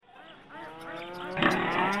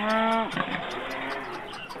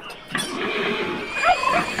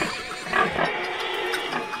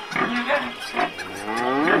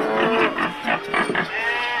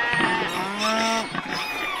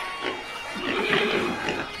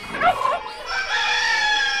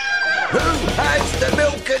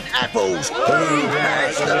looking apples? Who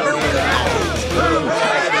has the looking apples? Who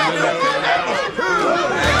has the looking apples? Who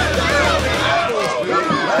has the looking apples? Who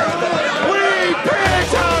has the We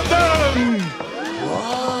picked on them!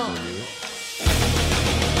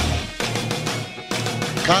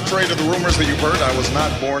 Contrary to the rumors that you've heard, I was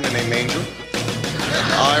not born in a manger.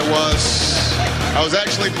 I was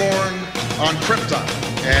actually born on Krypton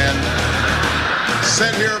and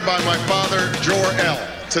sent here by my father, Jor-El,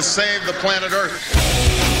 to save the planet Earth.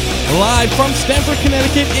 Live from Stamford,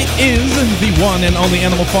 Connecticut, it is the one and only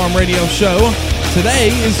Animal Farm Radio Show.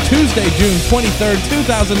 Today is Tuesday, June 23rd,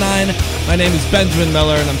 2009. My name is Benjamin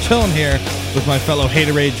Miller, and I'm chilling here with my fellow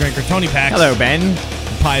Haterade drinker, Tony Pax. Hello, Ben.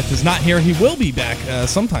 Pieth is not here. He will be back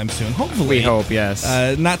sometime soon, hopefully. We hope, yes.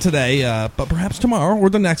 Not today, but perhaps tomorrow or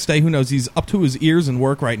the next day. Who knows? He's up to his ears in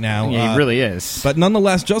work right now. Yeah, he really is. But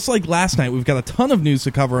nonetheless, just like last night, we've got a ton of news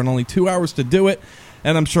to cover and only 2 hours to do it.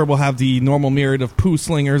 And I'm sure we'll have the normal myriad of poo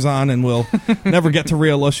slingers on, and we'll never get to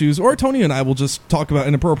real issues. Or Tony and I will just talk about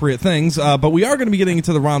inappropriate things. But we are going to be getting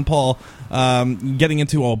into the Ron Paul, getting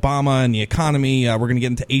into Obama and the economy. We're going to get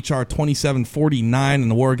into H.R. 2749 and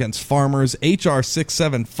the war against farmers. H.R.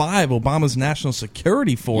 675, Obama's National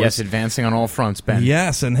Security Force. Yes, advancing on all fronts, Ben.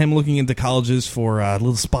 Yes, and him looking into colleges for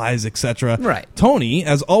little spies, etc. Right. Tony,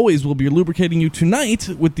 as always, will be lubricating you tonight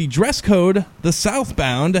with the dress code, the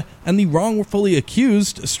southbound, and the wrongfully accused.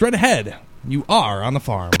 Straight ahead, you are on the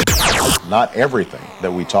farm. Not everything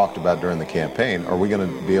that we talked about during the campaign are we going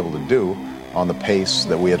to be able to do on the pace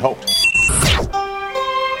that we had hoped.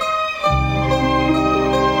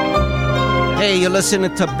 Hey, you're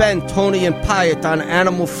listening to Ben, Tony, and Pieth on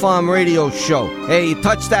Animal Farm Radio Show. Hey, you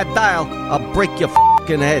touch that dial, I'll break your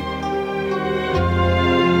f***ing head.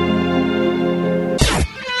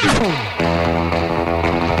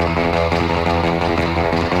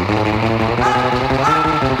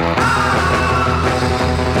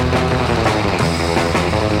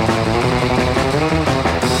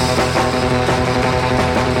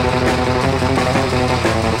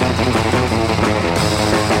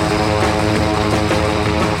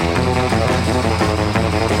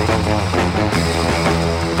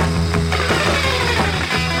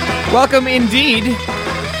 Welcome indeed.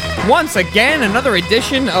 Once again, another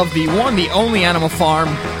edition of the one, the only Animal Farm.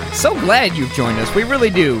 So glad you've joined us. We really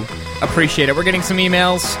do appreciate it. We're getting some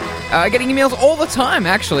emails. Getting emails all the time,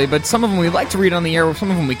 actually, but some of them we like to read on the air, some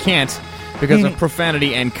of them we can't because of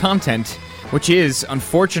profanity and content, which is,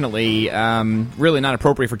 unfortunately, really not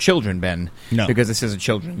appropriate for children, Ben. No. Because this is a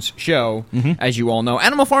children's show, as you all know.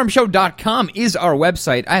 AnimalFarmShow.com is our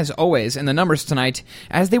website, as always, and the numbers tonight,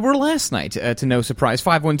 as they were last night, to no surprise,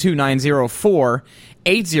 512-904-8014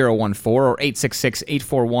 or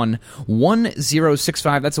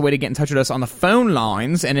 866-841-1065. That's a way to get in touch with us on the phone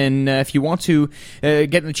lines. And then if you want to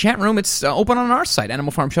get in the chat room, it's open on our site,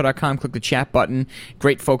 AnimalFarmShow.com. Click the chat button.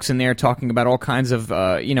 Great folks in there talking about all kinds of,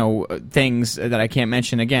 things that I can't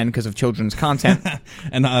mention again because of children's content.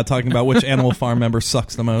 And talking about which Animal Farm member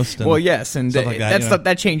sucks the most. And well, yes, and stuff like that,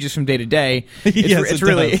 that changes from day to day. Yes, it's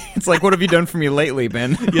really, it's like, what have you done for me lately,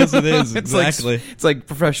 Ben? Yes, it is, exactly. It's like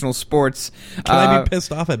professional sports. Can I be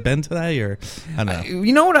pissed off at Ben today, or I don't know?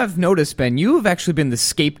 You know what I've noticed, Ben? You have actually been the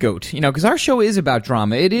scapegoat, because our show is about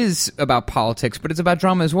drama. It is about politics, but it's about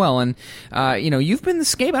drama as well. And, you've been the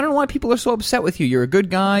scapegoat. I don't know why people are so upset with you. You're a good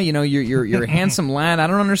guy. You're a handsome lad. I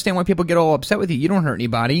don't understand why people get all upset with you. You don't hurt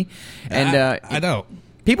anybody. And I don't.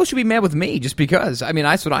 People should be mad with me just because. I mean,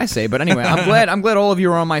 that's what I say. But anyway, I'm glad all of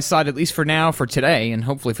you are on my side, at least for now, for today, and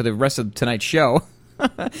hopefully for the rest of tonight's show.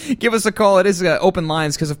 Give us a call. It is open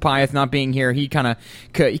lines because of Pieth not being here. He kind of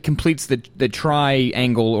he completes the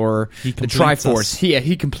triangle or the Triforce. Yeah,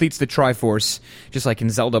 he completes the Triforce just like in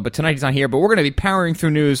Zelda. But tonight he's not here. But we're going to be powering through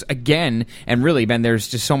news again. And really, Ben, there's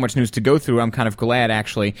just so much news to go through. I'm kind of glad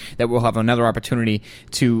actually that we'll have another opportunity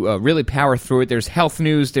to really power through it. There's health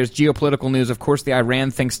news. There's geopolitical news. Of course, the Iran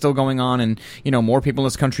thing's still going on, and more people in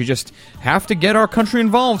this country just have to get our country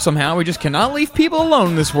involved somehow. We just cannot leave people alone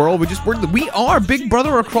in this world. We are big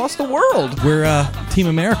brother across the world. We're Team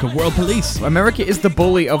America, world police. America is the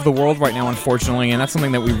bully of the world right now, unfortunately, and that's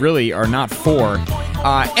something that we really are not for.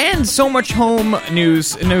 And so much home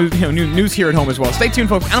news here at home as well. Stay tuned,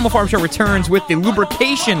 folks. Animal Farm Show returns with the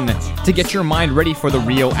lubrication to get your mind ready for the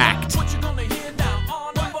real act.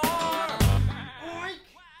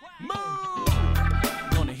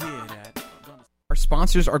 Our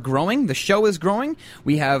sponsors are growing. The show is growing.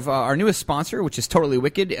 We have our newest sponsor, which is totally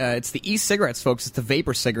wicked. It's the e-cigarettes, folks. It's the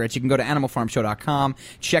vapor cigarettes. You can go to animalfarmshow.com,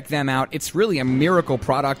 check them out. It's really a miracle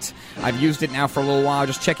product. I've used it now for a little while,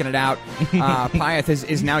 just checking it out. Pieth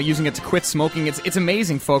is now using it to quit smoking. It's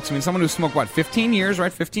amazing, folks. I mean, someone who smoked, 15 years,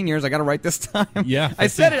 right? 15 years. I got it right this time. Yeah. 15. I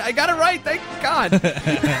said it. I got it right. Thank God.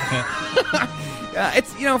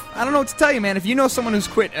 It's, I don't know what to tell you, man. If you know someone who's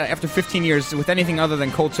quit after 15 years with anything other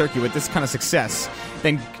than cold turkey with this kind of success,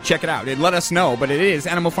 then check it out. Let us know. But it is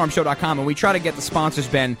animalfarmshow.com, and we try to get the sponsors,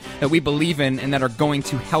 Ben, that we believe in and that are going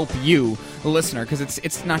to help you, the listener, because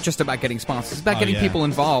it's not just about getting sponsors. It's about getting people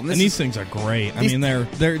involved. And these things are great. I mean,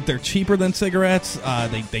 they're cheaper than cigarettes.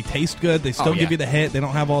 They taste good. They still give you the hit. They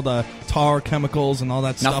don't have all the tar chemicals and all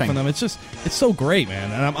that stuff in them. It's so great,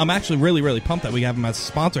 man. And I'm actually really, really pumped that we have them as a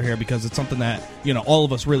sponsor here, because it's something that all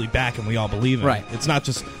of us really back and we all believe in. Right. It's not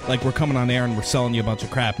just like we're coming on air and we're selling you a bunch of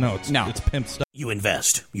crap. No, it's pimp stuff. You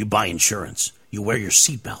invest. You buy insurance. You wear your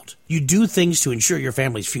seatbelt. You do things to ensure your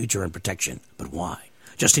family's future and protection. But why?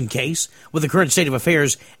 Just in case? With the current state of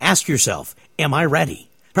affairs, ask yourself, am I ready?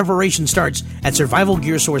 Preparation starts at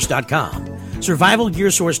survivalgearsource.com.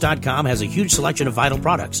 Survivalgearsource.com has a huge selection of vital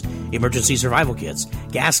products, emergency survival kits,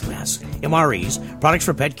 gas masks, MREs, products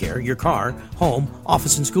for pet care, your car, home,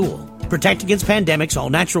 office, and school. Protect against pandemics, all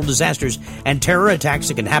natural disasters, and terror attacks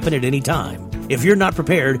that can happen at any time. If you're not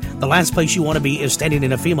prepared, the last place you want to be is standing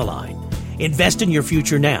in a FEMA line. Invest in your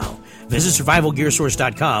future now. Visit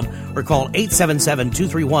survivalgearsource.com or call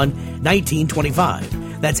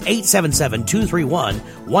 877-231-1925. That's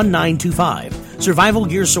 877-231-1925.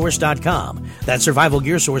 Survivalgearsource.com. That's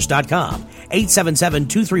survivalgearsource.com.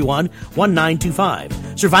 877-231-1925.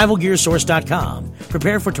 Survivalgearsource.com.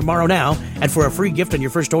 Prepare for tomorrow now, and for a free gift on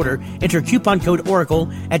your first order, enter coupon code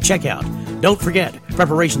ORACLE at checkout. Don't forget,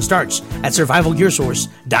 preparation starts at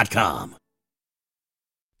survivalgearsource.com.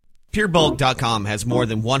 PureBulk.com has more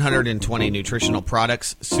than 120 nutritional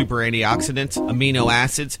products, super antioxidants, amino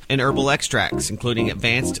acids, and herbal extracts, including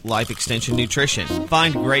advanced life extension nutrition.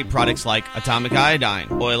 Find great products like atomic iodine,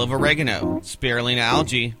 oil of oregano, spirulina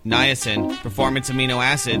algae, niacin, performance amino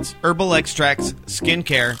acids, herbal extracts,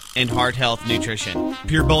 skincare, and heart health nutrition.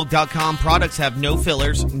 PureBulk.com products have no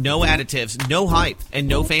fillers, no additives, no hype, and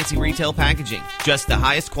no fancy retail packaging. Just the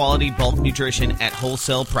highest quality bulk nutrition at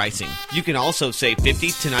wholesale pricing. You can also save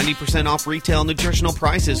 50 to 90% off retail nutritional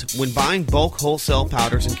prices when buying bulk wholesale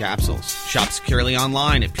powders and capsules. Shop securely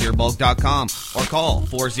online at purebulk.com or call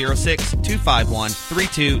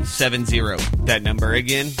 406-251-3270. That number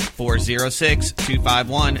again,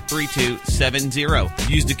 406-251-3270.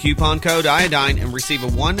 Use the coupon code iodine and receive a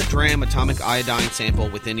 1 gram atomic iodine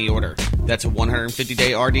sample with any order. That's a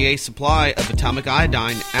 150-day RDA supply of atomic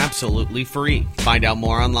iodine absolutely free. Find out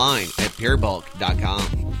more online at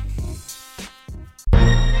purebulk.com.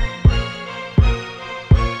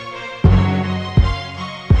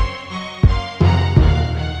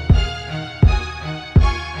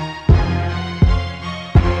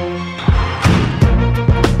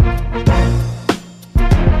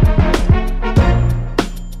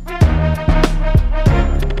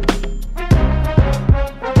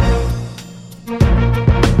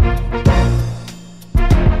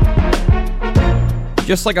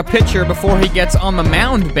 Just like a pitcher before he gets on the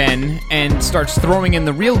mound, Ben, and starts throwing in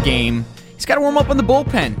the real game, he's got to warm up in the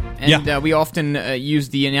bullpen. And we often use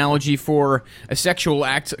the analogy for a sexual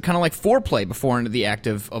act, kind of like foreplay before the act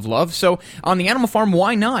of love. So on the Animal Farm,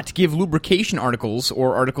 why not give lubrication articles,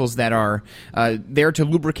 or articles that are there to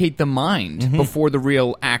lubricate the mind before the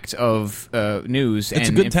real act of news? It's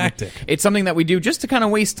a good tactic. It's something that we do just to kind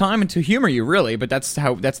of waste time and to humor you, really. But that's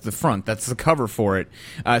the front. That's the cover for it.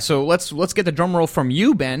 So let's get the drum roll from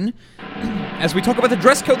you, Ben, as we talk about the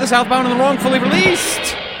dress code this Outbound and the Wrongfully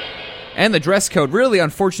Released. And the dress code, really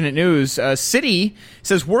unfortunate news. City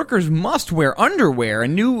says workers must wear underwear. A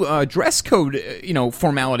new dress code,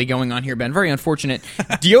 formality going on here, Ben. Very unfortunate.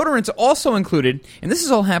 Deodorants also included, and this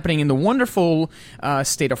is all happening in the wonderful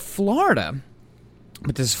state of Florida.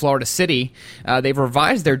 But this is Florida City. They've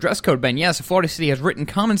revised their dress code, Ben. Yes, Florida City has written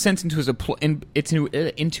common sense into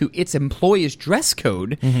its employees' dress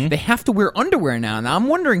code. They have to wear underwear now. Now, I'm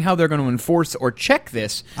wondering how they're going to enforce or check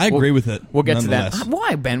this. I agree with it. We'll get to that.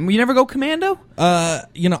 Why, Ben? You never go commando?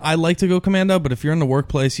 I like to go commando, but if you're in the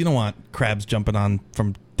workplace, you don't want crabs jumping on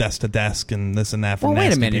from desk to desk and this and that for Well, wait a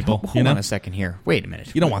nasty minute. people. Hold on a second here. Wait a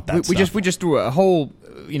minute. You don't want that We stuff. just threw a whole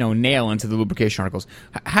nail into the lubrication articles.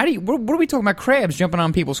 How do you? What are we talking about? Crabs jumping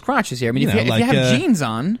on people's crotches here? I mean, if you have jeans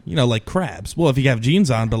on, like crabs. Well, if you have jeans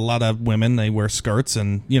on, but a lot of women they wear skirts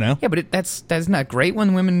and Yeah, but that's not great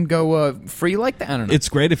when women go free like that. I don't know. It's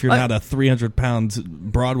great if you're not a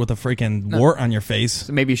 300-pound broad with a freaking wart on your face.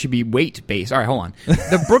 So maybe it should be weight based. All right, hold on.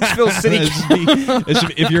 The Brooksville City.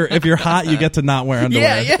 If you're hot, you get to not wear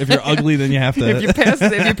underwear. Yeah. If you're ugly, then you have to. If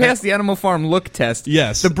you pass the Animal Farm look test,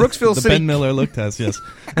 yes. The Brooksville the City. Ben Miller look test, yes.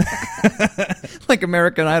 Like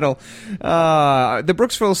American Idol. The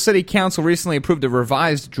Brooksville City Council recently approved a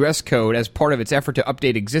revised dress code as part of its effort to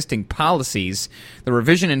update existing policies. The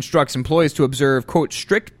revision instructs employees to observe, quote,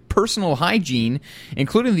 strict personal hygiene,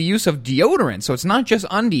 including the use of deodorant. So it's not just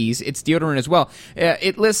undies, it's deodorant as well.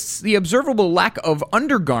 It lists the observable lack of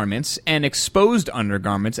undergarments and exposed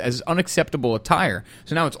undergarments as unacceptable attire.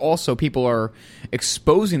 So now it's also people are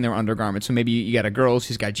exposing their undergarments. So maybe you got a girl,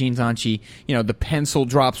 she's got jeans on, the pencil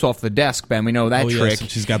drops off the desk, Ben. We know that trick. Yes, and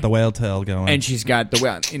she's got the whale tail going. And she's got the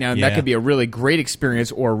whale. That could be a really great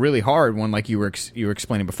experience or a really hard one like you were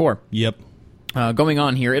explaining before. Yep. Going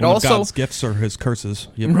on here, One of God's gifts or his curses.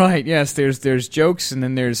 Yep. Right, yes, there's jokes and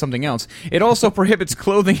then there's something else. It also prohibits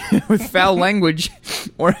clothing with foul language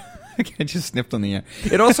or... I just sniffed on the air.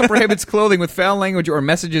 It also prohibits clothing with foul language or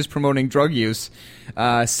messages promoting drug use,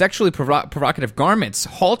 sexually provocative garments,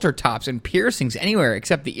 halter tops, and piercings anywhere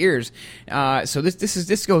except the ears. So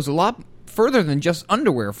this goes a lot further than just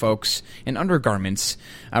underwear, folks, and undergarments.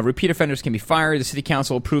 Repeat offenders can be fired. The city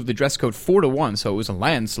council approved the dress code 4-1, so it was a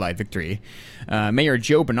landslide victory. Mayor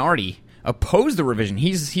Joe Bernardi opposed the revision.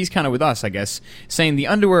 He's kind of with us, I guess, saying the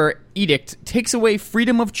underwear edict takes away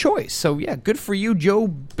freedom of choice. So yeah, good for you, Joe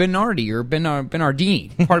Bernardi or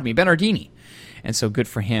Bernardini. Pardon me, Bernardini. And so good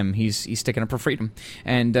for him. He's sticking up for freedom,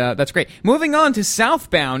 and that's great. Moving on to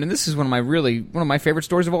Southbound, and this is one of my favorite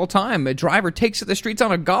stories of all time. A driver takes to the streets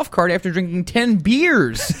on a golf cart after drinking 10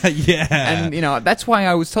 beers. Yeah, and that's why I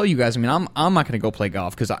always tell you guys. I mean, I'm not going to go play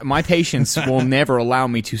golf because my patience will never allow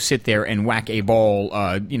me to sit there and whack a ball,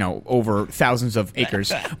 over thousands of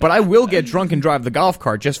acres. But I will get drunk and drive the golf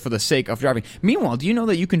cart just for the sake of driving. Meanwhile, do you know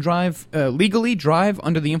that you can legally drive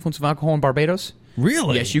under the influence of alcohol in Barbados?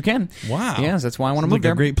 Really? Yes, you can. Wow. Yes, that's why I want to move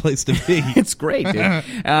there. A great place to be. It's great, dude.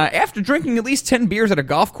 After drinking at least 10 beers at a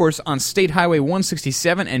golf course on State Highway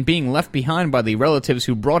 167 and being left behind by the relatives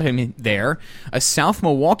who brought him there, a South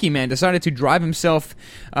Milwaukee man decided to drive himself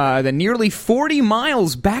the nearly 40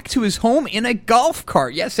 miles back to his home in a golf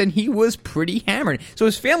cart. Yes, and he was pretty hammered. So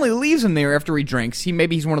his family leaves him there after he drinks.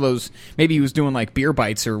 Maybe he's one of those, maybe he was doing like beer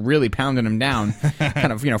bites or really pounding him down,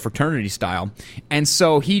 kind of, fraternity style. And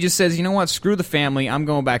so he just says, you know what, screw the family, I'm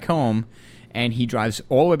going back home. And he drives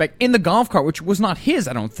all the way back in the golf cart, which was not his,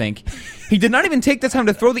 I don't think. He did not even take the time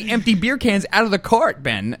to throw the empty beer cans out of the cart,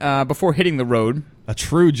 Ben, before hitting the road. A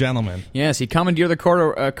true gentleman. Yes, he commandeered the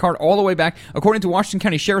cart all the way back. According to Washington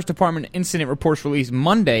County Sheriff's Department incident reports released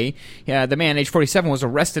Monday, the man, age 47, was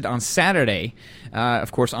arrested on Saturday,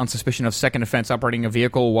 of course, on suspicion of second offense operating a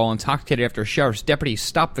vehicle while intoxicated after a sheriff's deputy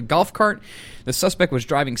stopped the golf cart. The suspect was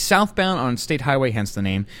driving southbound on State Highway, hence the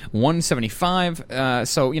name, 175.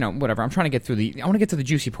 So, whatever. I'm trying to get through I want to get to the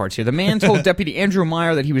juicy parts here. The man told Deputy Andrew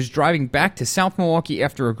Meyer that he was driving back to South Milwaukee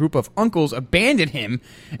after a group of uncles abandoned him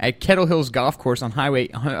at Kettle Hills Golf Course on Highway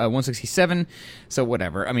 167. So,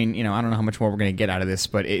 whatever. I mean, I don't know how much more we're going to get out of this,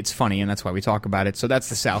 but it's funny, and that's why we talk about it. So that's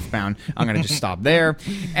the southbound. I'm going to just stop there.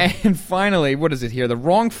 And finally, what is it here? The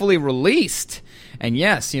wrongfully released. And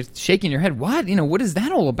yes, you're shaking your head. What? What is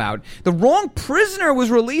that all about? The wrong prisoner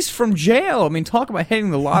was released from jail. I mean, talk about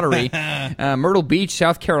hitting the lottery. Myrtle Beach,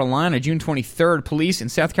 South Carolina, June 23rd. Police in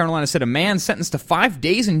South Carolina said a man sentenced to 5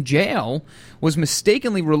 days in jail was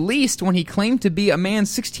mistakenly released when he claimed to be a man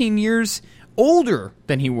 16 years older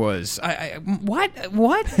than he was. What?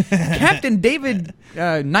 Captain David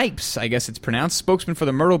Nipes, I guess it's pronounced, spokesman for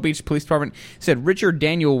the Myrtle Beach Police Department, said Richard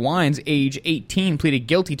Daniel Wines, age 18, pleaded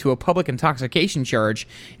guilty to a public intoxication charge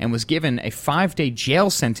and was given a 5-day jail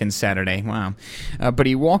sentence Saturday. Wow. But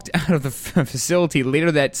he walked out of the facility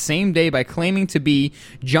later that same day by claiming to be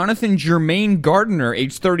Jonathan Germain Gardner,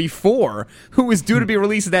 age 34, who was due to be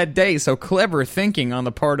released that day. So clever thinking on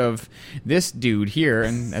the part of this dude here,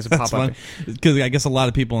 and as a pop-up. Because I guess a lot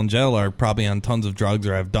of people in jail are probably on tons of drugs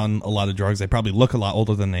or have done a lot of drugs. They probably look a lot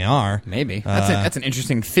older than they are. Maybe. That's an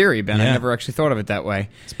interesting theory, Ben. I never actually thought of it that way.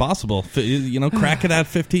 It's possible. Crack could add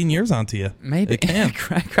 15 years onto you. Maybe. It can.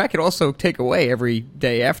 Crack could also take away every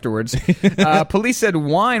day afterwards. Police said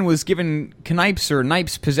Wine was given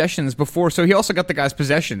Knipes possessions before, so he also got the guy's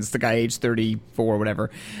possessions, the guy aged 34 or whatever.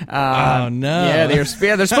 Oh, no. Yeah, they're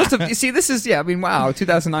supposed to... You see, this is... Yeah, I mean, wow,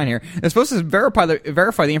 2009 here. They're supposed to verify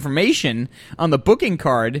the information on the booking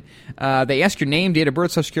card. They ask your name, date of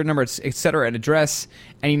birth, social security number, etc., and address,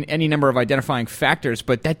 any number of identifying factors,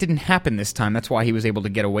 but that didn't happen this time. That's why he was able to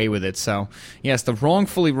get away with it. So, yes, the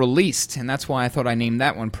wrongfully released, and that's why I thought I named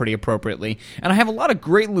that one pretty appropriately. And I have a lot of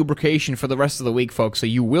great lubrication for the rest of the week, folks, so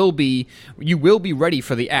you will be ready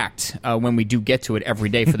for the act when we do get to it every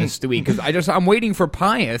day for this week. Because I'm waiting for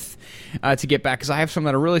Pieth to get back, because I have some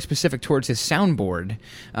that are really specific towards his soundboard.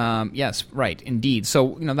 Yes, right, indeed.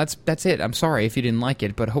 So, that's it. I'm sorry if you didn't like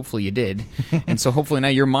it, but hopefully you did. And so hopefully now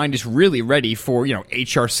your mind is really ready for,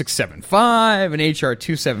 HR 675 and HR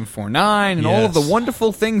 2749 and all of the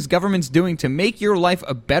wonderful things government's doing to make your life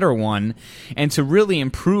a better one and to really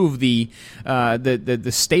improve the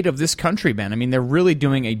state of this country, Ben. I mean, they're really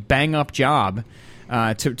doing a bang-up job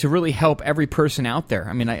to really help every person out there.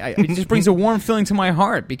 I mean, it just brings a warm feeling to my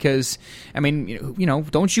heart because, I mean,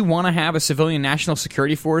 don't you want to have a civilian national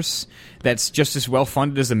security force that's just as well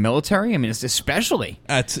funded as the military? I mean, it's especially.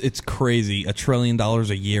 It's crazy. $1 trillion a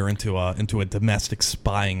year into a domestic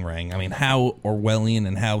spying ring. I mean, how Orwellian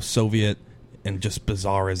and how Soviet and just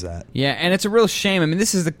bizarre is that? Yeah, and it's a real shame. I mean,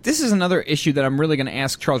 this is another issue that I'm really going to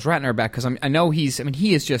ask Charles Ratner about because I know he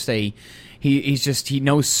is just a. He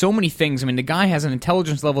knows so many things. I mean, the guy has an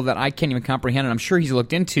intelligence level that I can't even comprehend, and I'm sure he's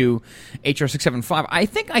looked into HR 675. I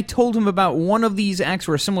think I told him about one of these acts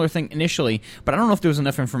or a similar thing initially, but I don't know if there was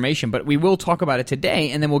enough information. But we will talk about it today,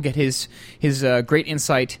 and then we'll get his great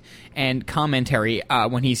insight and commentary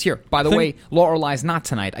when he's here. By the way, Law or Lie's not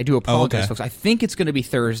tonight. I do apologize, folks. I think it's going to be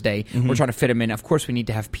Thursday. Mm-hmm. We're trying to fit him in. Of course, we need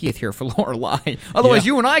to have Pieth here for Law or Lie. Otherwise,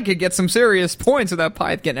 you and I could get some serious points without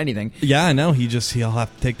Pieth getting anything. Yeah, I know. He'll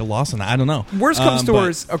have to take the loss on that. I don't know. Worst comes to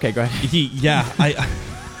worst. Okay, go ahead.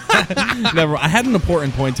 Never. I had an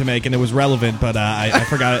important point to make, and it was relevant, but I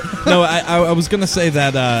forgot it. No, I was going to say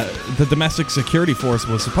that the domestic security force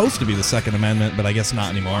was supposed to be the Second Amendment, but I guess not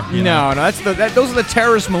anymore. No, those are the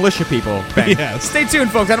terrorist militia people. Yes. Stay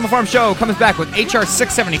tuned, folks. Animal Farm Show comes back with HR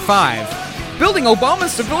 675, building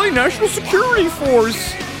Obama's civilian national security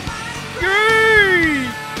force. Yay!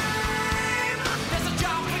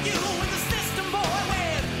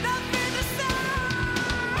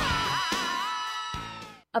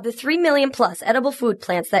 Of the 3 million plus edible food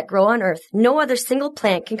plants that grow on Earth, no other single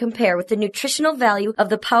plant can compare with the nutritional value of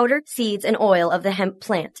the powder, seeds, and oil of the hemp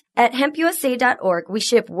plant. At hempusa.org, we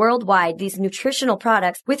ship worldwide these nutritional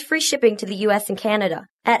products with free shipping to the U.S. and Canada.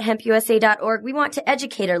 At hempusa.org, we want to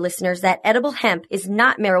educate our listeners that edible hemp is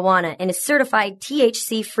not marijuana and is certified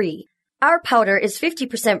THC-free. Our powder is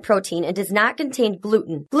 50% protein and does not contain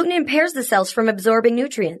gluten. Gluten impairs the cells from absorbing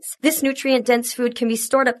nutrients. This nutrient-dense food can be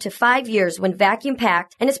stored up to 5 years when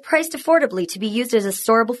vacuum-packed and is priced affordably to be used as a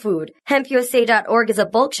storable food. HempUSA.org is a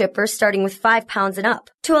bulk shipper starting with 5 pounds and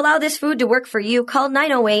up. To allow this food to work for you, call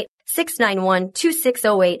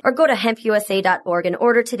 908-691-2608 or go to hempusa.org and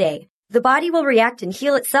order today. The body will react and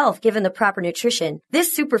heal itself given the proper nutrition.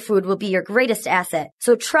 This superfood will be your greatest asset.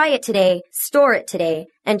 So try it today, store it today,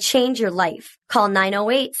 and change your life. Call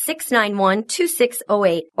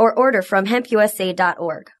 908-691-2608 or order from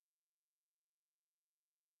hempusa.org.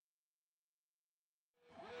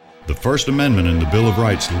 The First Amendment in the Bill of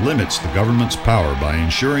Rights limits the government's power by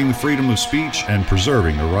ensuring the freedom of speech and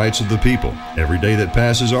preserving the rights of the people. Every day that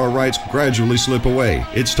passes, our rights gradually slip away.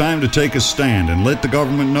 It's time to take a stand and let the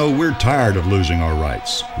government know we're tired of losing our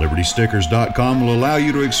rights. LibertyStickers.com will allow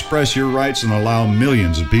you to express your rights and allow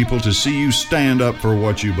millions of people to see you stand up for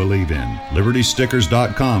what you believe in.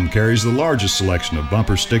 LibertyStickers.com carries the largest selection of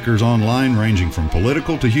bumper stickers online, ranging from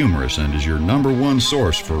political to humorous, and is your #1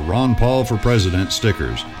 source for Ron Paul for President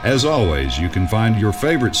stickers. As always, you can find your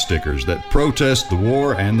favorite stickers that protest the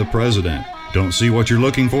war and the president. Don't see what you're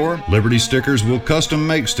looking for? Liberty Stickers will custom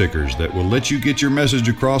make stickers that will let you get your message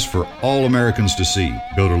across for all Americans to see.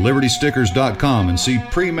 Go to libertystickers.com and see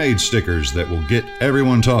pre-made stickers that will get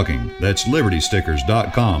everyone talking. That's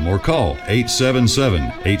libertystickers.com or call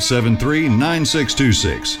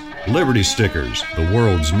 877-873-9626. Liberty Stickers, the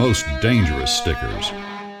world's most dangerous stickers.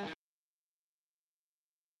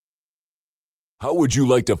 How would you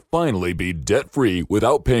like to finally be debt-free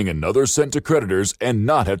without paying another cent to creditors and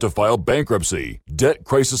not have to file bankruptcy?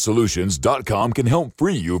 DebtCrisisSolutions.com can help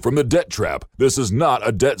free you from the debt trap. This is not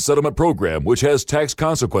a debt settlement program which has tax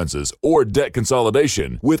consequences or debt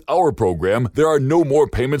consolidation. With our program, there are no more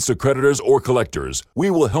payments to creditors or collectors. We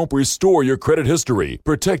will help restore your credit history,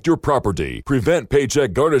 protect your property, prevent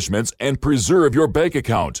paycheck garnishments, and preserve your bank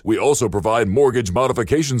account. We also provide mortgage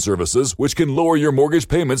modification services which can lower your mortgage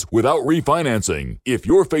payments without refinancing. If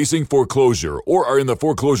you're facing foreclosure or are in the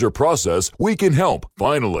foreclosure process, we can help.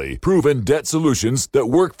 Finally, proven debt solutions that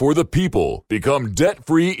work for the people. Become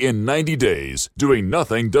debt-free in 90 days. Doing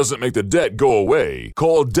nothing doesn't make the debt go away.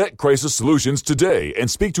 Call Debt Crisis Solutions today and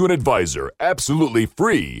speak to an advisor absolutely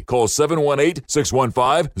free. Call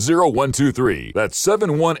 718-615-0123. That's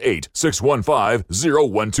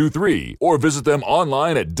 718-615-0123. Or visit them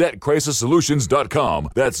online at DebtCrisisSolutions.com.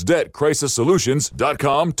 That's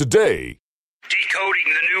DebtCrisisSolutions.com today. Decoding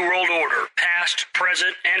the New World Order, past,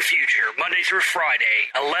 present, and future, Monday through Friday,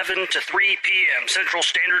 11 to 3 p.m. Central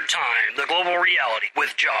Standard Time, The Global Reality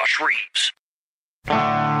with Josh Reeves.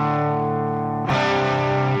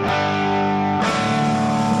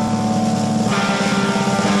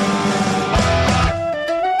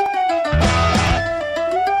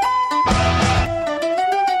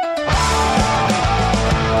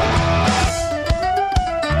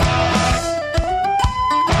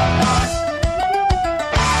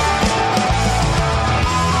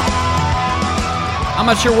 I'm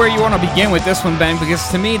not sure where you want to begin with this one, Ben, because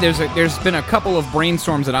to me there's been a couple of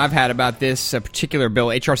brainstorms that I've had about this particular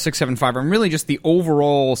bill, H.R. 675, and really just the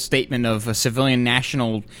overall statement of a civilian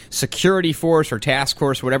national security force or task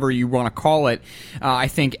force, whatever you want to call it. I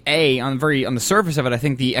think, on the surface of it, I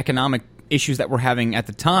think the economic issues that we're having at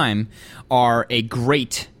the time are a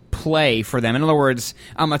great play for them. In other words,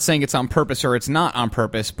 I'm not saying it's on purpose or it's not on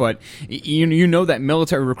purpose, but you know that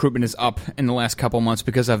military recruitment is up in the last couple months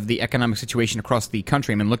because of the economic situation across the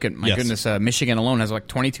country. I mean, look at, my goodness, Michigan alone has like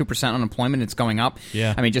 22% unemployment. It's going up.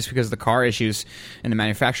 Yeah. I mean, just because of the car issues in the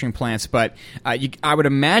manufacturing plants. But I would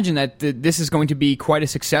imagine that this is going to be quite a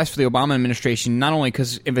success for the Obama administration, not only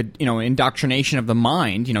because of indoctrination of the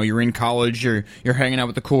mind. You're in college, you're hanging out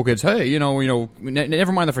with the cool kids. Hey,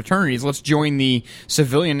 never mind the fraternities. Let's join the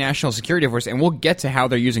civilian national security force, and we'll get to how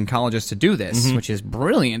they're using colleges to do this, which is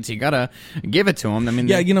brilliant. You gotta give it to them. I mean,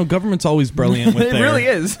 government's always brilliant. With it really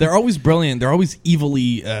is. They're always brilliant. They're always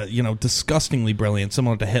evilly, disgustingly brilliant,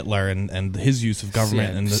 similar to Hitler and his use of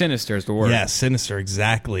government. And sinister is the word. Yeah, sinister,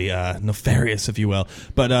 exactly. Nefarious, if you will.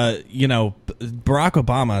 But Barack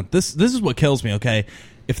Obama. This is what kills me. Okay.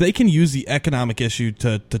 If they can use the economic issue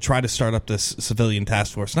to try to start up this civilian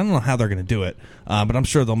task force, and I don't know how they're going to do it, but I'm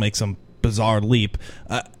sure they'll make some bizarre leap.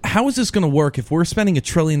 How is this going to work if we're spending $1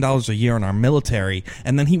 trillion a year on our military,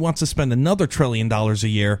 and then he wants to spend another $1 trillion a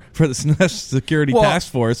year for this national security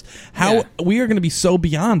task force? We are going to be so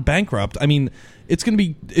beyond bankrupt. I mean, it's going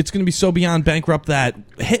to be so beyond bankrupt that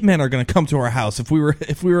hitmen are going to come to our house. If we were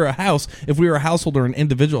a household or an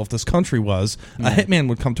individual, if this country was, a hitman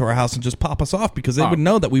would come to our house and just pop us off because they would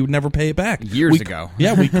know that we would never pay it back. Years ago.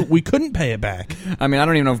 Yeah, we couldn't pay it back. I mean, I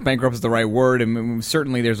don't even know if bankrupt is the right word. I mean,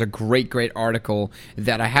 certainly there's a great article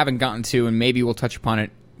that I haven't gotten to, and maybe we'll touch upon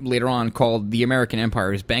it later on, called "The American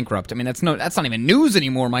Empire is Bankrupt." I mean, that's not even news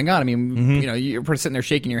anymore. My God, I mean, you're sitting there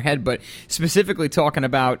shaking your head, but specifically talking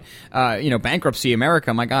about bankruptcy,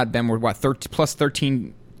 America. My God, Ben, we're what,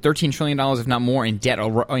 $13 trillion, if not more, in debt.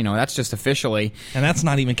 That's just officially, and that's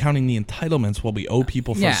not even counting the entitlements what we owe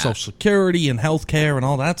people for Social Security and health care and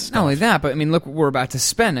all that stuff. Not only that, but I mean, look what we're about to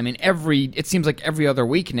spend. I mean, it seems like every other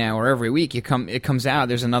week now, or every week it comes out.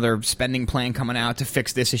 There's another spending plan coming out to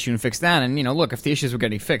fix this issue and fix that. And look, if the issues were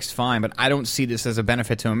getting fixed, fine. But I don't see this as a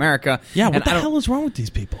benefit to America. Yeah, what the hell is wrong with these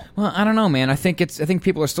people? Well, I don't know, man. I think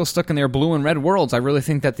people are still stuck in their blue and red worlds. I really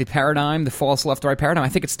think that the false left-right paradigm, I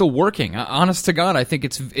think it's still working. Honest to God, I think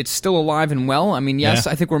it's still alive and well. I mean, yes,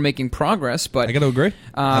 I think we're making progress, but I got to agree.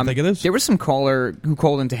 I think it is. There was some caller who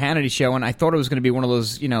called into Hannity's show, and I thought it was going to be one of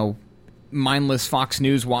those, mindless Fox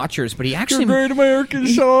News watchers, but he actually... You're great American,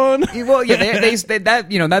 Sean. Well, yeah,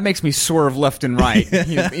 that makes me swerve left and right.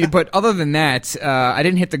 But other than that, I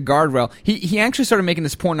didn't hit the guardrail. He actually started making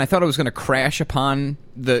this point, and I thought it was going to crash upon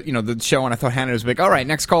the show, and I thought Hannity was like, all right,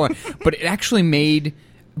 next caller. But it actually made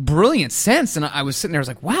brilliant sense, and I was sitting there, I was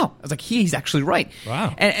like, wow. I was like, he's actually right.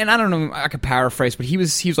 Wow. And I don't know, I could paraphrase, but he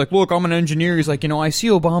was like, look, I'm an engineer. He's like, I see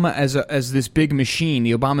Obama as this big machine.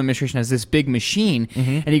 The Obama administration has this big machine,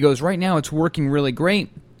 and he goes, right now it's working really great.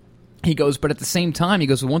 He goes, but at the same time, he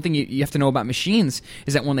goes, the one thing you have to know about machines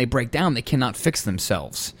is that when they break down, they cannot fix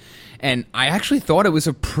themselves. And I actually thought it was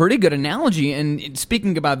a pretty good analogy. And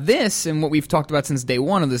speaking about this and what we've talked about since day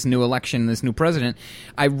one of this new election, this new president,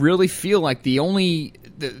 I really feel like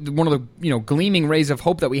one of the gleaming rays of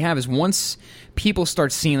hope that we have is once people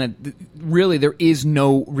start seeing that really there is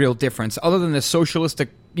no real difference other than the socialistic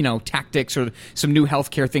tactics or some new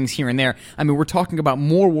healthcare things here and there. I mean, we're talking about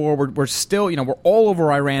more war. We're still, we're all over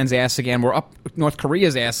Iran's ass again. We're up North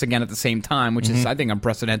Korea's ass again at the same time, which is, I think,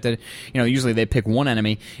 unprecedented. Usually they pick one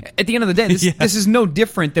enemy. At the end of the day, this is no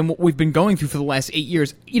different than what we've been going through for the last 8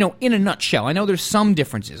 years, in a nutshell. I know there's some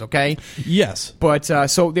differences, okay? Yes. But,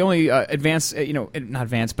 so the only not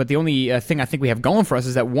advanced, but the only thing I think we have going for us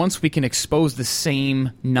is that once we can expose the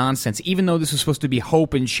same nonsense, even though this is supposed to be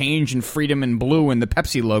hope and change and freedom and blue and the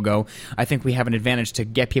Pepsi logo, I think we have an advantage to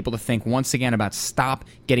get people to think once again about stop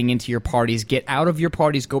getting into your parties, get out of your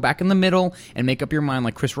parties, go back in the middle, and make up your mind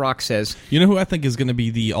like Chris Rock says. You know who I think is going to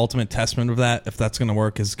be the ultimate testament of that, if that's going to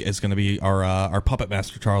work, is going to be our puppet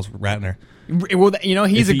master, Charles Ratner. Well,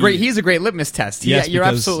 he's a great litmus test. Yes, you're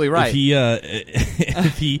absolutely right.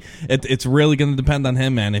 It's really going to depend on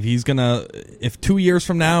him, man. If 2 years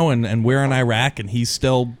from now and we're in Iraq and he's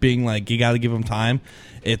still being like, you got to give him time.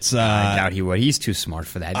 I doubt he would. He's too smart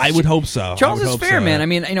for that. I would hope so. Charles is fair, man. I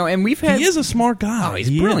mean, and we've had... He is a smart guy. Oh,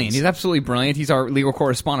 he's brilliant. He's absolutely brilliant. He's our legal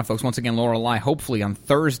correspondent, folks. Once again, Laura Lai, hopefully on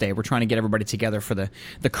Thursday. We're trying to get everybody together for the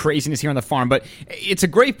craziness here on the farm. But it's a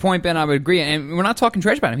great point, Ben. I would agree. And we're not talking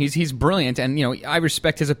trash about him. He's brilliant. And, I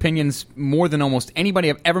respect his opinions more than almost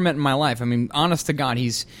anybody I've ever met in my life. I mean, honest to God,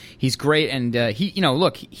 he's great. And,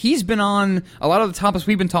 look, he's been on a lot of the topics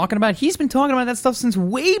we've been talking about. He's been talking about that stuff since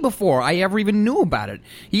way before I ever even knew about it.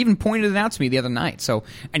 He even pointed it out to me the other night. So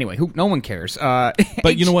anyway, no one cares.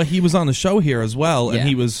 But you know what? He was on the show here as well, and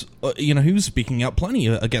he was, he was speaking out plenty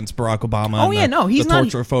against Barack Obama. Oh yeah, he's the not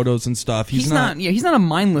torture photos and stuff. He's not a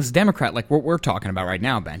mindless Democrat like what we're talking about right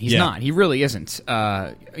now, Ben. He's not. He really isn't.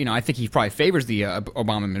 I think he probably favors the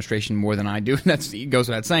Obama administration more than I do. It goes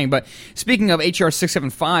without saying. But speaking of HR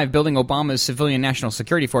 675, building Obama's civilian national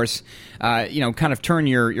security force, kind of turn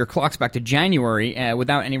your clocks back to January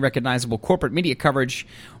without any recognizable corporate media coverage.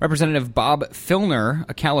 Representative Bob Filner,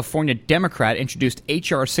 a California Democrat, introduced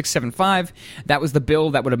H.R. 675. That was the bill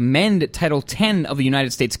that would amend Title 10 of the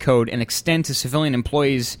United States Code and extend to civilian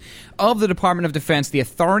employees of the Department of Defense the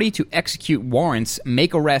authority to execute warrants,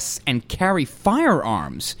 make arrests, and carry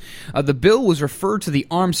firearms. The bill was referred to the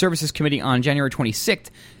Armed Services Committee on January 26th,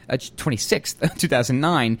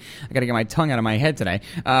 2009. I got to get my tongue out of my head today.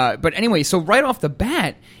 But anyway, so right off the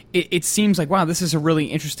bat, it seems like, wow, this is a really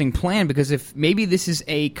interesting plan, because if maybe this is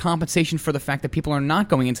a compensation for the fact that people are not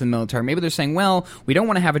going into the military. Maybe they're saying, well, we don't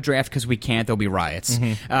want to have a draft because we can't. There'll be riots.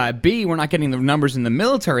 Mm-hmm. B, we're not getting the numbers in the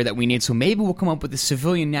military that we need, so maybe we'll come up with a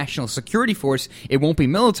civilian national security force. It won't be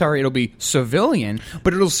military. It'll be civilian,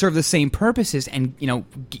 but it'll serve the same purposes. And,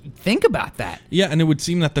 think about that. Yeah, and it would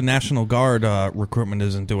seem that the National Guard recruitment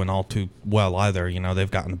isn't doing all too well either.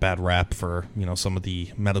 They've gotten a bad rap for, some of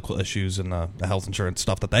the medical issues and the health insurance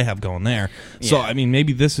stuff that they have going there. So, I mean,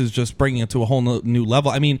 maybe this is just bringing it to a whole new level.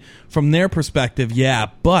 I mean, from their perspective,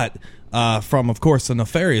 but from, of course, the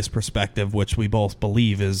nefarious perspective, which we both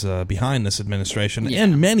believe is behind this administration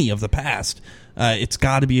and many of the past, it's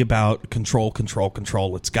got to be about control.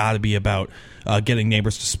 It's got to be about getting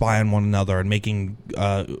neighbors to spy on one another and making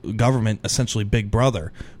government essentially Big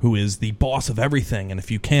Brother, who is the boss of everything. And if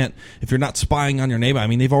you're not spying on your neighbor, I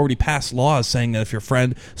mean, they've already passed laws saying that if your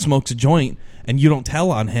friend smokes a joint and you don't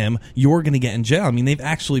tell on him, you're going to get in jail. I mean, they've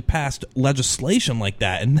actually passed legislation like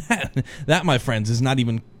that, and that, my friends, is not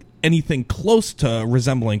even anything close to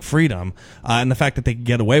resembling freedom. And the fact that they can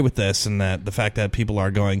get away with this, and that the fact that people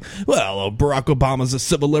are going, well, Barack Obama's a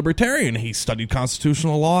civil libertarian. He studied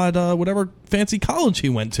constitutional law at whatever fancy college he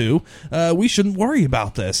went to. We shouldn't worry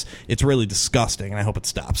about this. It's really disgusting, and I hope it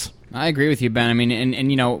stops. I agree with you, Ben. I mean,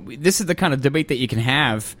 and this is the kind of debate that you can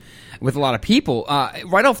have with a lot of people.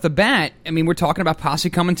 Right off the bat, I mean, we're talking about Posse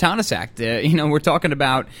Comitatus Act. We're talking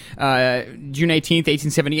about June 18th,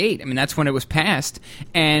 1878. I mean, that's when it was passed.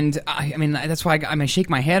 And, I mean, that's why I shake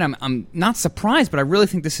my head. I'm not surprised, but I really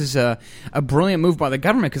think this is a brilliant move by the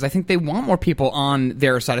government, because I think they want more people on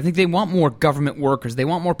their side. I think they want more government workers. They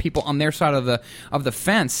want more people on their side of the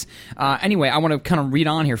fence. Anyway, I want to kind of read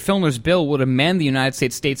on here. Filner's bill would amend the United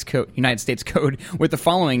States Code with the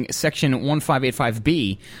following: Section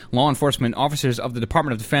 1585B, law enforcement officers of the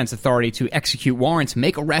Department of Defense authority to execute warrants,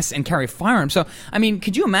 make arrests, and carry firearms. So, I mean,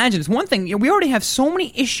 could you imagine? It's one thing, we already have so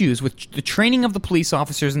many issues with the training of the police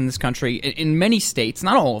officers in this country, in many states,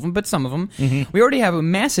 not all of them, but some of them. Mm-hmm. We already have a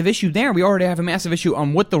massive issue there. We already have a massive issue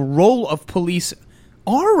on what the role of police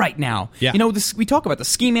are right now. Yeah. You know, we talk about the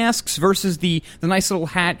ski masks versus the nice little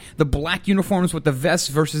hat, the black uniforms with the vests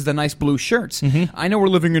versus the nice blue shirts. I know we're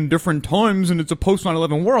living in different times and it's a post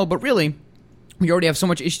 9/11 world, but really, we already have so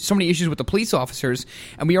many issues with the police officers,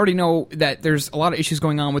 and we already know that there's a lot of issues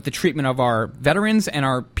going on with the treatment of our veterans and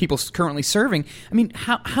our people currently serving. I mean,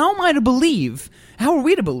 how are we to believe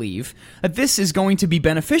that this is going to be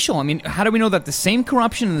beneficial? I mean, how do we know that the same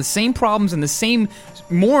corruption and the same problems and the same,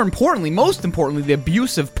 most importantly, the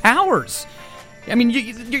abuse of powers? I mean,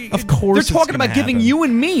 of course, they're talking about giving you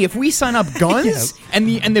and me, if we sign up guns Yes. and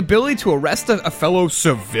the ability to arrest a fellow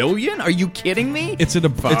civilian. Are you kidding me? It's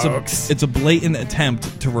a blatant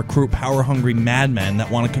attempt to recruit power-hungry madmen that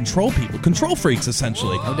want to control people, control freaks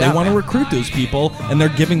essentially. They want to recruit those people, and they're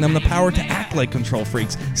giving them the power to act like control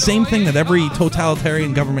freaks. Same thing that every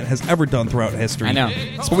totalitarian government has ever done throughout history. I know.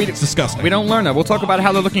 It's disgusting. We don't learn that. We'll talk about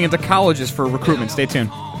how they're looking into colleges for recruitment. Stay tuned.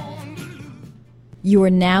 You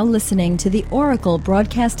are now listening to the Oracle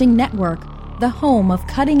Broadcasting Network, the home of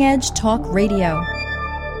cutting-edge talk radio.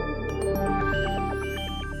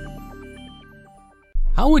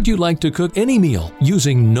 How would you like to cook any meal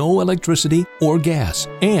using no electricity or gas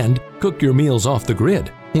and cook your meals off the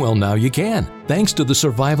grid? Well, now you can, thanks to the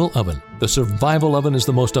Survival Oven. The Survival Oven is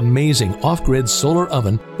the most amazing off-grid solar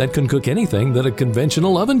oven that can cook anything that a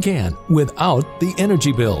conventional oven can without the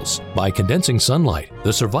energy bills. By condensing sunlight,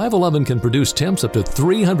 the Survival Oven can produce temps up to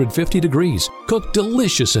 350 degrees, cook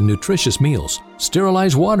delicious and nutritious meals,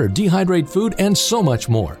 sterilize water, dehydrate food, and so much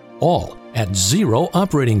more. All at zero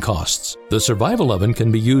operating costs. The Survival Oven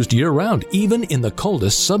can be used year-round, even in the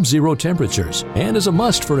coldest sub-zero temperatures, and is a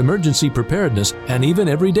must for emergency preparedness and even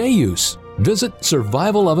everyday use. Visit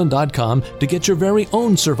survivaloven.com to get your very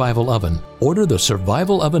own Survival Oven. Order the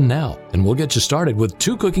Survival Oven now, and we'll get you started with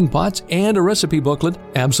 2 cooking pots and a recipe booklet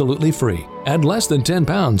absolutely free. At less than 10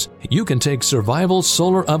 pounds, you can take Survival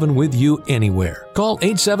Solar Oven with you anywhere. Call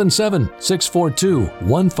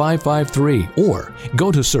 877-642-1553 or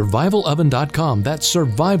go to survivaloven.com. That's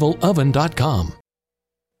survivaloven.com.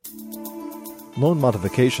 Loan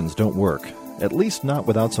modifications don't work, at least not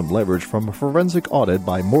without some leverage from a forensic audit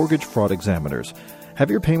by mortgage fraud examiners. Have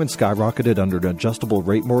your payments skyrocketed under an adjustable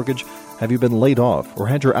rate mortgage? Have you been laid off or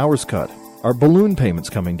had your hours cut? Are balloon payments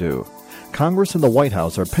coming due? Congress and the White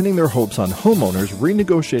House are pinning their hopes on homeowners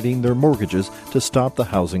renegotiating their mortgages to stop the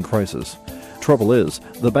housing crisis. Trouble is,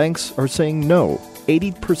 the banks are saying no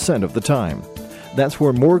 80% of the time. That's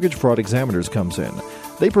where mortgage fraud examiners comes in.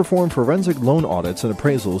 They perform forensic loan audits and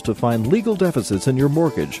appraisals to find legal deficits in your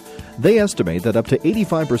mortgage. They estimate that up to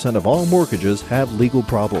 85% of all mortgages have legal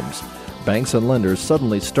problems. Banks and lenders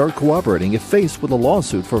suddenly start cooperating if faced with a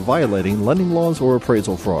lawsuit for violating lending laws or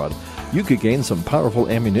appraisal fraud. You could gain some powerful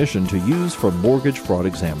ammunition to use from mortgage fraud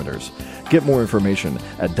examiners. Get more information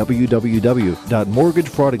at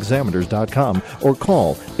www.mortgagefraudexaminers.com or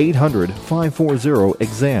call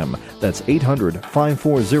 800-540-EXAM. That's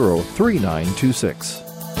 800-540-3926.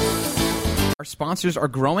 Our sponsors are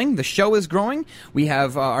growing. The show is growing. We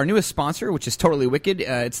have our newest sponsor, which is totally wicked.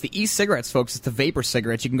 It's the e-cigarettes, folks. It's the vapor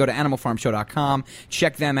cigarettes. You can go to animalfarmshow.com.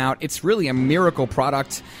 Check them out. It's really a miracle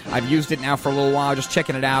product. I've used it now for a little while, just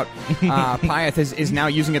checking it out. Pieth is now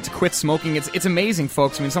using it to quit smoking. It's amazing,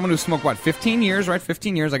 folks. I mean, someone who smoked, 15 years, right?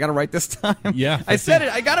 15 years. I got it right this time. Yeah. 15. I said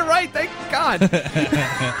it. I got it right. Thank God.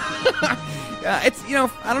 It's,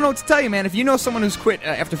 I don't know what to tell you, man. If you know someone who's quit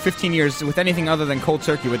after 15 years with anything other than cold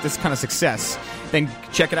turkey with this kind of success, then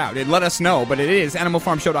check it out. Let us know. But it is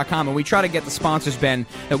animalfarmshow.com, and we try to get the sponsors, Ben,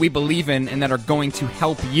 that we believe in and that are going to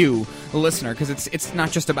help you, the listener, because it's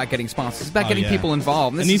not just about getting sponsors. It's about getting people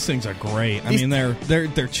involved. And these things are great. I mean,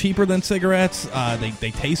 they're cheaper than cigarettes.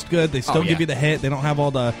 They taste good. They still give you the hit. They don't have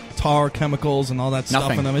all the tar chemicals and all that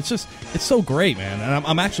stuff in them. It's so great, man. And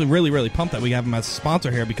I'm actually really, really pumped that we have them as a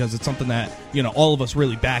sponsor here, because it's something that all of us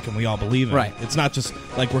really back and we all believe in. Right. It's not just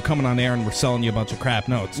like we're coming on air and we're selling you a bunch of crap.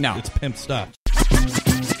 No, it's pimp stuff.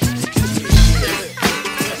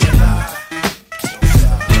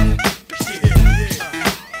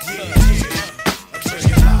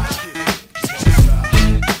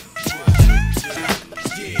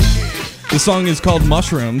 The song is called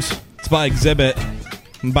Mushrooms. It's by Exhibit.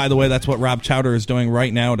 And by the way, that's what Rob Chowder is doing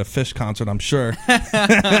right now at a Fish concert, I'm sure.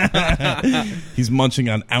 He's munching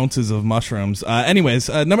on ounces of mushrooms. Anyways,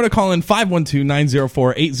 number to call in,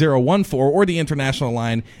 512-904-8014, or the international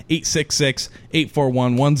line,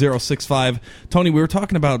 866-841-1065. Tony, we were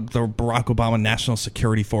talking about the Barack Obama National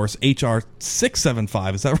Security Force, H.R.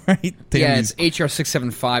 675. Is that right? It's H.R.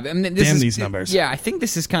 675. I mean, these numbers. Yeah, I think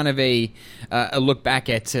this is kind of a look back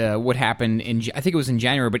at what happened I think it was in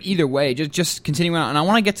January, but either way, just continuing on. And I want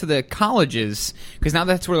want to get to the colleges, because now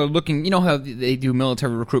that's where they're looking. You know how they do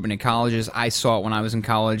military recruitment in colleges? I saw it when I was in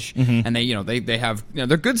college, and they have,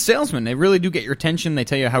 they're good salesmen. They really do get your attention. They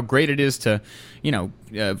tell you how great it is to,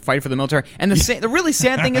 fight for the military. And the really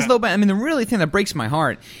sad thing is, though, the really thing that breaks my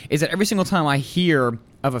heart is that every single time I hear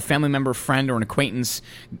of a family member, friend, or an acquaintance,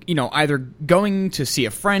 either going to see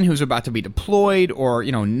a friend who's about to be deployed, or,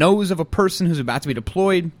 knows of a person who's about to be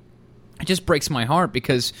deployed, it just breaks my heart,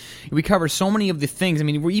 because we cover so many of the things. I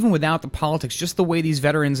mean, we're even without the politics, just the way these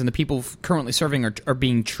veterans and the people currently serving are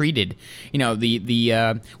being treated.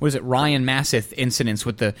 The what is it, Ryan Masseth incidents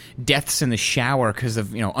with the deaths in the shower because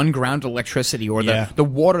of ungrounded electricity, or the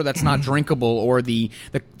water that's not drinkable, or the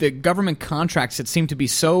government contracts that seem to be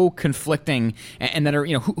so conflicting, and that are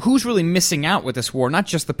who's really missing out with this war? Not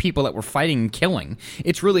just the people that we're fighting and killing.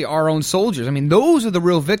 It's really our own soldiers. I mean, those are the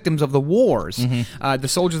real victims of the wars. The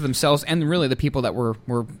soldiers themselves. And really the people that we're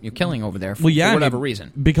killing over there for whatever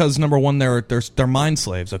reason. Because number one, they're mind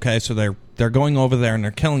slaves. Okay, so they're going over there and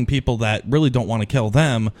they're killing people that really don't want to kill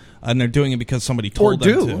them, and they're doing it because somebody told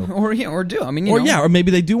them to. Or do. I mean, or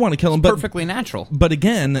maybe they do want to kill them. But perfectly natural. But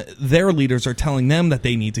again, their leaders are telling them that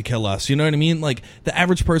they need to kill us. You know what I mean? Like, the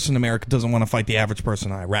average person in America doesn't want to fight the average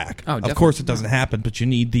person in Iraq. Oh, of course, it doesn't happen. But you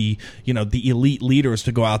need the elite leaders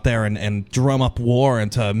to go out there and drum up war,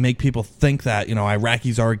 and to make people think that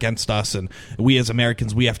Iraqis are against us, and we as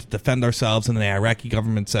Americans, we have to defend ourselves. And the Iraqi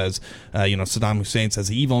government says, Saddam Hussein says,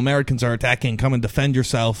 the evil Americans are attacking, come and defend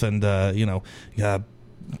yourself, and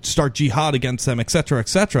start jihad against them, etc.,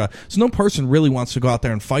 etc. So no person really wants to go out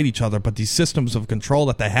there and fight each other, but these systems of control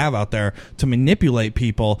that they have out there to manipulate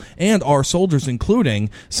people, and our soldiers including,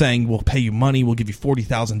 saying, we'll pay you money, we'll give you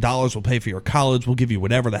 $40,000, we'll pay for your college, we'll give you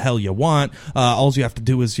whatever the hell you want. All you have to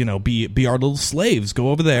do is, be our little slaves. Go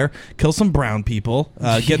over there, kill some brown people,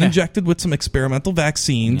 get injected with some experimental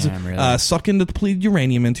vaccines, suck in the depleted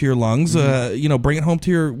uranium into your lungs, bring it home to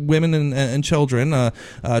your women and children,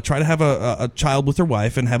 try to have a child with your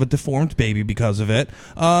wife, and have a deformed baby because of it.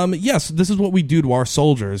 Yes, this is what we do to our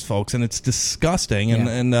soldiers, folks, and it's disgusting.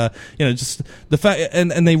 And just the fact,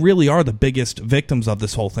 and they really are the biggest victims of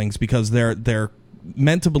this whole thing, because they're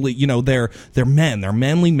meant to believe, they're men, they're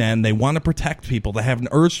manly men. They want to protect people. They have an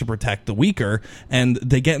urge to protect the weaker, and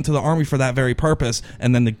they get into the army for that very purpose.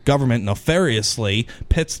 And then the government nefariously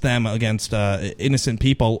pits them against innocent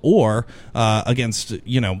people, or against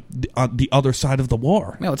the other side of the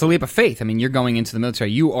war. No, it's a leap of faith. I mean, you're going into the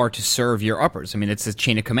military. You are to serve your uppers. I mean, it's a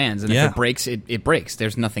chain of commands, and if it breaks, it breaks.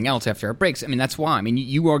 There's nothing else after it breaks. I mean, that's why. I mean,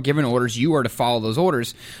 you are given orders. You are to follow those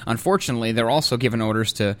orders. Unfortunately, they're also given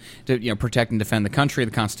orders to protect and defend the country,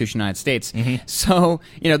 the Constitution of the United States. So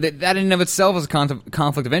that in and of itself is a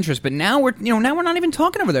conflict of interest. But now we're not even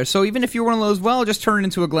talking over there. So even if you're one of those, well, just turn it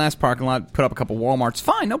into a glass parking lot, put up a couple Walmarts,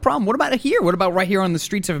 fine, no problem. What about it here? What about right here on the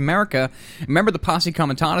streets of America? Remember the Posse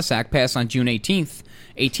Comitatus Act passed on June 18th.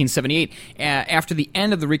 1878. After the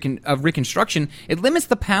end of the Reconstruction, it limits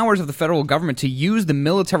the powers of the federal government to use the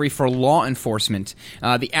military for law enforcement.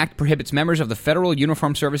 The act prohibits members of the federal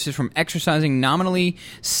uniformed services from exercising nominally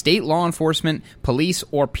state law enforcement, police,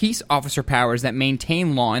 or peace officer powers that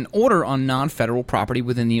maintain law and order on non-federal property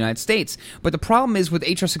within the United States. But the problem is with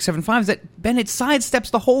H.R. 675 is that, Ben, it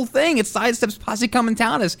sidesteps the whole thing. It sidesteps Posse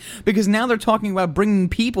Comitatus, because now they're talking about bringing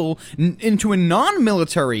people into a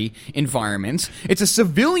non-military environment. It's a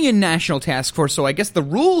civilian national task force, so I guess the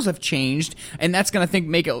rules have changed, and that's going to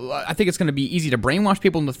make it. I think it's going to be easy to brainwash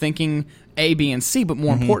people into thinking A, B, and C. But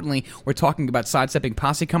more importantly, we're talking about sidestepping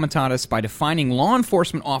Posse Comitatus by defining law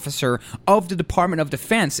enforcement officer of the Department of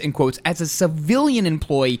Defense, in quotes, as a civilian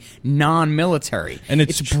employee, non-military. And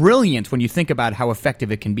it's brilliant when you think about how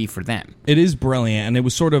effective it can be for them. It is brilliant, and it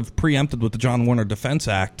was sort of preempted with the John Warner Defense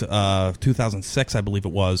Act, 2006, I believe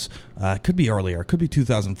it was. It could be earlier. It could be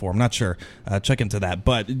 2004. I'm not sure. Check into that.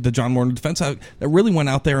 But the John Warner Defense Act that really went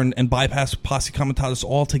out there and bypassed Posse Comitatus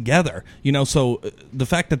altogether. So the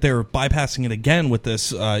fact that they're bypassing it again with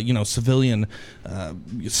this, civilian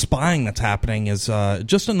spying that's happening is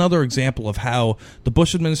just another example of how the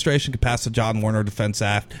Bush administration could pass the John Warner Defense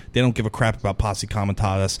Act. They don't give a crap about Posse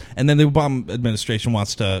Comitatus. And then the Obama administration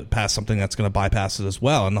wants to pass something that's going to bypass it as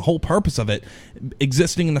well. And the whole purpose of it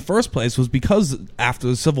existing in the first place was because after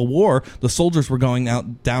the Civil War, the soldiers were going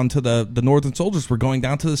out down to the northern soldiers were going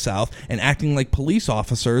down to the south and acting like police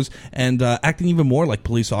officers, and acting even more like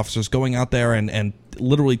police officers, going out there and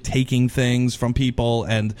literally taking things from people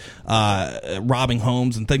and robbing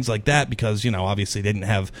homes and things like that because, obviously they didn't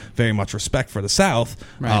have very much respect for the South.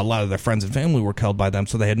 Right. A lot of their friends and family were killed by them,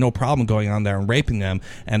 so they had no problem going on there and raping them.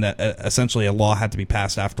 And essentially a law had to be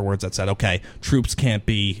passed afterwards that said, okay, troops can't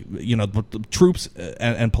be, the troops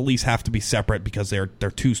and police have to be separate because they're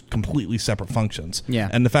two completely separate functions. Yeah.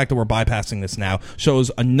 And the fact that we're bypassing this now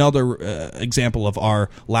shows another example of our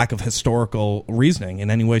lack of historical reasoning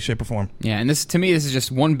in any way, shape, or form. Yeah, and this is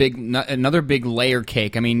just another big layer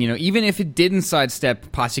cake. I mean, even if it didn't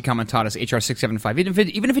sidestep Posse Comitatus HR 675,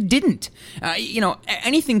 even if it didn't,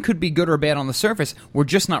 anything could be good or bad on the surface. We're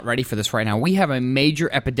just not ready for this right now. We have a major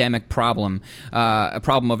epidemic problem, a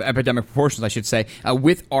problem of epidemic proportions, I should say,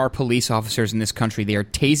 with our police officers in this country. They are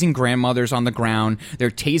tasing grandmothers on the ground. They're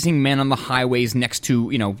tasing men on the highways next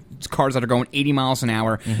to, cars that are going 80 miles an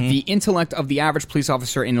hour. Mm-hmm. The intellect of the average police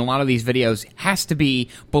officer in a lot of these videos has to be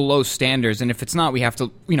below standards, and if it's not, we have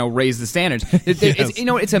to, raise the standards.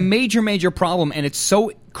 It's a major problem, and it's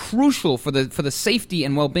so crucial for the safety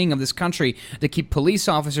and well-being of this country to keep police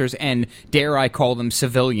officers and, dare I call them,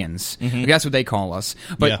 civilians. Mm-hmm. That's what they call us.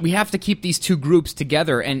 But we have to keep these two groups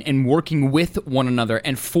together and working with one another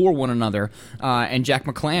and for one another. And Jack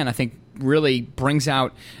McClan, I think, really brings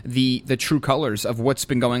out the true colors of what's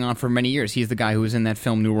been going on for many years. He's the guy who was in that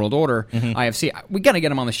film New World Order, IFC. We got to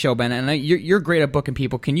get him on the show, Ben. And you're great at booking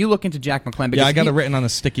people. Can you look into Jack McClan? Yeah, I got it written on a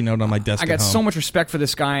sticky note on my desk. I got so much respect for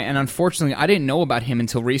this guy, and unfortunately, I didn't know about him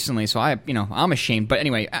until recently. So I'm ashamed. But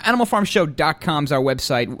anyway, animalfarmshow.com is our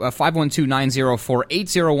website.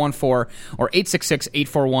 512-904-8014 or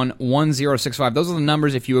 866-841-1065. Those are the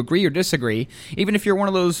numbers if you agree or disagree. Even if you're one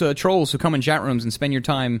of those trolls who come in chat rooms and spend your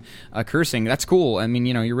time cursing, that's cool. I mean,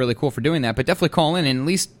 you're really cool for doing that, but definitely call in and at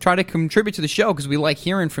least try to contribute to the show because we like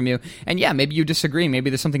hearing from you. And yeah, maybe you disagree. Maybe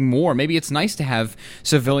there's something more. Maybe it's nice to have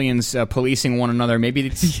civilians policing one another. Maybe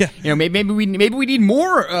it's, maybe we need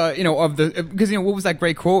more, of the, because, what was that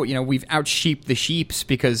great quote? We've out-sheeped the sheeps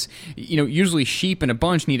because, usually sheep in a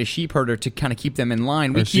bunch need a sheep herder to kind of keep them in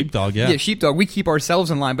line. Or sheepdog, yeah. Yeah, sheepdog. We keep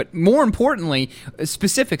ourselves in line. But more importantly,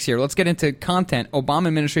 specifics here. Let's get into content. Obama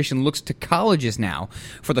administration looks to colleges now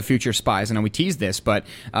for the future spies. I know we teased this, but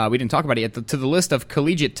we didn't talk about it yet. To the list of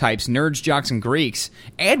collegiate types, nerds, jocks, and Greeks,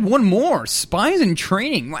 add one more, spies in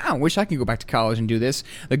training. Wow, wish I could go back to college and do this.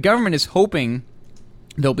 The government is hoping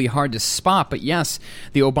they'll be hard to spot, but yes,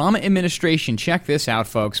 the Obama administration, check this out,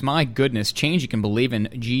 folks, my goodness, change you can believe in,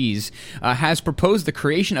 has proposed the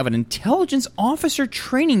creation of an intelligence officer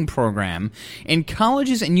training program in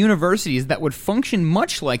colleges and universities that would function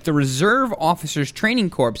much like the Reserve Officers Training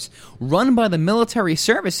Corps run by the military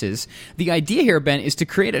services. The idea here, Ben, is to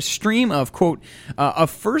create a stream of, quote,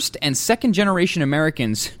 of first and second generation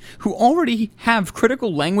Americans who already have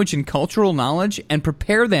critical language and cultural knowledge and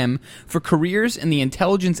prepare them for careers in the intelligence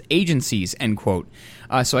agencies, end quote.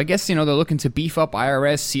 So I guess, they're looking to beef up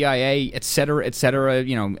IRS, CIA, et cetera,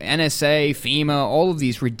 NSA, FEMA, all of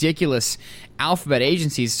these ridiculous alphabet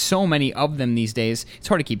agencies, so many of them these days. It's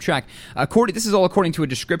hard to keep track. This is all according to a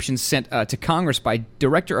description sent to Congress by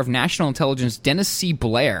Director of National Intelligence Dennis C.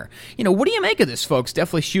 Blair. What do you make of this, folks?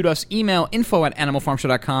 Definitely shoot us. Email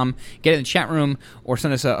info@animalfarmshow.com. Get in the chat room or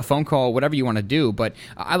send us a phone call, whatever you want to do. But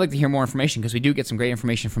I'd like to hear more information because we do get some great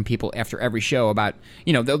information from people after every show about,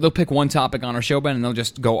 they'll pick one topic on our show, Ben, and they'll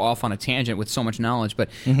just go off on a tangent with so much knowledge. But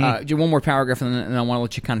one more paragraph, and then I want to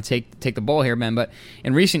let you kind of take the ball here, Ben. But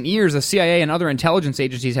in recent years, the CIA and other intelligence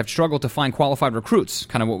agencies have struggled to find qualified recruits,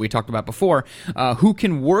 kind of what we talked about before, who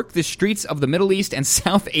can work the streets of the Middle East and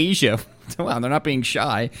South Asia. Wow, they're not being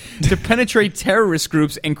shy, to penetrate terrorist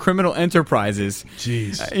groups and criminal enterprises.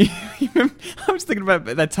 Jeez. I was thinking about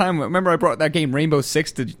that time. Remember I brought that game Rainbow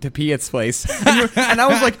Six to Pieth's place? And I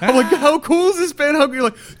was like, how cool is this, man? You're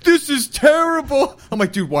like, this is terrible. I'm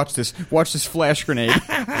like, dude, watch this flash grenade.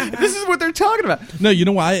 This is what they're talking about. No, you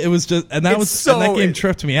know why? It was just, and that game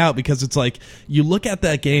tripped me out because it's like, you look at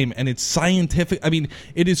that game and it's scientific. I mean,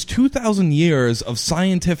 it is 2,000 years of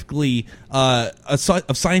scientifically,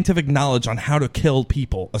 of scientific knowledge on how to kill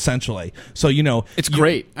people, essentially. So it's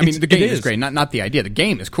great. I mean, the game is great, not the idea. The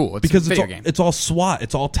game is cool. It's because a video game. It's all SWAT.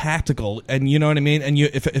 It's all tactical, and you know what I mean. And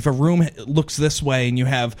if a room looks this way, and you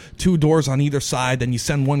have two doors on either side, then you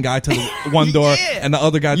send one guy to the one door and the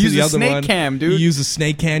other guy to the other one. Use a snake cam, dude. You use a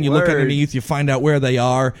snake cam. You look underneath. You find out where they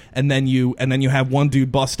are, and then you have one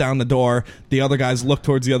dude bust down the door. The other guys look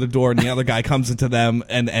towards the other door, and the other guy comes into them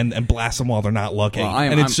and blasts them while they're not looking.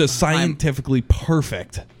 It's just scientifically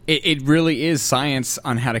perfect. It really is science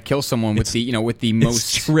on how to kill someone with the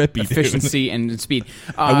most trippy, efficiency and speed.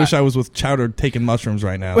 I wish I was with Chowder taking mushrooms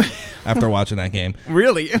right now after watching that game.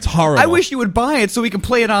 Really? It's horrible. I wish you would buy it so we can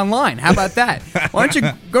play it online. How about that? Why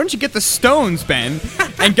don't you get the stones, Ben,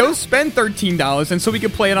 and go spend $13 and so we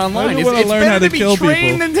can play it online? I want to learn how to kill people. It's better to be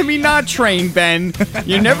trained than to be not trained, Ben.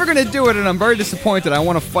 You're never going to do it, and I'm very disappointed. I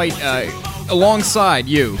want to fight alongside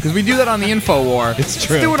you, because we do that on the Info War. It's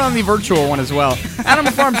true. Let's do it on the virtual one as well.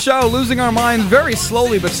 Animal Farm Show, losing our minds very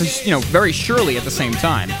slowly, but very surely at the same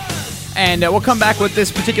time. And we'll come back with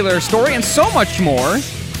this particular story and so much more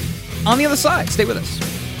on the other side. Stay with us.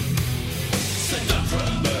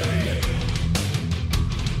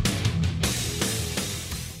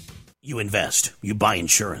 You invest. You buy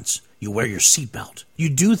insurance. You wear your seatbelt. You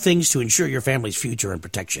do things to ensure your family's future and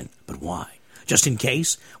protection. But why? Just in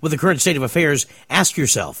case? With the current state of affairs, ask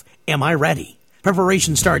yourself, am I ready?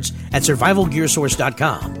 Preparation starts at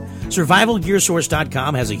survivalgearsource.com.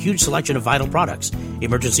 Survivalgearsource.com has a huge selection of vital products,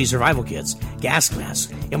 emergency survival kits, gas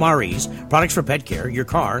masks, MREs, products for pet care, your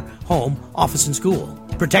car, home, office, and school.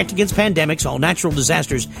 Protect against pandemics, all natural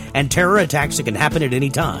disasters, and terror attacks that can happen at any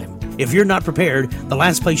time. If you're not prepared, the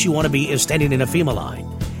last place you want to be is standing in a FEMA line.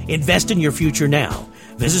 Invest in your future now.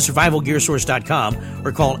 Visit survivalgearsource.com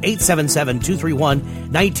or call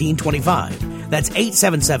 877-231-1925. That's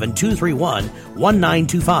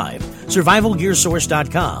 877-231-1925.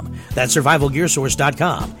 Survivalgearsource.com. That's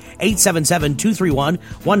survivalgearsource.com.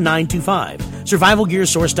 877-231-1925.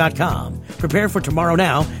 Survivalgearsource.com. Prepare for tomorrow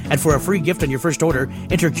now, and for a free gift on your first order,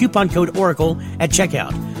 enter coupon code ORACLE at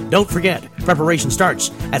checkout. Don't forget, preparation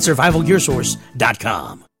starts at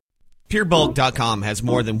survivalgearsource.com. PureBulk.com has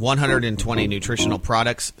more than 120 nutritional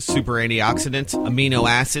products, super antioxidants, amino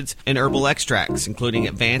acids, and herbal extracts, including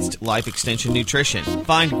advanced life extension nutrition.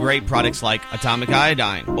 Find great products like atomic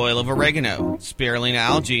iodine, oil of oregano, spirulina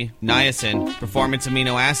algae, niacin, performance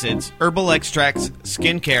amino acids, herbal extracts,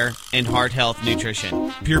 skincare, and heart health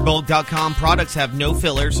nutrition. PureBulk.com products have no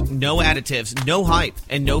fillers, no additives, no hype,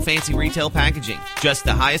 and no fancy retail packaging. Just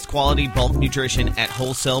the highest quality bulk nutrition at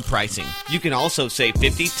wholesale pricing. You can also save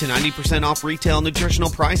 50 to 90% off retail nutritional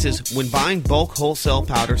prices when buying bulk wholesale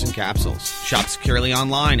powders and capsules. Shop securely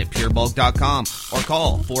online at purebulk.com or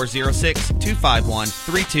call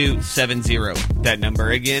 406-251-3270. That number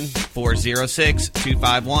again,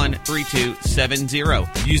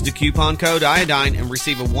 406-251-3270. Use the coupon code iodine and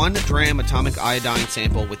receive a 1 gram atomic iodine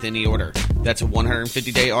sample with any order. That's a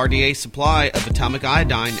 150-day RDA supply of atomic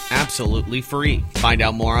iodine absolutely free. Find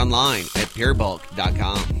out more online at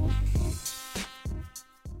purebulk.com.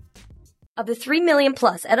 Of the 3 million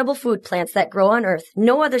plus edible food plants that grow on Earth,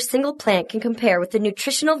 no other single plant can compare with the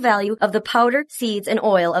nutritional value of the powder, seeds, and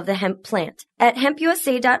oil of the hemp plant. At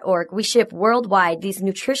hempusa.org, we ship worldwide these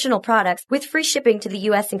nutritional products with free shipping to the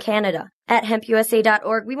U.S. and Canada. At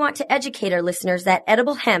hempusa.org, we want to educate our listeners that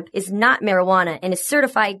edible hemp is not marijuana and is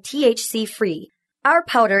certified THC-free. Our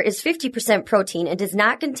powder is 50% protein and does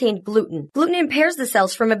not contain gluten. Gluten impairs the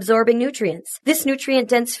cells from absorbing nutrients. This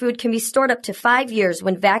nutrient-dense food can be stored up to 5 years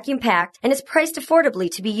when vacuum-packed and is priced affordably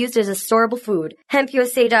to be used as a storable food.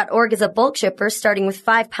 HempUSA.org is a bulk shipper starting with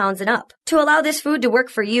 5 pounds and up. To allow this food to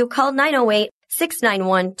work for you, call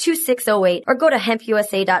 908-691-2608 or go to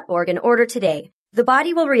hempusa.org and order today. The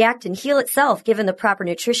body will react and heal itself given the proper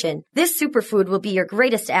nutrition. This superfood will be your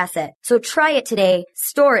greatest asset. So try it today,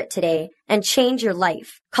 store it today, and change your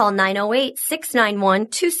life. Call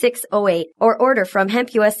 908-691-2608 or order from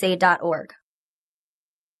hempusa.org.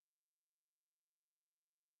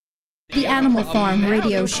 The Animal Farm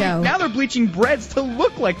Radio Show. Now they're bleaching breads to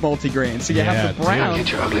look like multigrain, so you have the brown.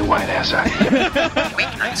 Get your ugly white ass out of here.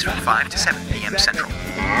 Weeknights from 5 to 7 p.m. Central.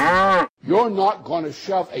 You're not going to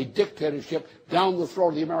shove a dictatorship down the throat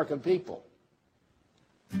of the American people.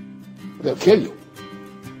 They'll kill you.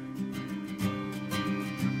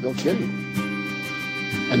 They'll kill you.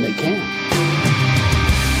 And they can.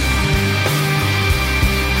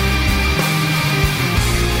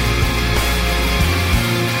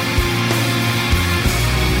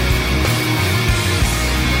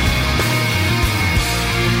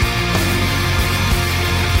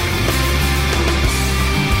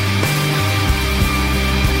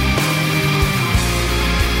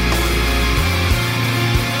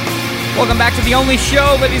 Welcome back to the only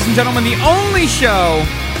show, ladies and gentlemen, the only show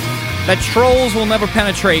that trolls will never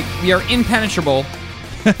penetrate. We are impenetrable.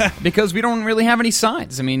 because we don't really have any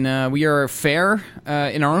sides. I mean, we are fair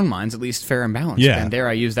in our own minds, at least fair and balanced. Yeah. And dare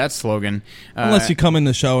I use that slogan. Unless you come in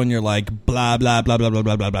the show and you're like, blah, blah, blah, blah, blah,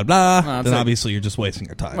 blah, blah, blah, blah, then obviously you're just wasting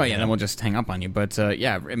your time. Well, yeah, then we'll just hang up on you. But,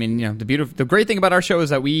 yeah, I mean, the great thing about our show is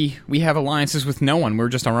that we have alliances with no one. We're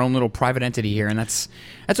just our own little private entity here, and that's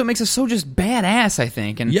what makes us so just badass, I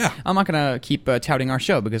think. And I'm not going to keep touting our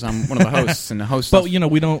show because I'm one of the hosts, and the host. But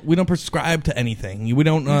we don't prescribe to anything. We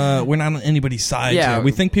don't. We're not on anybody's side. Yeah, here.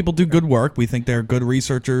 We think people do good work. We think they're good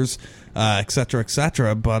researchers, et cetera, et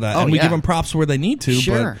cetera. But and we give them props where they need to.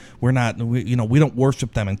 Sure. But we're not. We don't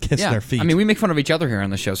worship them and kiss their feet. I mean, we make fun of each other here on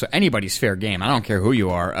the show, so anybody's fair game. I don't care who you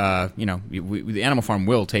are. The Animal Farm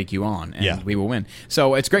will take you on, and we will win.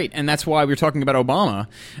 So it's great, and that's why we're talking about Obama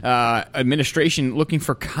administration looking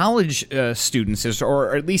for college students,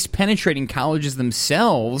 or at least penetrating colleges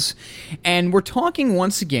themselves. And we're talking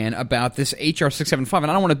once again about this HR 675,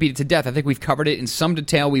 and I don't want to beat it to death. I think we've covered it in some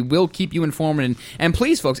detail. We will keep you informed, and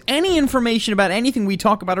please, folks, any information about anything we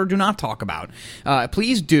talk about or do not talk about,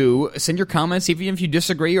 please do send your comments, even if you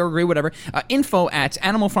disagree or agree, whatever.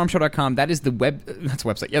 info@animalfarmshow.com. That is the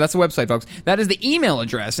website. Yeah, that's the website, folks. That is the email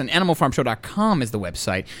address, and animalfarmshow.com is the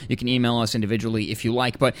website. You can email us individually if you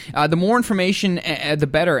like, but the more information, the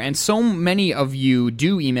better. And so many of you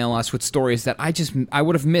do email us with stories that I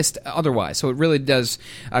would have missed otherwise. So it really does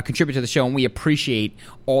contribute to the show, and we appreciate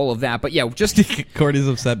all of that. But yeah, just Courtney's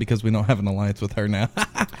upset because we don't have an alliance with her now.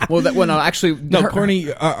 No,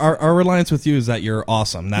 Courtney, our alliance with you is that you're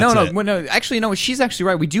awesome. That's no. She's actually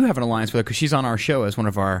right. We do have an alliance with her because she's on our show as one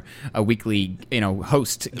of our weekly, guest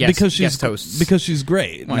hosts. Because she's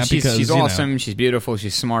great. Well, she's awesome. She's beautiful.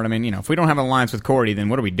 She's smart. I mean, if we don't have an alliance with Cordy, then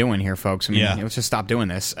what are we doing here, folks? I mean, let's just stop doing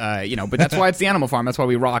this. But that's why it's the Animal Farm. That's why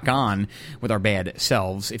we rock on with our bad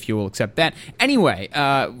selves, if you will accept that. Anyway,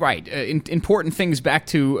 important things. Back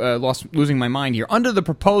to losing my mind here. Under the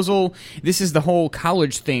proposal, this is the whole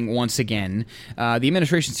college thing once again. The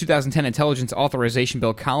administration's 2010 Intelligence Authorization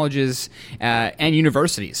Bill, colleges and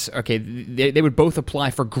universities, okay, they would both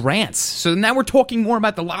apply for grants. So now we're talking more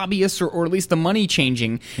about the lobbyists or at least the money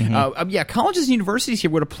changing. Colleges and universities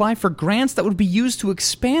here would apply for grants that would be used to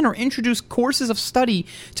expand or introduce courses of study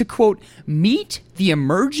to, quote, meet the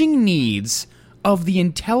emerging needs of the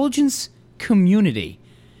intelligence community.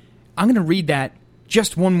 I'm going to read that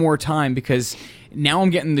just one more time because now I'm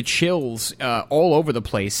getting the chills all over the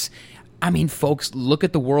place. I mean, folks, look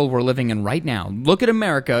at the world we're living in right now. Look at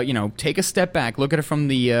America. Take a step back. Look at it from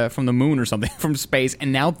the moon or something, from space,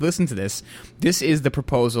 and now listen to this. This is the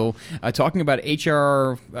proposal talking about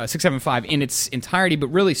HR 675 in its entirety, but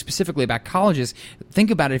really specifically about colleges.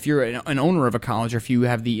 Think about it if you're an owner of a college, or if you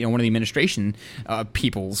have the one of the administration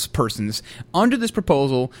persons. Under this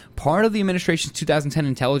proposal, part of the administration's 2010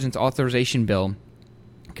 Intelligence Authorization Bill,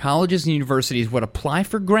 colleges and universities would apply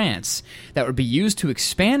for grants that would be used to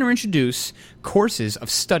expand or introduce courses of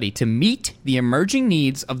study to meet the emerging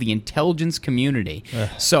needs of the intelligence community.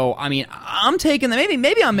 So, I mean, I'm taking that.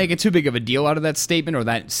 Maybe I'm making too big of a deal out of that statement or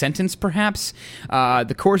that sentence, perhaps.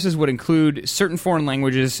 The courses would include certain foreign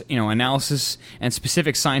languages, analysis, and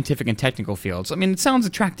specific scientific and technical fields. I mean, it sounds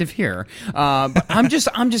attractive here, but I'm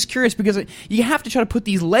just curious because you have to try to put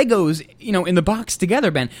these Legos, in the box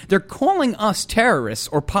together, Ben. They're calling us terrorists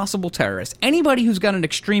or possible terrorists. Anybody who's got an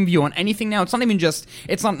extreme view on anything now, it's not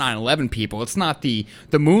 9/11 people. It's not the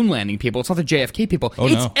moon landing people. It's not the JFK people.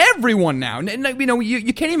 It's everyone now.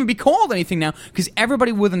 You can't even be called anything now because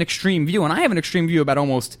everybody with an extreme view, and I have an extreme view about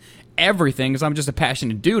almost everything because I'm just a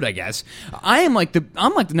passionate dude, I guess. I'm like the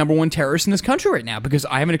number one terrorist in this country right now because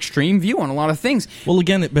I have an extreme view on a lot of things. Well,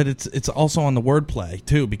 again, but it's also on the wordplay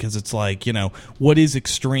too, because it's like, what is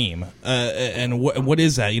extreme and what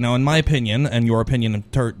is that? In my opinion and your opinion,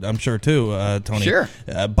 I'm sure too, Tony. Sure.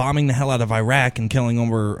 Bombing the hell out of Iraq and killing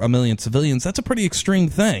over 1 million civilians, that's a pretty extreme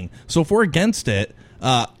thing. So if we're against it,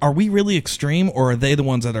 are we really extreme, or are they the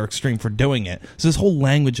ones that are extreme for doing it? So this whole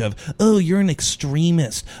language of, oh, you're an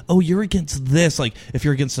extremist. Oh, you're against this. Like, if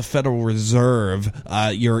you're against the Federal Reserve,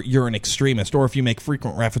 you're an extremist. Or if you make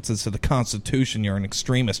frequent references to the Constitution, you're an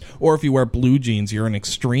extremist. Or if you wear blue jeans, you're an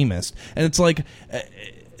extremist. And it's like...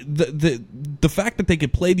 The fact that they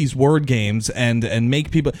could play these word games and make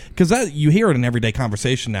people, because you hear it in everyday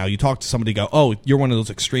conversation now. You talk to somebody, go, oh, you're one of those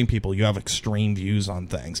extreme people. You have extreme views on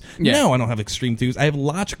things. Yeah. No, I don't have extreme views. I have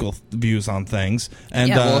logical views on things. And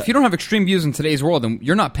well, if you don't have extreme views in today's world, then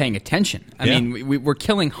you're not paying attention. I mean, we're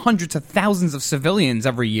killing hundreds of thousands of civilians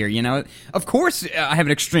every year. Of course, I have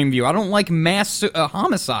an extreme view. I don't like mass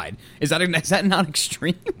homicide. Is that not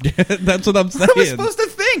extreme? That's what I'm saying. What am I supposed to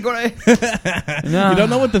think? think? You don't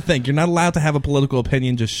know what to think. You're not allowed to have a political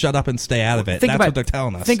opinion. Just shut up and stay out of it. That's what they're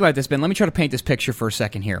telling us. Think about this, Ben. Let me try to paint this picture for a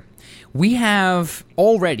second here. We have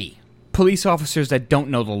already police officers that don't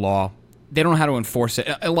know the law. They don't know how to enforce it.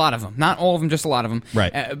 A lot of them. Not all of them, just a lot of them.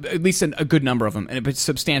 Right. At least a good number of them, and a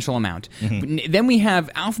substantial amount. Then we have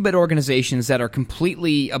alphabet organizations that are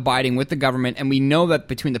completely abiding with the government, and we know that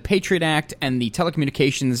between the Patriot Act and the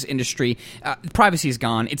telecommunications industry, privacy is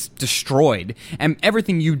gone. It's destroyed. And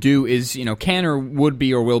everything you do is, can or would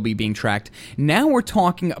be or will be being tracked. Now we're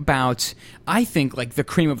talking about, I think, like the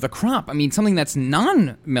cream of the crop. I mean, something that's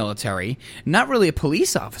non-military, not really a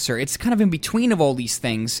police officer. It's kind of in between of all these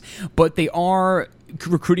things, but they are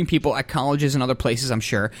recruiting people at colleges and other places, I'm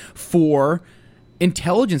sure, for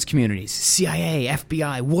intelligence communities, CIA,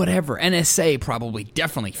 FBI, whatever, NSA probably,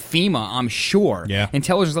 definitely, FEMA, I'm sure. Yeah.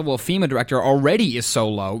 Intelligence level of FEMA director already is so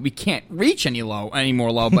low, we can't reach any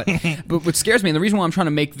more low, but what scares me, and the reason why I'm trying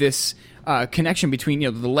to make this connection between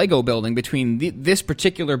the Lego building, between this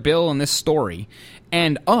particular bill and this story,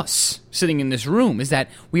 and us sitting in this room, is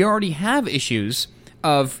that we already have issues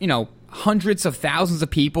of, hundreds of thousands of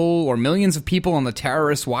people or millions of people on the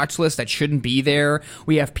terrorist watch list that shouldn't be there.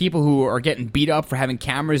 We have people who are getting beat up for having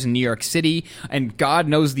cameras in New York City, and God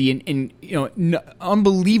knows the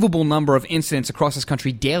unbelievable number of incidents across this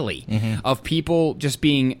country daily of people just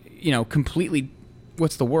being completely,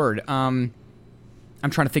 what's the word? I'm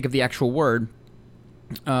trying to think of the actual word.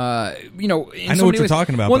 I know what you're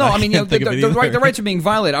talking about. Well, no, I mean, the rights are being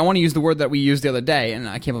violated. I want to use the word that we used the other day, and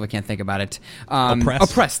I can't believe I can't think about it.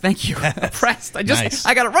 Oppressed. Thank you. Oppressed. I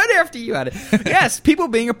got it right after you had it. Yes, people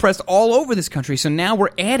being oppressed all over this country. So now we're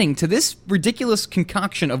adding to this ridiculous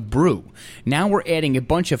concoction of brew. Now we're adding a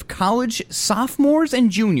bunch of college sophomores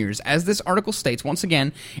and juniors, as this article states. Once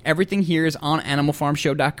again, everything here is on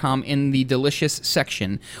AnimalFarmShow.com in the delicious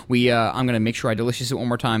section. I'm going to make sure I delicious it one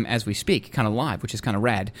more time as we speak, kind of live, which is kind of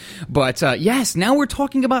rad. But yes, now we're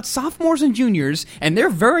talking about sophomores and juniors, and they're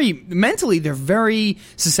very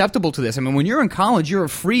susceptible to this. I mean, when you're in college, you're a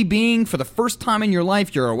free being for the first time in your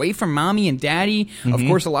life. You're away from mommy and daddy. Of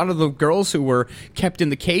course, a lot of the girls who were kept in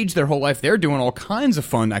the cage their whole life, they're doing all kinds of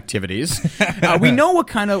fun activities. We know what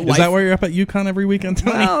kind of life... Is that where you're up at UConn every weekend,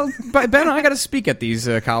 Tony? Well, Ben, I got to speak at these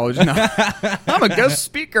colleges. No. I'm a guest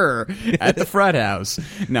speaker at the frat house.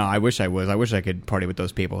 No, I wish I was. I wish I could party with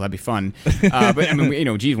those people. That'd be fun. But I mean,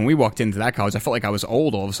 when we walked into that college, I felt like I was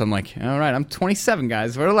old all of a sudden. I'm like, all right, I'm 27,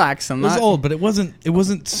 guys. Relax. It was old, but it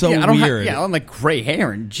wasn't so weird. I'm like gray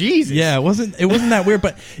hair and Jesus. Yeah, it wasn't that weird.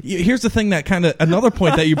 But here's the thing that kind of another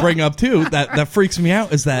point that you bring up too that freaks me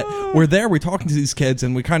out is that we're talking to these kids,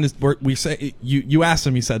 and we say you asked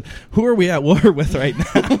them. You said, "Who are we at war with right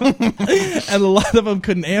now?" And a lot of them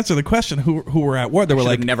couldn't answer the question. Who were at war? They were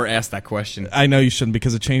like, never asked that question. I know you shouldn't,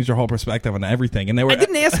 because it changed your whole perspective on everything. And I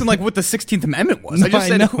didn't ask them like what the 16th Amendment was. I just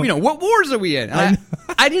said, what wars are we in?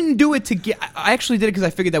 I didn't do it to get. I actually did it because I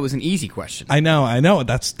figured that was an easy question. I know.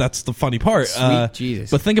 That's the funny part. Sweet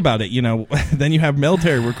Jesus. But think about it. Then you have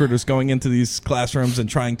military recruiters going into these classrooms and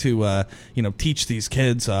trying to teach these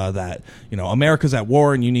kids that America's at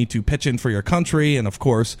war and you need to pitch in for your country. And of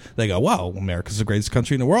course they go, well, America's the greatest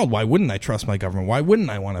country in the world. Why wouldn't I trust my government? Why wouldn't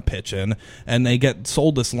I want to pitch in? And they get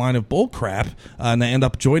sold this line of bull crap, and they end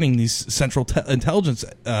up joining these central intelligence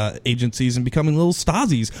agencies and becoming little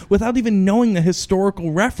Stasis without even knowing the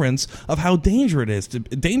historical reference of how dangerous it is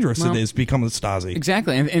to become a Stasi.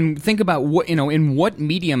 Exactly. And think about what in what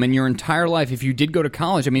medium in your entire life, if you did go to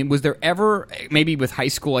college, I mean, was there ever, maybe with high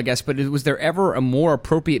school, I guess, but was there ever a more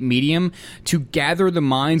appropriate medium to gather the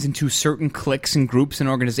minds into certain cliques and groups and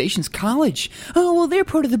organizations? College. Oh, well, they're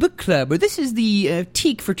part of the book club, or this is the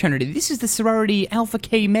Teak fraternity, this is the sorority Alpha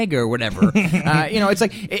K Mega, or whatever. It's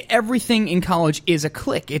like everything in college is a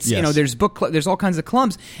clique. It's there's book club, there's all kinds of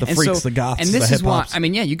clubs. The freaks, the goths, and this the is why. I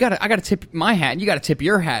mean, I got to tip my hat. You got to tip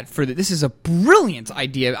your hat for that. This is a brilliant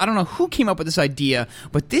idea. I don't know who came up with this idea,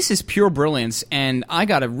 but this is pure brilliance, and I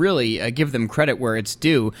got to really give them credit where it's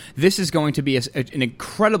due. This is going to be an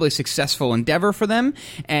incredibly successful endeavor for them,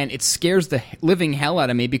 and it scares the living hell out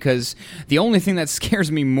of me, because the only thing that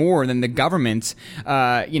scares me more than the government,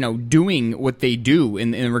 doing what they do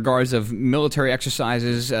in regards of military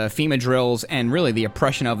exercises, FEMA drills, and really the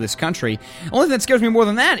oppression of this country. The only thing that scares me more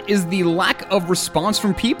than that is the lack of response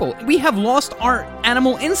from people. We have lost our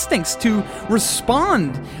animal instincts to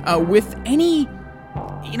respond with any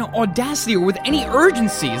audacity or with any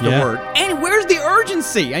urgency is the word. And where's the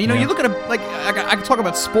urgency? You look at I could talk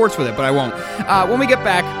about sports with it, but I won't. When we get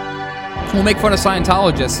back, we'll make fun of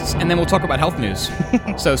Scientologists, and then we'll talk about health news.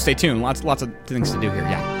 So stay tuned. Lots of things to do here.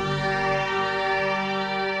 Yeah.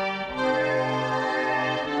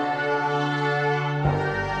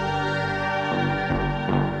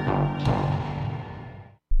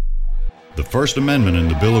 First Amendment in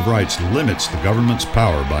the Bill of Rights limits the government's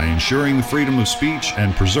power by ensuring the freedom of speech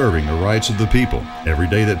and preserving the rights of the people. Every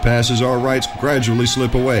day that passes, our rights gradually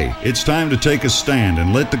slip away. It's time to take a stand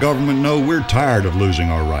and let the government know we're tired of losing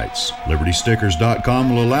our rights.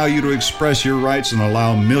 LibertyStickers.com will allow you to express your rights and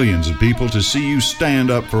allow millions of people to see you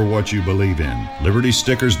stand up for what you believe in.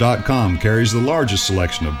 LibertyStickers.com carries the largest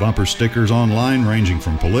selection of bumper stickers online, ranging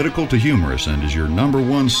from political to humorous, and is your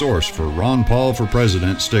 #1 source for Ron Paul for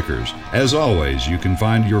President stickers. As always, you can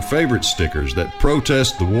find your favorite stickers that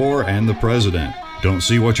protest the war and the president. Don't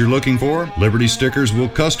see what you're looking for? Liberty Stickers will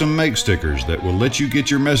custom make stickers that will let you get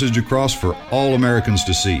your message across for all Americans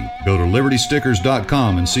to see. Go to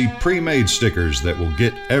LibertyStickers.com and see pre-made stickers that will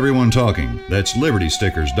get everyone talking. That's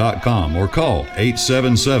LibertyStickers.com or call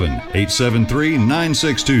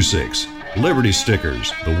 877-873-9626. Liberty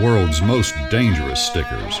Stickers, the world's most dangerous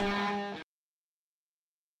stickers.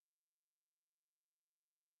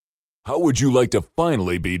 How would you like to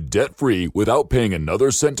finally be debt-free without paying another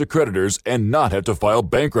cent to creditors and not have to file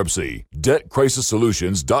bankruptcy?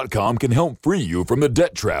 DebtCrisisSolutions.com can help free you from the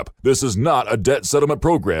debt trap. This is not a debt settlement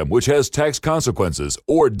program which has tax consequences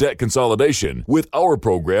or debt consolidation. With our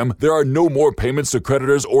program, there are no more payments to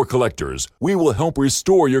creditors or collectors. We will help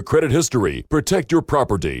restore your credit history, protect your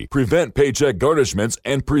property, prevent paycheck garnishments,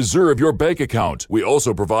 and preserve your bank account. We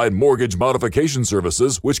also provide mortgage modification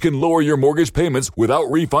services which can lower your mortgage payments without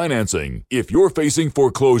refinancing. If you're facing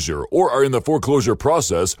foreclosure or are in the foreclosure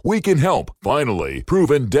process, we can help. Finally,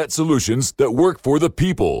 proven debt solutions that work for the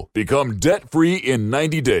people. Become debt-free in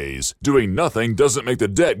 90 days. Doing nothing doesn't make the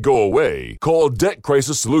debt go away. Call Debt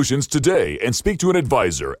Crisis Solutions today and speak to an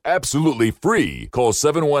advisor. Absolutely free. Call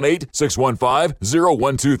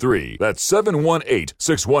 718-615-0123. That's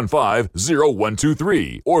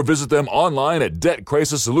 718-615-0123. Or visit them online at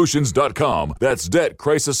DebtCrisisSolutions.com. That's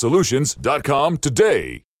DebtCrisisSolutions.com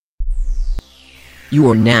today. You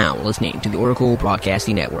are now listening to the Oracle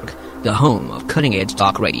Broadcasting Network, the home of cutting-edge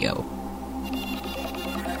talk radio.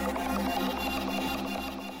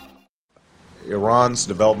 Iran's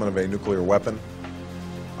development of a nuclear weapon,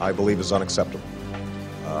 I believe, is unacceptable.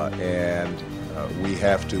 And we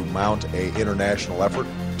have to mount an international effort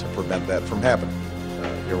to prevent that from happening.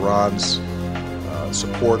 Iran's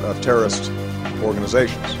support of terrorist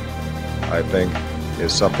organizations, I think,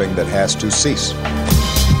 is something that has to cease.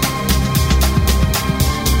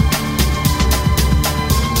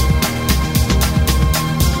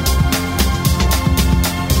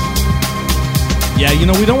 Yeah, you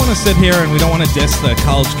know, we don't want to sit here and we don't want to diss the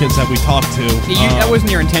college kids that we talked to. That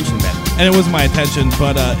wasn't your intention, Ben. And it wasn't my intention,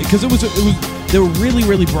 but because they were really,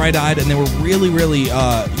 really bright-eyed, and they were really, really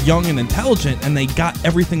young and intelligent, and they got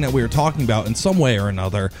everything that we were talking about in some way or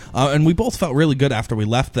another. And we both felt really good after we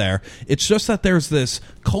left there. It's just that there's this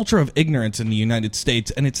culture of ignorance in the United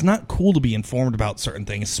States, and it's not cool to be informed about certain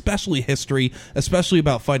things, especially history, especially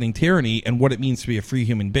about fighting tyranny and what it means to be a free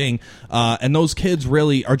human being. And those kids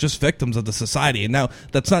really are just victims of the society. And now,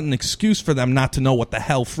 that's not an excuse for them not to know what the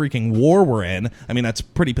hell freaking war we're in. I mean, that's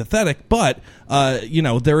pretty pathetic, but, you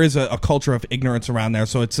know, there is a culture of ignorance around there,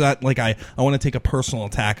 so it's not like I want to take a personal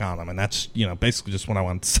attack on them, and that's, you know, basically just what I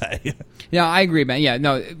wanted to say. Yeah, I agree, man. Yeah,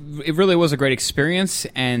 no, it really was a great experience,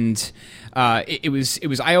 and it was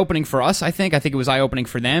eye-opening for us, I think. I think it was eye-opening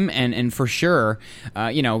for them, and for sure,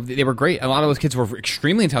 you know, they were great. A lot of those kids were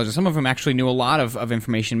extremely intelligent. Some of them actually knew a lot of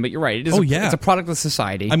information, but you're right. It is it's a product of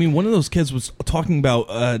society. I mean, one of those kids was talking about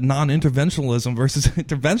non-interventionalism versus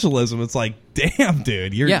interventionalism. It's like, damn,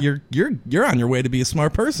 dude, you're on your way to be a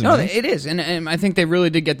smart person. No, man. it is, and I think they really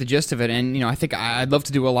did get the gist of it. And you know, I think I'd love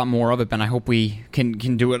to do a lot more of it, and I hope we can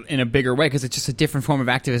do it in a bigger way, because it's just a different form of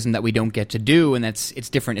activism that we don't get to do, and it's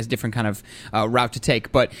different. It's a different kind of route to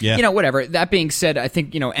take. But you know, whatever. That being said, I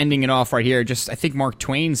think, you know, ending it off right here, I think Mark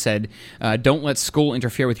Twain said, "Don't let school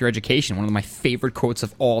interfere with your education." One of my favorite quotes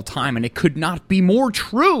of all time, and it could not be more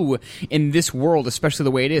true in this world, especially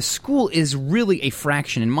the way it is. School is really a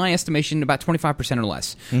fraction, in my estimation, about 25% or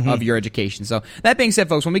less of your education. So that being said,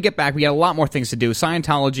 folks, when we get back, we got a lot more things to do.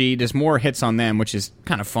 Scientology, there's more hits on them, which is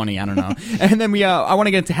kind of funny. I don't know. And then I want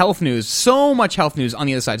to get into health news. So much health news on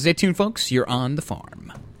the other side. Stay tuned, folks. You're on the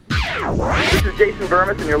farm. This is Jason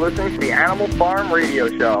Vermis, and you're listening to the Animal Farm Radio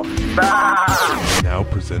Show. Bah! Now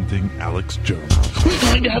presenting Alex Jones. We're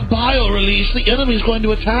going to have bile release. The enemy's going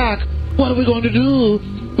to attack. What are we going to do?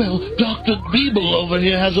 Well, Dr. Griebel over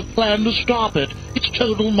here has a plan to stop it. It's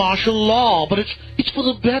total martial law, but it's for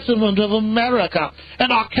the betterment of America.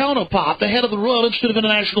 And our counterpart, the head of the Royal Institute of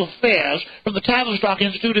International Affairs from the Tavistock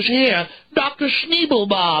Institute, is here. Dr.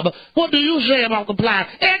 Schneebelbob, what do you say about the plan?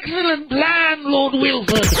 Excellent plan, Lord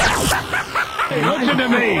Wilford. Hey, what's your to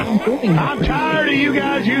me. I'm tired of you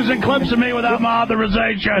guys using clips of me without my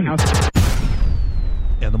authorization.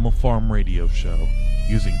 Animal Farm Radio Show,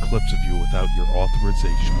 using clips of you without your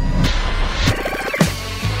authorization.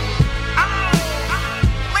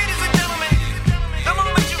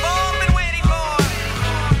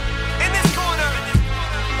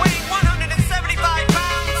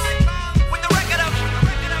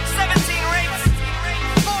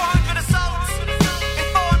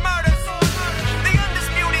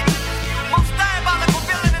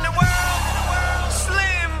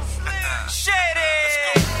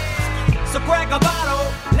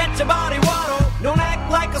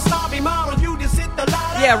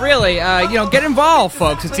 Yeah, really. Get involved,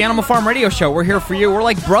 folks. It's the Animal Farm Radio Show. We're here for you. We're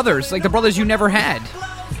like brothers, like the brothers you never had.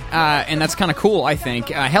 And that's kind of cool, I think.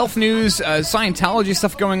 Health news, Scientology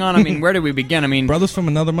stuff going on. I mean, where do we begin? I mean, brothers from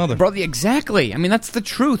another mother. Exactly. I mean, that's the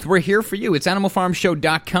truth. We're here for you. It's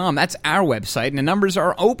animalfarmshow.com. That's our website, and the numbers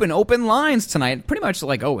are open lines tonight, pretty much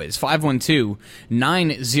like always.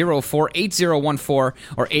 512-904-8014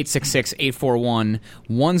 or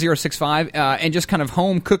 866-841-1065. And just kind of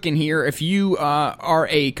home cooking here. If you are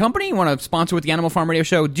a company, you want to sponsor with the Animal Farm Radio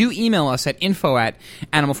Show, do email us at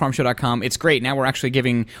info@animalfarmshow.com. It's great. Now we're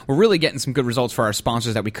really getting some good results for our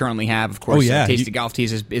sponsors that we currently have. Of course, Tasty Golf Teas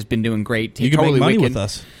has been doing great. You can make money with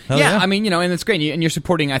us. Yeah, I mean, and it's great. And you're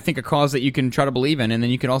supporting, I think, a cause that you can try to believe in, and then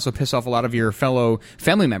you can also piss off a lot of your fellow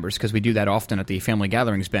family members, because we do that often at the family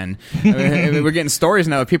gatherings, Ben. We're getting stories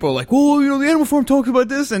now of people are like, oh, the Animal Farm talks about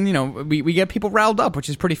this, and, we get people riled up, which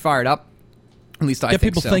is pretty fired up. At least I think so.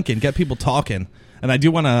 Get people thinking, get people talking. And I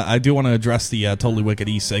do want to address the Totally Wicked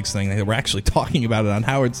e-cigs thing. We're actually talking about it on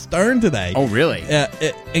Howard Stern today. Oh, really?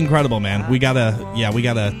 Incredible, man. We gotta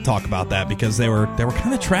talk about that, because they were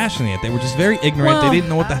kind of trashing it. They were just very ignorant. Well, they didn't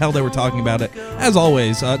know what the hell they were talking about. It as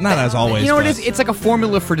always, not as always. It is. It's like a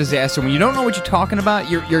formula for disaster. When you don't know what you're talking about,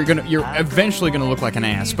 you're eventually gonna look like an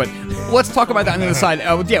ass. But let's talk about that on the other side.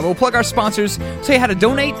 We'll plug our sponsors, say how to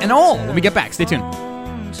donate, and all when we get back. Stay tuned.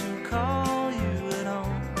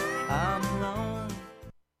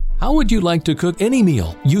 How would you like to cook any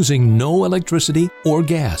meal using no electricity or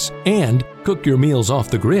gas and cook your meals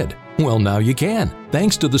off the grid? Well, now you can,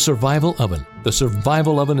 thanks to the Survival Oven. The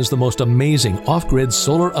Survival Oven is the most amazing off-grid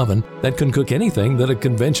solar oven that can cook anything that a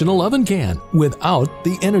conventional oven can without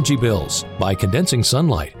the energy bills. By condensing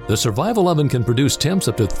sunlight, the Survival Oven can produce temps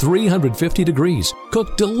up to 350 degrees,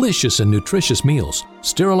 cook delicious and nutritious meals,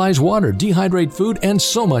 sterilize water, dehydrate food, and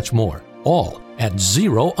so much more. All at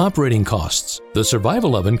zero operating costs. The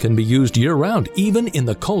Survival Oven can be used year-round, even in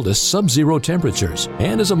the coldest sub-zero temperatures,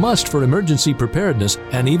 and is a must for emergency preparedness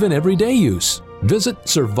and even everyday use. Visit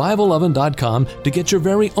survivaloven.com to get your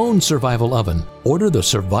very own Survival Oven. Order the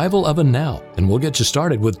Survival Oven now, and we'll get you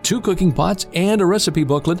started with 2 cooking pots and a recipe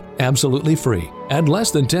booklet absolutely free. At less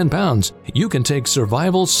than 10 pounds, you can take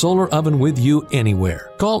Survival Solar Oven with you anywhere.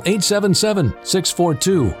 Call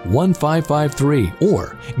 877-642-1553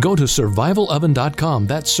 or go to survivaloven.com.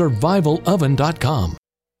 That's survivaloven.com.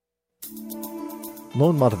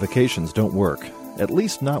 Loan modifications don't work. At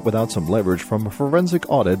least not without some leverage from a forensic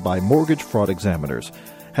audit by mortgage fraud examiners.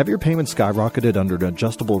 Have your payments skyrocketed under an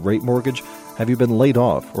adjustable rate mortgage? Have you been laid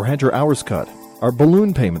off or had your hours cut? Are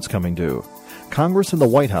balloon payments coming due? Congress and the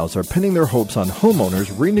White House are pinning their hopes on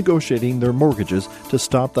homeowners renegotiating their mortgages to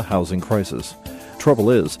stop the housing crisis.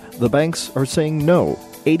 Trouble is, the banks are saying no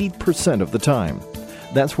 80% of the time.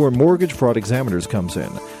 That's where mortgage fraud examiners comes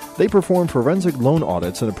in. They perform forensic loan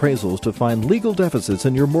audits and appraisals to find legal deficits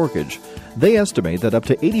in your mortgage. They estimate that up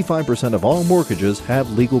to 85% of all mortgages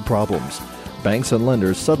have legal problems. Banks and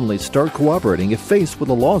lenders suddenly start cooperating if faced with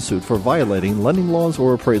a lawsuit for violating lending laws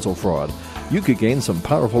or appraisal fraud. You could gain some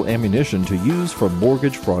powerful ammunition to use from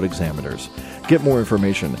mortgage fraud examiners. Get more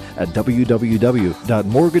information at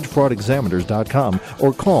www.mortgagefraudexaminers.com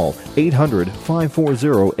or call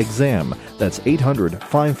 800-540-EXAM. That's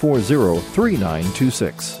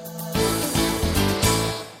 800-540-3926.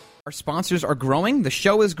 Our sponsors are growing. The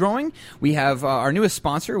show is growing. We have our newest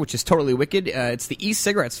sponsor, which is Totally Wicked. It's the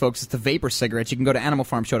e-cigarettes, folks. It's the vapor cigarettes. You can go to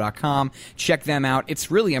animalfarmshow.com. Check them out.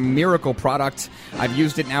 It's really a miracle product. I've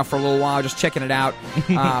used it now for a little while, just checking it out.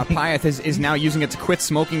 Pieth is now using it to quit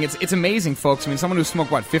smoking. It's amazing, folks. I mean, someone who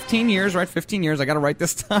smoked, 15 years, right? 15 years. I got it right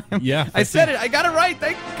this time. Yeah. 15. I said it. I got it right.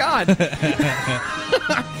 Thank God.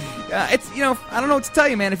 It's, I don't know what to tell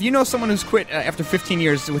you, man. If you know someone who's quit after 15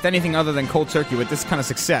 years with anything other than cold turkey with this kind of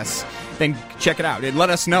success, then check it out. Let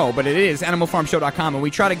us know. But it is animalfarmshow.com, and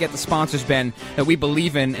we try to get the sponsors, Ben, that we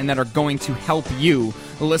believe in and that are going to help you,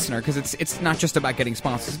 the listener, because it's not just about getting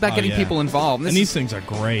sponsors. It's about getting people involved. And these things are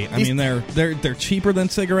great. I mean, they're cheaper than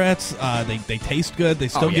cigarettes. They taste good. They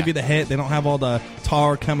still give you the hit. They don't have all the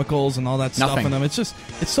tar chemicals and all that stuff in them. It's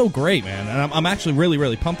so great, man. And I'm actually really,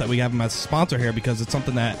 really pumped that we have them as a sponsor here, because it's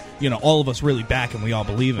something that, all of us really back and we all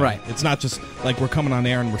believe in. Right. It's not just like we're coming on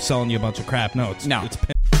air and we're selling you a bunch of crap. No, it's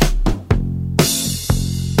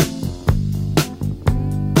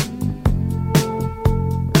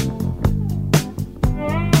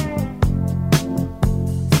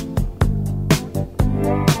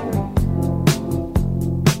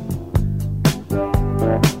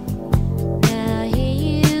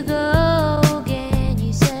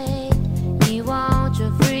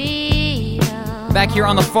back here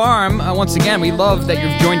on the farm. Once again, we love that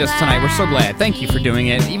you've joined us tonight. We're so glad. Thank you for doing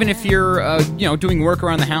it. Even if you're, doing work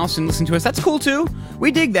around the house and listen to us, that's cool too.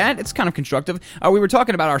 We dig that. It's kind of constructive. We were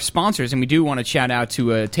talking about our sponsors, and we do want to shout out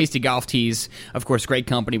to Tasty Golf Teas. Of course, great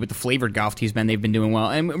company with the flavored golf teas, Ben. They've been doing well.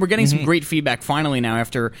 And we're getting some great feedback finally now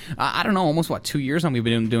after, I don't know, almost, 2 years now we've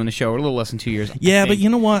been doing the show, or a little less than 2 years. Yeah, but you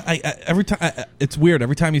know what? Every time it's weird.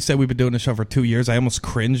 Every time you say we've been doing the show for 2 years, I almost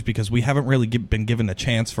cringe, because we haven't really been given a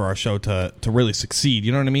chance for our show to really succeed.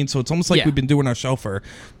 You know what I mean? So it's almost like we've been doing our show for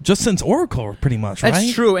just since Oracle, pretty much, right?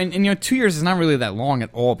 That's true. And 2 years is not really that long at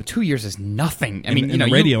all, but 2 years is nothing. I mean, in the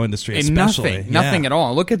radio industry especially. Nothing at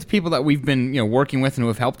all. Look at the people that we've been working with and who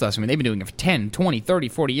have helped us. I mean, they've been doing it for 10, 20, 30,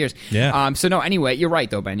 40 years. Yeah. So no, anyway, you're right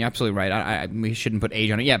though, Ben. You're absolutely right. We shouldn't put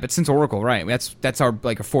age on it. Yeah, but since Oracle, right? That's our a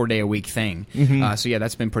 4-day-a-week thing. So yeah,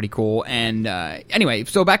 that's been pretty cool. And anyway,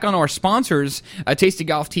 so back on our sponsors,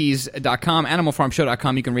 TastyGolfTeas.com,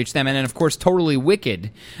 AnimalFarmShow.com. You can reach them, and then of course, Totally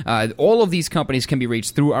Wicked. All of these companies can be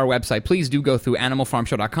reached through our website. Please do go through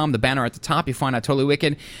AnimalFarmShow.com. The banner at the top, you find out Totally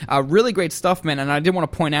Wicked. Really great stuff, man. And I did want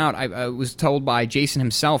to point out, I was told by Jason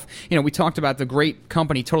himself, we talked about the great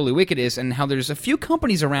company Totally Wicked is, and how there's a few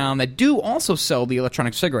companies around that do also sell the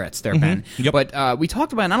electronic cigarettes there, Ben. Yep. But we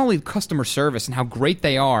talked about not only customer service and how great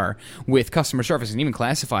they are with customer service, and even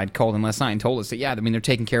Classified called in last night and told us that, they're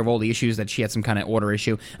taking care of all the issues, that she had some kind of order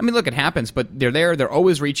issue. I mean, look, it happens, but they're there. They're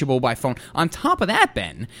always reachable by phone. On top of that,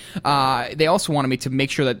 Ben, they also wanted me to make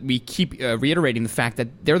sure that we keep reiterating the fact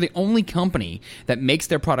that they're the only company that makes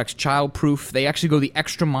their products child-proof. They actually go the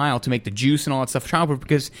extra mile to make the juice and all that stuff child-proof,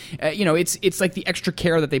 because it's like the extra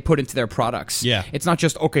care that they put into their products. Yeah. It's not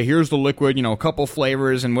just, okay, here's the liquid, a couple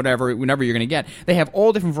flavors and whatever you're going to get. They have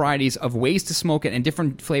all different varieties of ways to smoke it and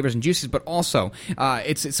different flavors and juices, but also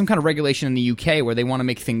it's some kind of regulation in the UK where they want to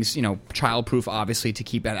make things, child-proof, obviously, to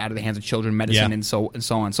keep that out of the hands of children, medicine, and so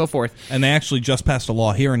on and so forth. And they actually just passed a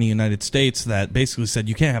law here in the United States that basically said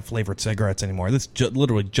you can't have flavored cigarettes anymore. This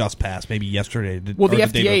literally just passed, maybe yesterday. Well, the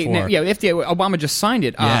FDA, the FDA, Obama just signed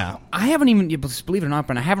it. Yeah. I haven't even, believe it or not,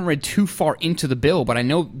 but I haven't read too far into the bill, but I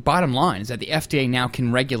know bottom line is that the FDA now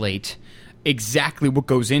can regulate exactly what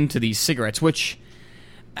goes into these cigarettes, which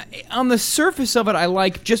on the surface of it, I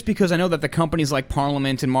like, just because I know that the companies like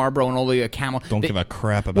Parliament and Marlboro and all the Camel don't give a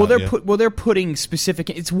crap about they're putting specific.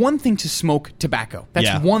 It's one thing to smoke tobacco.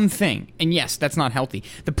 That's one thing, and yes, that's not healthy.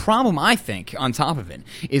 The problem, I think, on top of it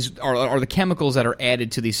are the chemicals that are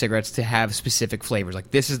added to these cigarettes to have specific flavors.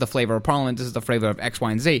 Like, this is the flavor of Parliament, this is the flavor of X,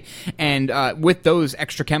 Y, and Z, and with those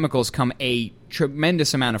extra chemicals come a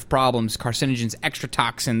tremendous amount of problems, carcinogens, extra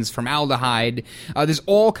toxins, formaldehyde. There's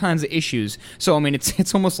all kinds of issues. So, I mean,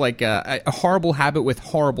 it's almost like a horrible habit with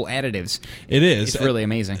horrible additives. It is. It's really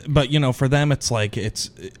amazing. But, for them, it's like, it's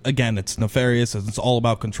nefarious. It's all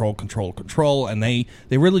about control, and they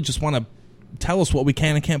really just want to tell us what we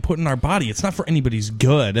can and can't put in our body. It's not for anybody's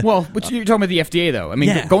good. Well, but you're talking about the FDA, though. I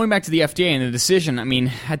mean, going back to the FDA and the decision, I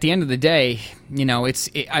mean, at the end of the day,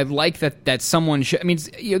 I like that someone should, I mean,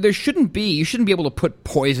 you shouldn't be able to put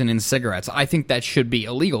poison in cigarettes. I think that should be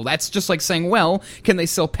illegal. That's just like saying, well, can they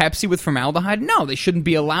sell Pepsi with formaldehyde? No, they shouldn't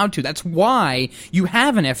be allowed to. That's why you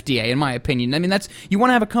have an FDA, in my opinion. I mean, you want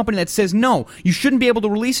to have a company that says, no, you shouldn't be able to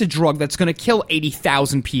release a drug that's going to kill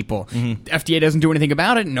 80,000 people. FDA doesn't do anything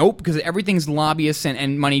about it? Nope, because everything's lobbyists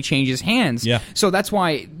and money changes hands. Yeah. So that's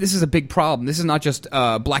why this is a big problem. This is not just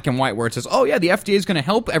black and white where it says, oh yeah, the FDA is going to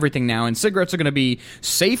help everything now and cigarettes are going to be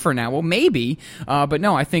safer now. Well, maybe, but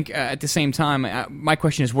no, I think at the same time, my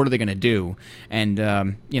question is, what are they going to do? And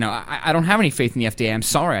I don't have any faith in the FDA. I'm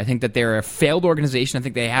sorry. I think that they're a failed organization. I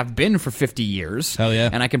think they have been for 50 years. Hell yeah.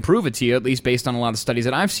 And I can prove it to you, at least based on a lot of studies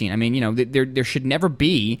that I've seen. I mean, there should never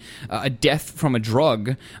be a death from a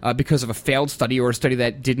drug because of a failed study or a study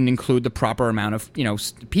that didn't include the proper proper amount of,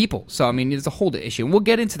 people. So, I mean, it's a whole issue. And we'll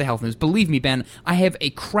get into the health news. Believe me, Ben, I have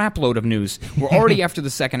a crap load of news. We're already after the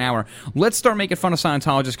second hour. Let's start making fun of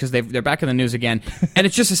Scientologists because they're back in the news again. And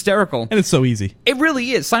it's just hysterical. And it's so easy. It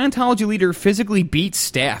really is. Scientology leader physically beats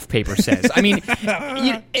staff, paper says. I mean,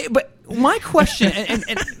 but my question, and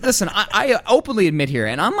listen, I openly admit here,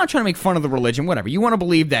 and I'm not trying to make fun of the religion, whatever. You want to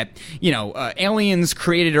believe that, aliens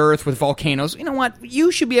created Earth with volcanoes. You know what?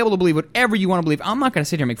 You should be able to believe whatever you want to believe. I'm not going to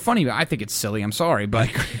sit here and make fun of you. I think it's silly. I'm sorry. But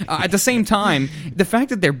at the same time, the fact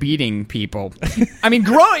that they're beating people. I mean,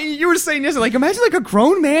 you were saying this, like, imagine like a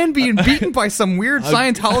grown man being beaten by some weird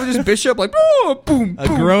Scientologist bishop, like, oh, boom, a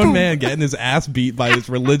grown man getting his ass beat by his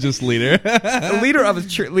religious leader. The leader of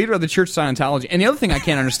the Church Scientology. And the other thing I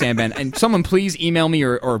can't understand, Ben, and someone please email me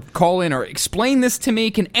or call in or explain this to me.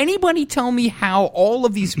 Can anybody tell me how all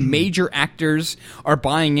of these major actors are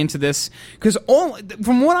buying into this? Because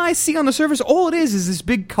from what I see on the surface, all it is this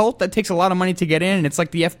big cult that takes a lot of money to get in, and it's like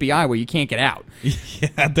the FBI where you can't get out.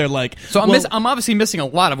 Yeah, they're like... So I'm obviously missing a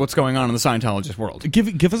lot of what's going on in the Scientologist world.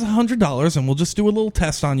 Give us $100 and we'll just do a little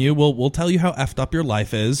test on you. We'll tell you how effed up your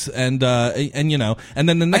life is, and then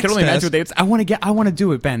the next I can only imagine what I want to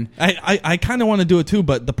do it, Ben. I kind of want to do it too,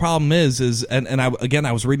 but the problem is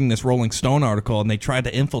I was reading this Rolling Stone article, and they tried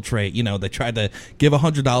to infiltrate. They tried to give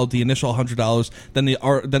 $100, the initial $100.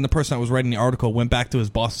 Then the person that was writing the article went back to his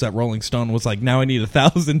bosses at Rolling Stone and was like, "Now I need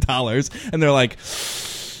 $1,000," and they're like,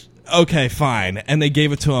 "Okay, fine," and they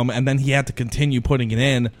gave it to him, and then he had to continue putting it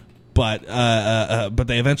in. But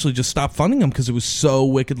they eventually just stopped funding him because it was so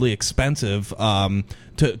wickedly expensive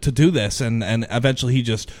to do this, and eventually he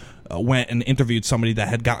just went and interviewed somebody that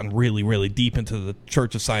had gotten really, really deep into the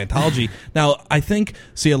Church of Scientology. Now, I think,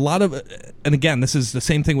 a lot of, and again, this is the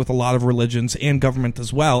same thing with a lot of religions and government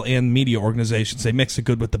as well, and media organizations. They mix the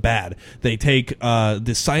good with the bad. They take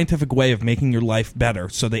this scientific way of making your life better.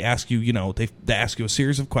 So they ask you, they ask you a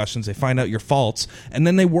series of questions. They find out your faults, and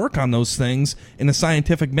then they work on those things in a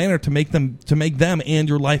scientific manner to make them and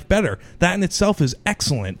your life better. That in itself is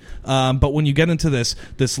excellent. But when you get into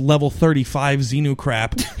this level 35 Xenu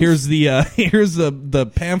crap, here's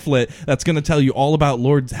the pamphlet that's going to tell you all about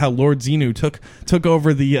how Lord Xenu took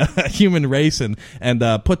over the human race and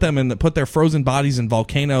put their frozen bodies in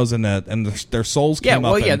volcanoes, and their souls came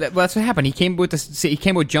up. That's what happened. He came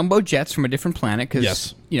with jumbo jets from a different planet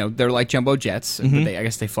because they're like jumbo jets, but I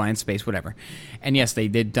guess they fly in space, whatever. And yes, they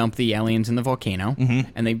did dump the aliens in the volcano,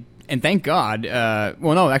 and thank God.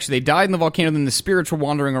 They died in the volcano. Then the spirits were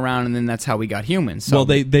wandering around, and then that's how we got humans. So, well,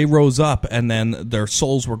 they rose up, and then their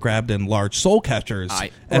souls were grabbed in large soul catchers,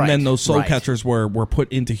 then those soul catchers were put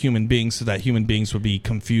into human beings, so that human beings would be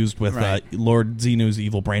confused with Lord Xenu's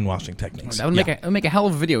evil brainwashing techniques. That would make a hell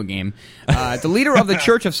of a video game. The leader of the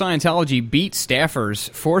Church of Scientology beat staffers,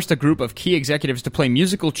 forced a group of key executives to play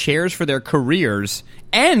musical chairs for their careers,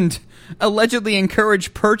 and allegedly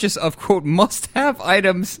encouraged purchase of, quote, must-have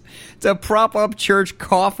items to prop up church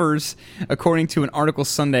coffers, according to an article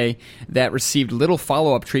Sunday that received little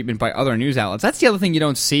follow-up treatment by other news outlets. That's the other thing you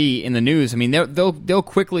don't see in the news. I mean, they'll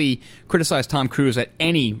quickly criticize Tom Cruise with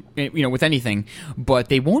anything, but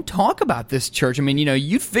they won't talk about this church. I mean,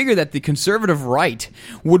 you'd figure that the conservative right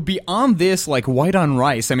would be on this like white on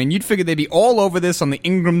rice. I mean, you'd figure they'd be all over this on the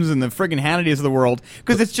Ingrams and the friggin' Hannitys of the world,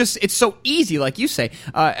 because it's so easy, like you say,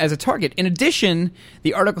 as a target. In addition,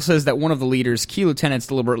 the article says that one of the leaders, key lieutenants,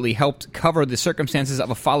 deliberately helped cover the circumstances of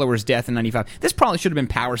a follower's death in 95. This probably should have been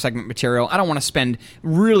power segment material. I don't want to spend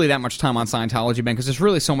really that much time on Scientology, Ben, because there's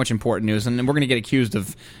really so much important news, and we're going to get accused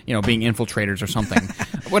of, being infiltrators or something.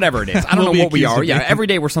 Whatever it is. I don't know what we are. Yeah, every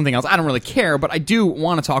day we're something else. I don't really care, but I do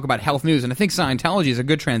want to talk about health news, and I think Scientology is a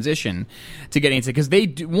good transition to getting into, because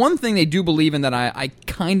one thing they do believe in that I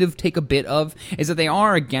kind of take a bit of is that they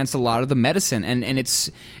are against a lot of the medicine, and it's...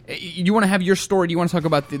 You want to have your story? Do you want to talk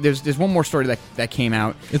about... There's one more story that came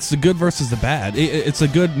out. It's the good versus the bad. It's the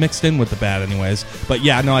good mixed in with the bad anyways. But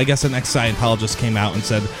yeah, no, I guess an ex-Scientologist came out and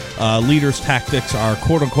said leaders' tactics are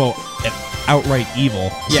quote-unquote outright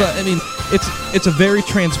evil. Yeah. So, I mean, it's a very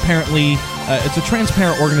transparently... it's a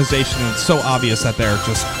transparent organization, and it's so obvious that they're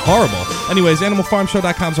just horrible. Anyways,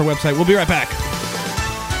 animalfarmshow.com is our website. We'll be right back.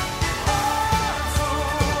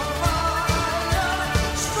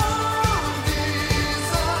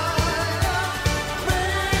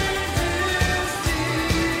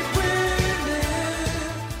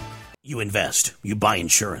 You invest, you buy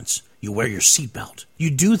insurance, you wear your seatbelt,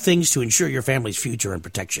 you do things to ensure your family's future and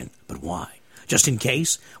protection. But why? Just in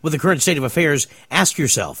case? With the current state of affairs, ask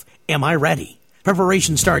yourself, am I ready?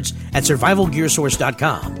 Preparation starts at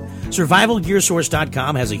survivalgearsource.com.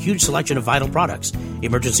 Survivalgearsource.com has a huge selection of vital products,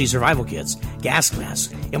 emergency survival kits, gas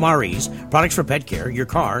masks, MREs, products for pet care, your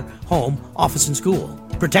car, home, office, and school.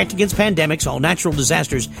 Protect against pandemics, all natural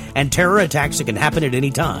disasters, and terror attacks that can happen at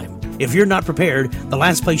any time. If you're not prepared, the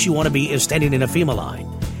last place you want to be is standing in a FEMA line.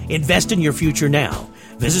 Invest in your future now.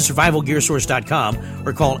 Visit survivalgearsource.com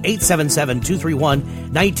or call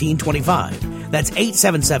 877-231-1925. That's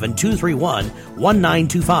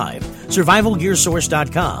 877-231-1925.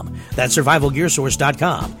 Survivalgearsource.com. That's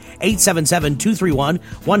survivalgearsource.com.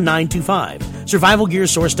 877-231-1925.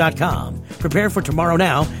 Survivalgearsource.com. Prepare for tomorrow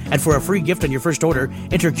now, and for a free gift on your first order,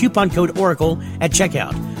 enter coupon code ORACLE at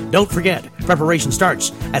checkout. Don't forget, preparation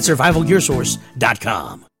starts at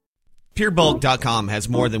survivalgearsource.com. PureBulk.com has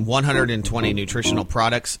more than 120 nutritional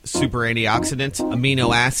products, super antioxidants,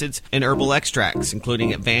 amino acids, and herbal extracts,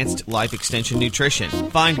 including advanced life extension nutrition.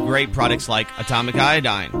 Find great products like atomic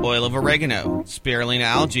iodine, oil of oregano, spirulina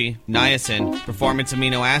algae, niacin, performance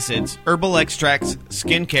amino acids, herbal extracts,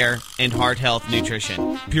 skincare, and heart health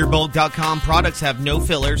nutrition. PureBulk.com products have no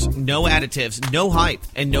fillers, no additives, no hype,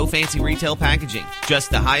 and no fancy retail packaging. Just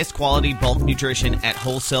the highest quality bulk nutrition at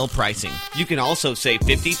wholesale pricing. You can also save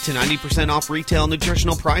 50 to 90% off retail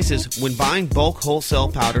nutritional prices when buying bulk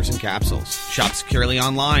wholesale powders and capsules. Shop securely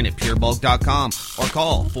online at purebulk.com or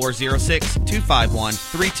call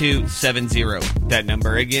 406-251-3270. That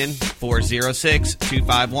number again,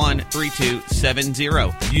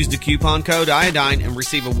 406-251-3270. Use the coupon code iodine and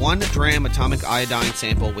receive a 1 gram atomic iodine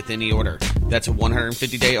sample with any order. That's a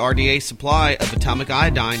 150-day RDA supply of atomic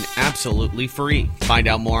iodine absolutely free. Find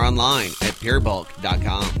out more online at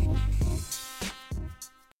purebulk.com.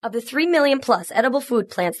 Of the 3 million plus edible food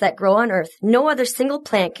plants that grow on Earth, no other single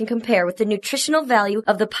plant can compare with the nutritional value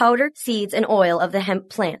of the powder, seeds, and oil of the hemp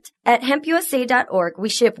plant. At hempusa.org, we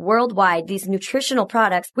ship worldwide these nutritional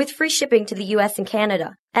products with free shipping to the U.S. and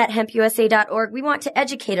Canada. At hempusa.org, we want to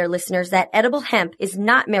educate our listeners that edible hemp is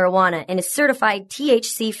not marijuana and is certified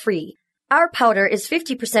THC-free. Our powder is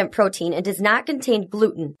 50% protein and does not contain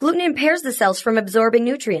gluten. Gluten impairs the cells from absorbing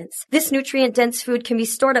nutrients. This nutrient-dense food can be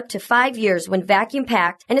stored up to 5 years when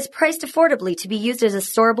vacuum-packed and is priced affordably to be used as a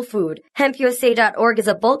storable food. HempUSA.org is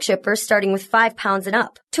a bulk shipper starting with 5 pounds and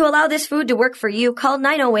up. To allow this food to work for you, call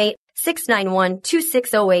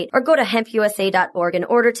 908-691-2608 or go to HempUSA.org and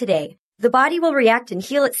order today. The body will react and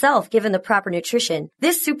heal itself given the proper nutrition.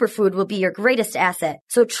 This superfood will be your greatest asset.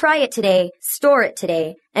 So try it today, store it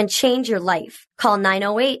today, and change your life. Call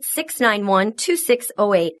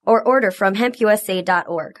 908-691-2608 or order from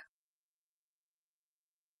hempusa.org.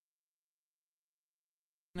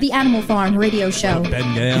 The Animal Farm Radio Show.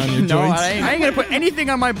 Ben Gay on your No, joints? I ain't going to put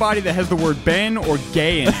anything on my body that has the word Ben or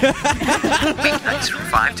gay in it. Weeknights from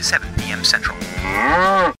 5 to 7 p.m. Central.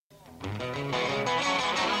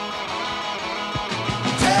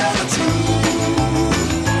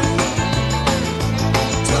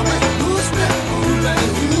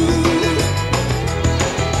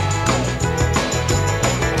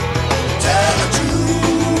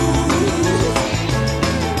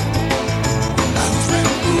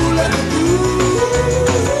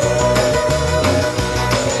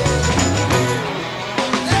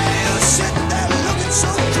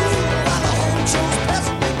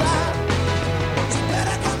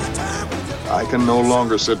 I can no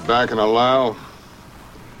longer sit back and allow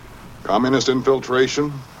communist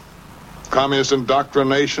infiltration, communist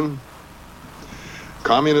indoctrination,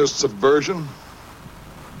 communist subversion,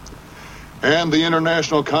 and the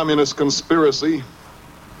international communist conspiracy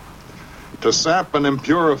to sap and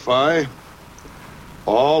impurify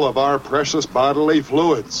all of our precious bodily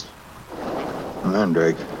fluids.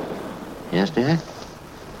 Mandrake. Yes, Dad?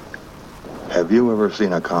 Have you ever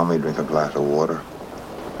seen a commie drink a glass of water?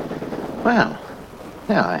 Well,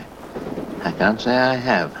 no, I can't say I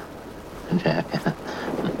have, Jack.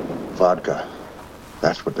 Vodka.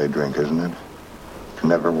 That's what they drink, isn't it?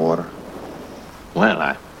 Never water.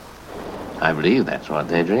 Well, I believe that's what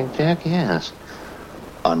they drink, Jack, yes.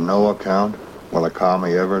 On no account will a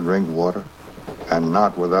commie ever drink water, and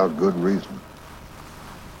not without good reason.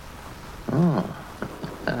 Oh,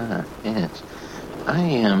 yes.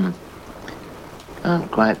 I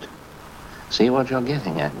can't quite see what you're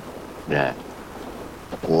getting at, Jack.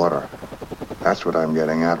 Water. That's what I'm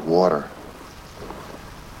getting at, water.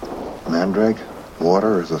 Mandrake,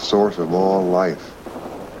 water is the source of all life.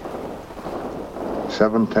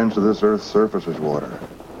 7/10 of this Earth's surface is water.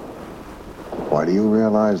 Why do you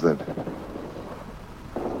realize that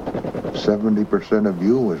 70% of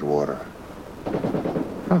you is water?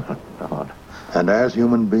 Oh, God. And as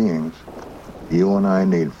human beings, you and I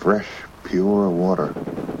need fresh, pure water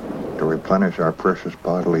to replenish our precious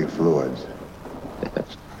bodily fluids.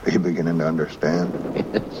 Yes. Are you beginning to understand?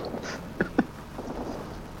 Yes.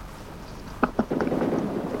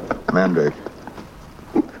 Mandrake.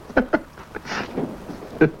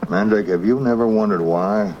 Mandrake, have you never wondered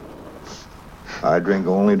why I drink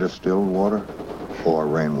only distilled water or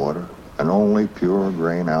rainwater and only pure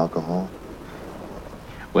grain alcohol?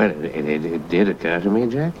 Well, it did occur to me,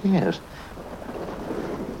 Jack, yes.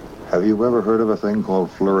 Have you ever heard of a thing called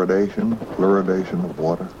fluoridation? Fluoridation of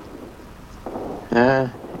water?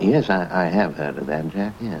 Yes, I have heard of that,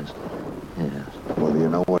 Jack, yes. Yes. Well, do you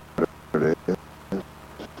know what it is?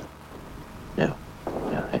 No. No,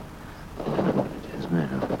 I don't know what it is now.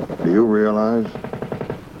 Do you realize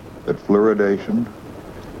that fluoridation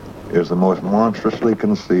is the most monstrously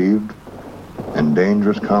conceived and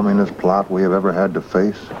dangerous communist plot we have ever had to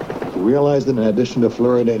face? You realize that in addition to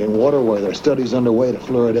fluoridating water, where there are studies underway to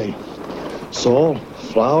fluoridate salt,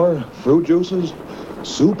 flour, fruit juices,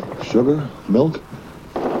 soup, sugar, milk,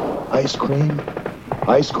 ice cream,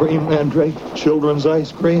 Mandrake, children's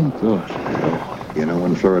ice cream. Good. You know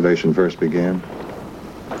when fluoridation first began?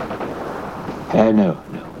 No,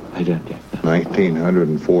 I don't get that.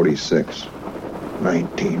 1946.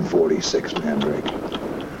 1946, Mandrake.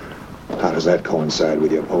 How does that coincide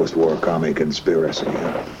with your post-war commie conspiracy?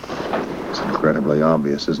 It's incredibly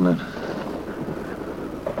obvious, isn't it?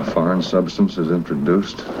 A foreign substance is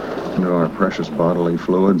introduced into our precious bodily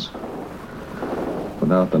fluids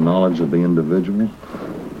without the knowledge of the individual,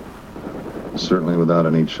 certainly without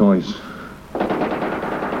any choice.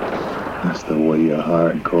 That's the way a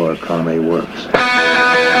hardcore commie works.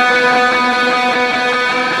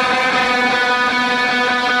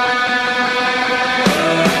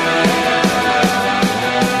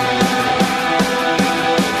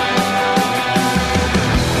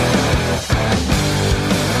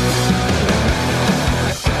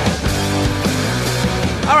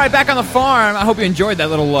 All right, back on the farm. I hope you enjoyed that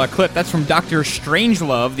little clip. That's from Dr.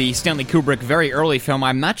 Strangelove, the Stanley Kubrick very early film.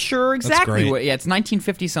 I'm not sure exactly what. Yeah, it's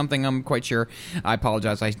 1950-something, I'm quite sure. I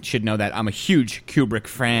apologize. I should know that. I'm a huge Kubrick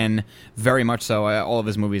fan, very much so. All of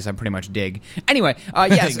his movies I pretty much dig. Anyway,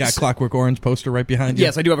 yes. You got Clockwork Orange poster right behind you?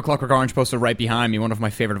 Yes, I do have a Clockwork Orange poster right behind me, one of my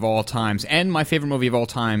favorite of all times. And my favorite movie of all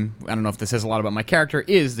time, I don't know if this says a lot about my character,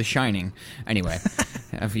 is The Shining. Anyway,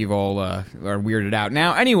 if you've all are weirded out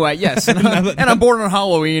now. Anyway, yes, and I'm born on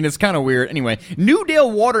Halloween. It's kind of weird. Anyway, New Dale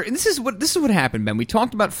Water, and this is what happened, Ben. We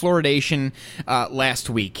talked about fluoridation last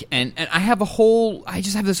week, and I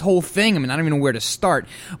just have this whole thing. I mean, I don't even know where to start,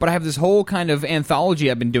 but I have this whole kind of anthology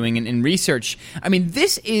I've been doing in research. I mean,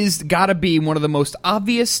 this is got to be one of the most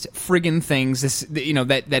obvious friggin' things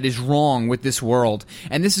that is wrong with this world,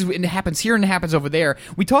 and it happens here and it happens over there.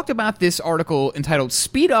 We talked about this article entitled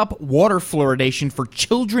 "Speed Up Water Fluoridation for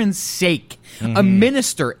Children's Sake." Mm-hmm. A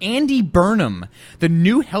minister, Andy Burnham, the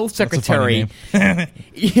new health secretary.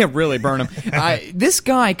 Yeah, really, Burnham. This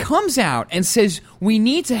guy comes out and says we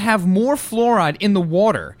need to have more fluoride in the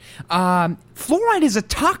water. Fluoride is a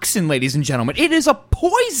toxin, ladies and gentlemen. It is a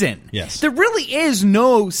poison. Yes. There really is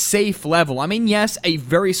no safe level. I mean, yes, a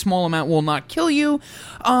very small amount will not kill you.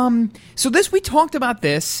 So we talked about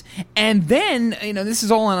this, and then, this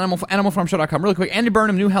is all on animalfarmshow.com. Really quick, Andy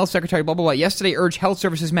Burnham, new health secretary, blah, blah, blah. Yesterday urged health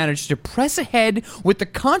services managers to press ahead with the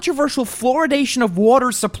controversial fluoridation of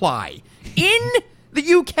water supply in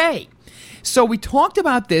the UK. So we talked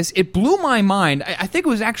about this. It blew my mind. I think it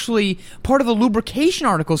was actually part of the lubrication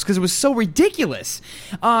articles because it was so ridiculous.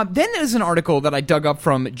 Then there's an article that I dug up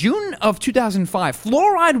from June of 2005.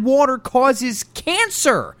 Fluoride water causes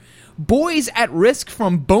cancer. Boys at risk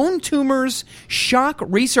from bone tumors shock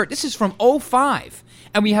research. This is from 2005.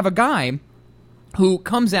 And we have a guy who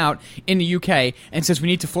comes out in the UK and says we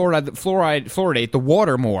need to fluoridate the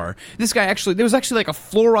water more. This guy there was actually like a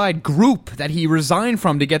fluoride group that he resigned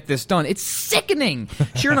from to get this done. It's sickening.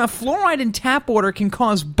 Sure enough, fluoride in tap water can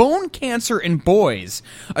cause bone cancer in boys.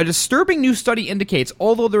 A disturbing new study indicates,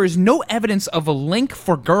 although there is no evidence of a link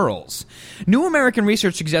for girls, new American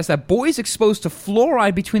research suggests that boys exposed to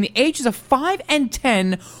fluoride between the ages of 5 and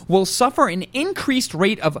 10 will suffer an increased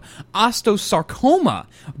rate of osteosarcoma,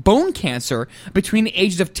 bone cancer, between the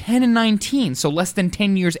ages of 10 and 19, so less than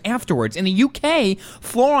 10 years afterwards. In the UK,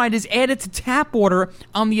 fluoride is added to tap water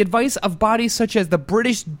on the advice of bodies such as the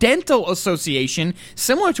British Dental Association,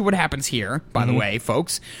 similar to what happens here, by the way,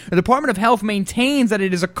 folks. The Department of Health maintains that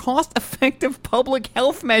it is a cost-effective public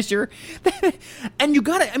health measure. And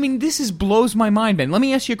this blows my mind, Ben. Let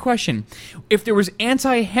me ask you a question. If there was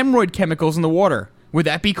anti-hemorrhoid chemicals in the water, would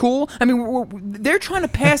that be cool? I mean, they're trying to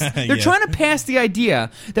pass. They're trying to pass the idea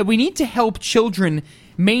that we need to help children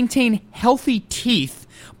maintain healthy teeth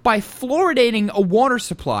by fluoridating a water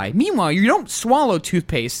supply. Meanwhile, you don't swallow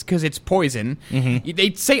toothpaste because it's poison.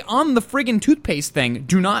 They say on the friggin' toothpaste thing,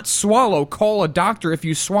 do not swallow, call a doctor if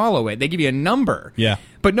you swallow it. They give you a number. Yeah.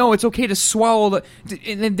 But no, it's okay to swallow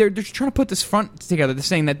and they're trying to put this front together. They're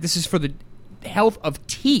saying that this is for the health of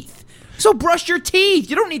teeth. So brush your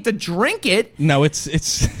teeth. You don't need to drink it. No, it's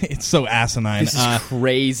so asinine. This is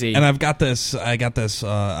crazy. And I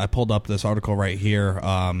pulled up this article right here,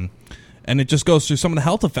 and it just goes through some of the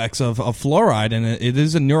health effects of fluoride, and it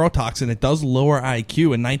is a neurotoxin. It does lower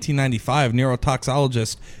IQ. In 1995,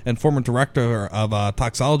 neurotoxologist and former director of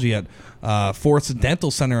toxology at Forest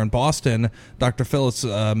Dental Center in Boston, Dr. Phyllis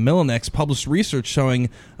Milanix, published research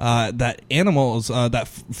showing that animals, that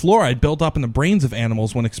fluoride built up in the brains of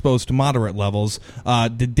animals when exposed to moderate levels,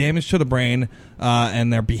 did damage to the brain,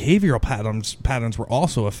 and their behavioral patterns were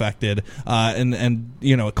also affected. And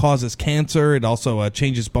it causes cancer. It also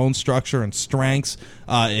changes bone structure and strengths.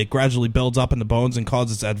 It gradually builds up in the bones and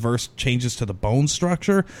causes adverse changes to the bone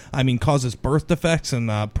structure. Causes birth defects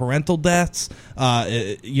and parental deaths.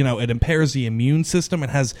 It impairs the immune system. It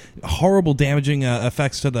has horrible damaging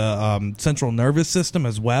effects to the central nervous system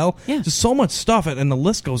as well. Yeah. Just so much stuff, and the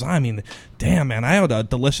list goes on. Damn, man, I had a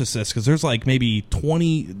delicious list because there's like maybe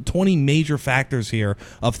 20 major factors here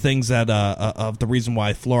of things that of the reason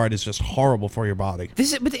why fluoride is just horrible for your body.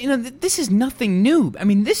 This is nothing new.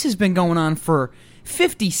 This has been going on for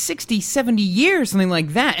 50, 60, 70 years, something like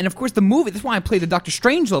that. And of course the movie, that's why I played the Dr.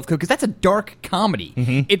 Strangelove, because that's a dark comedy.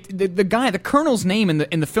 The colonel's name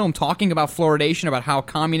in the film talking about fluoridation, about how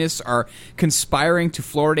communists are conspiring to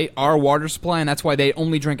fluoridate our water supply, and that's why they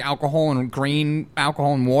only drink alcohol and grain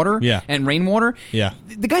alcohol and water and rainwater. Yeah.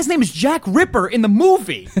 The guy's name is Jack Ripper in the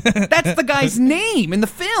movie. That's the guy's name in the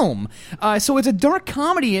film. So it's a dark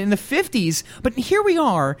comedy in the 50s, but here we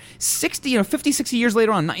are 50, 60 years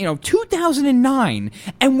later on, 2009,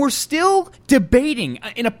 and we're still debating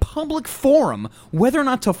in a public forum whether or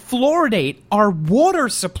not to fluoridate our water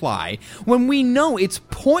supply when we know it's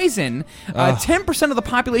poison. 10% of the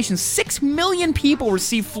population, 6 million people,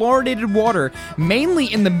 receive fluoridated water,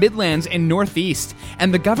 mainly in the Midlands and Northeast,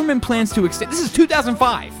 and the government plans to extend. This is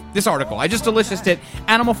 2005. This article. I just delicioused it.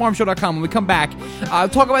 AnimalFarmShow.com. When we come back,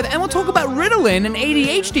 talk about that, and we'll talk about Ritalin and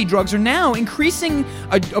ADHD drugs are now increasing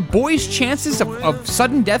a boy's chances of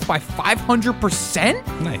sudden death by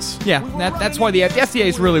 500%. Nice. Yeah, that's why the FDA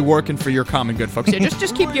is really working for your common good, folks. Yeah,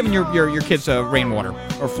 just keep giving your kids rainwater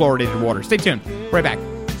or fluoridated water. Stay tuned. Right back.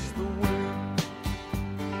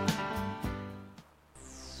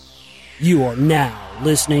 You are now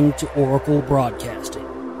listening to Oracle Broadcasting,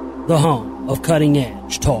 the home of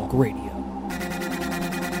cutting-edge talk radio.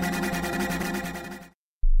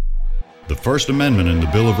 The First Amendment in the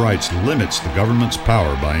Bill of Rights limits the government's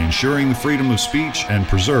power by ensuring the freedom of speech and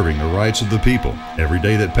preserving the rights of the people. Every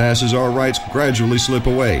day that passes, our rights gradually slip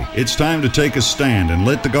away. It's time to take a stand and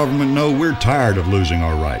let the government know we're tired of losing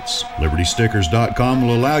our rights. LibertyStickers.com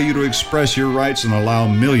will allow you to express your rights and allow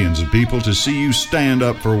millions of people to see you stand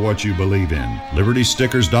up for what you believe in.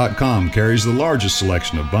 LibertyStickers.com carries the largest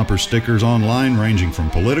selection of bumper stickers online, ranging from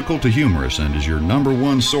political to humorous, and is your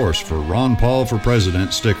 #1 source for Ron Paul for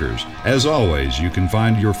President stickers. As always, you can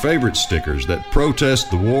find your favorite stickers that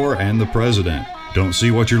protest the war and the president. Don't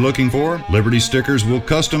see what you're looking for? Liberty Stickers will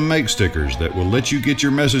custom make stickers that will let you get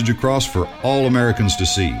your message across for all Americans to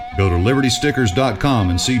see. Go to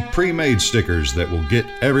LibertyStickers.com and see pre-made stickers that will get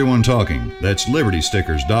everyone talking. That's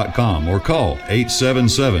LibertyStickers.com, or call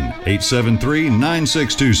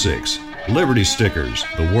 877-873-9626. Liberty Stickers,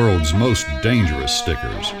 the world's most dangerous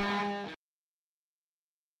stickers.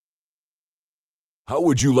 How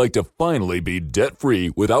would you like to finally be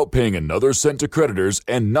debt-free without paying another cent to creditors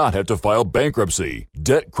and not have to file bankruptcy?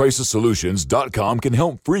 DebtCrisisSolutions.com can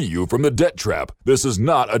help free you from the debt trap. This is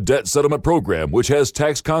not a debt settlement program which has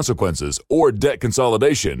tax consequences or debt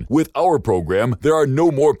consolidation. With our program, there are no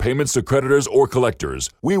more payments to creditors or collectors.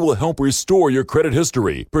 We will help restore your credit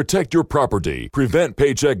history, protect your property, prevent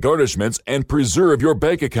paycheck garnishments, and preserve your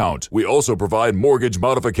bank account. We also provide mortgage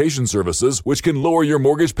modification services which can lower your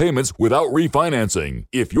mortgage payments without refinancing.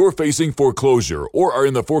 If you're facing foreclosure or are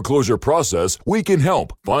in the foreclosure process, we can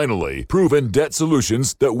help. Finally, proven debt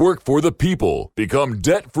solutions that work for the people. Become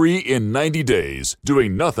debt-free in 90 days.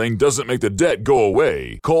 Doing nothing doesn't make the debt go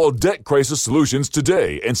away. Call Debt Crisis Solutions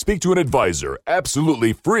today and speak to an advisor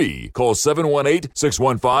absolutely free. Call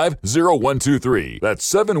 718-615-0123. That's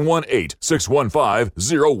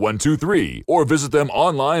 718-615-0123. Or visit them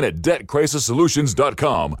online at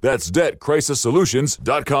DebtCrisisSolutions.com. That's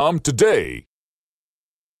DebtCrisisSolutions.com today.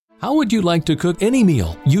 How would you like to cook any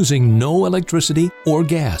meal using no electricity or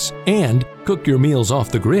gas and cook your meals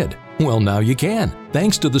off the grid? Well, now you can,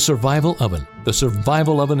 thanks to the Survival Oven. The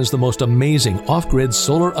Survival Oven is the most amazing off-grid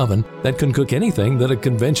solar oven that can cook anything that a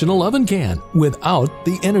conventional oven can, without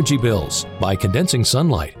the energy bills. By condensing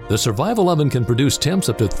sunlight, the Survival Oven can produce temps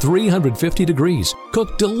up to 350 degrees,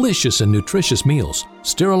 cook delicious and nutritious meals,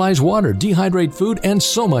 sterilize water, dehydrate food, and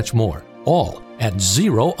so much more. All at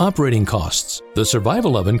zero operating costs. The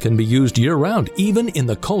Survival Oven can be used year-round, even in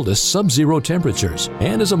the coldest sub-zero temperatures,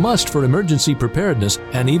 and is a must for emergency preparedness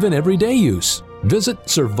and even everyday use. Visit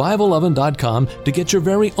survivaloven.com to get your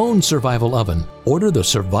very own Survival Oven. Order the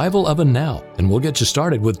Survival Oven now, and we'll get you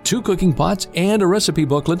started with 2 cooking pots and a recipe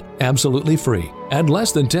booklet absolutely free. At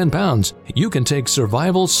less than 10 pounds, you can take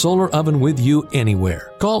Survival Solar Oven with you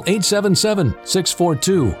anywhere. Call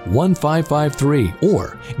 877-642-1553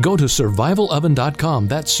 or go to survivaloven.com.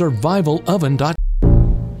 That's survivaloven.com.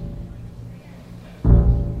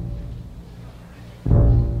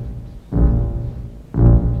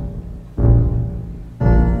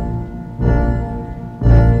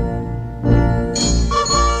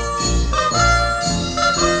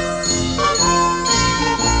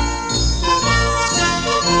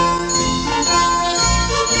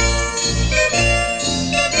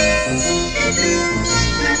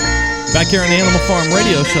 Back here on the Animal Farm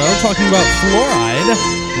Radio Show, talking about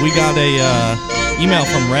fluoride. We got a email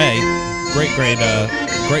from Ray, great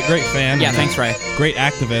fan. Yeah, thanks, Ray. Great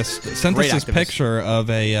activist. Sent us this picture of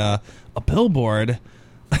a billboard.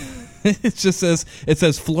 It just says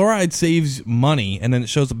fluoride saves money, and then it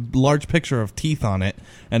shows a large picture of teeth on it,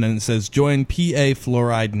 and then it says join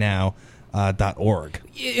PAFluorideNow.org.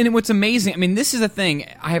 And what's amazing, I mean, this is the thing.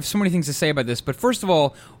 I have so many things to say about this, but first of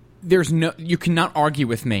all, you cannot argue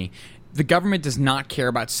with me. The government does not care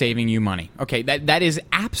about saving you money. Okay, that is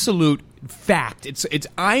absolute fact. It's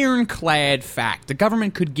ironclad fact. The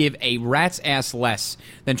government could give a rat's ass less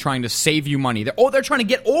than trying to save you money. They're trying to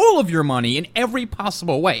get all of your money in every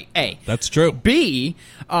possible way. A. That's true. B.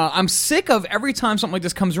 I'm sick of every time something like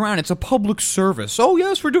this comes around, it's a public service. Oh,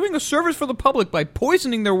 yes, we're doing a service for the public by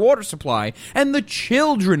poisoning their water supply. And the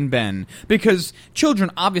children, Ben. Because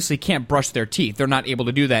children obviously can't brush their teeth. They're not able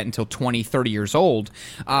to do that until 20, 30 years old.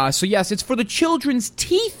 So, yes, it's for the children's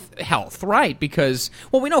teeth health, right? Because,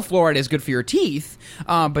 well, we know fluoride is good for your teeth,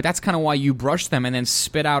 but that's kind of why you brush them and then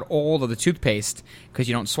spit out all of the toothpaste, because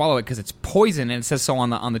you don't swallow it because it's poison, and it says so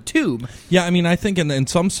on the tube. Yeah, I mean, I think in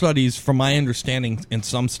some studies, from my understanding, in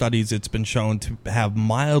some studies it's been shown to have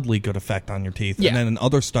mildly good effect on your teeth, and then in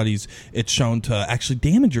other studies it's shown to actually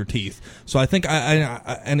damage your teeth. So I think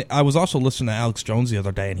I was also listening to Alex Jones the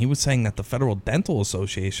other day, and he was saying that the Federal Dental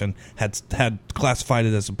Association had classified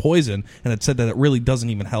it as a poison, and it said that it really doesn't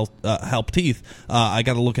even help teeth. I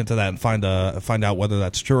got to look into that and find out whether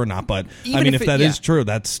that's true or not. But even I mean, if that is true,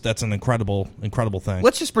 that's an incredible thing.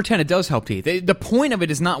 Let's just pretend it does help teeth. The point of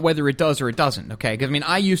it is not whether it does or it doesn't. Okay, because I mean,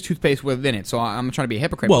 I use toothpaste within it, so I'm trying to be a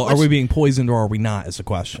hypocrite. Well, are we being poisoned or are we not? Is the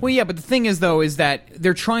question. Well, yeah, but the thing is, though, is that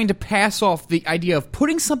they're trying to pass off the idea of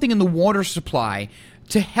putting something in the water supply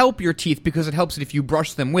to help your teeth because it helps it if you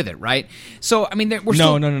brush them with it, right? So, I mean, we're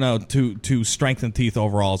still... No. To strengthen teeth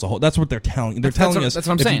overall as a whole. That's what they're telling. They're telling us that's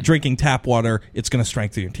what I'm if saying. You're drinking tap water, it's going to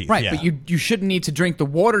strengthen your teeth. Right, yeah. but you shouldn't need to drink the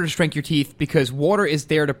water to strengthen your teeth because water is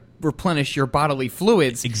there to replenish your bodily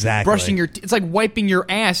fluids. Exactly. Brushing it's like wiping your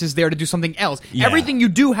ass is there to do something else. Yeah. Everything you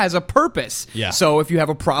do has a purpose. Yeah. So if you have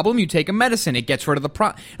a problem, you take a medicine. It gets rid of the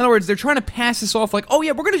problem. In other words, they're trying to pass this off like, oh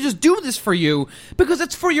yeah, we're going to just do this for you because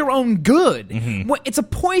it's for your own good. Mm-hmm. It's a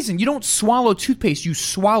poison. You don't swallow toothpaste. You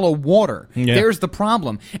swallow water. Yeah. There's the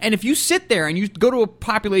problem. And if you sit there and you go to a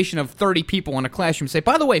population of 30 people in a classroom and say,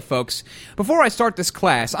 by the way, folks, before I start this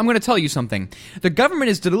class, I'm going to tell you something. The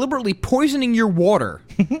government is deliberately poisoning your water.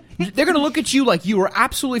 They're going to look at you like you are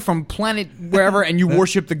absolutely from planet wherever and you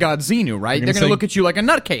worship the god Xenu, right? They're going to look at you like a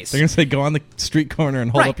nutcase. They're going to say, go on the street corner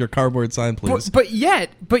and hold up your cardboard sign, please. But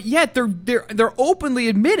yet they're openly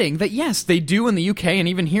admitting that, yes, they do in the UK and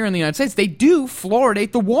even here in the United States, they do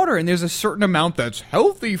fluoridate the water, and there's a certain amount that's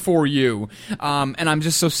healthy for you. And I'm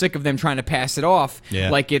just so sick of them trying to pass it off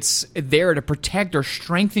like it's there to protect or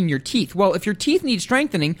strengthen your teeth. Well, if your teeth need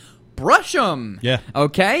strengthening, brush them. Yeah.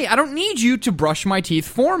 Okay? I don't need you to brush my teeth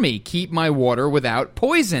for me. Keep my water without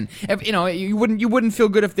poison. If, you wouldn't feel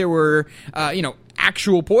good if there were,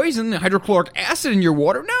 actual poison, hydrochloric acid in your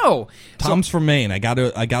water. No. Tom's from Maine. I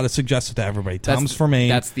gotta suggest it to everybody. Tom's from Maine.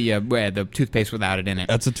 That's the toothpaste without it in it.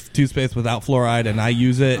 That's a toothpaste without fluoride, and I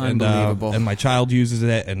use it, Unbelievable. and my child uses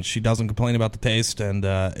it, and she doesn't complain about the taste, and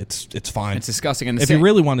it's fine. It's disgusting. And if you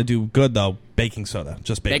really want to do good, though, baking soda.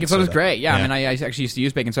 Just baking soda's great. Yeah, I mean, I actually used to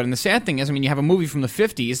use baking soda. And the sad thing is, I mean, you have a movie from the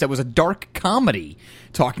 50s that was a dark comedy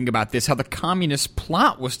talking about this, how the communist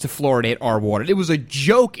plot was to fluoridate our water. It was a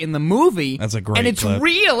joke in the movie. That's a great And it's clip.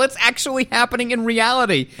 real. It's actually happening in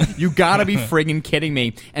reality. You gotta be friggin' kidding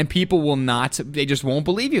me. And people will not, they just won't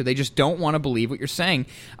believe you. They just don't want to believe what you're saying.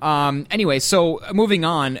 Anyway, so moving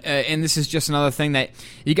on, and this is just another thing that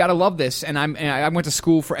you gotta love this. And I went to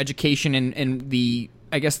school for education and the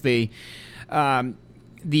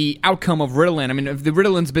outcome of Ritalin. I mean, the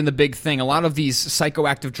Ritalin's been the big thing. A lot of these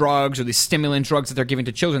psychoactive drugs or these stimulant drugs that they're giving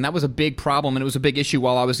to children, that was a big problem, and it was a big issue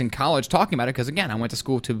while I was in college talking about it because, again, I went to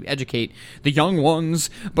school to educate the young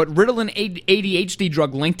ones. But Ritalin ADHD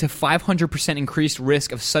drug linked to 500% increased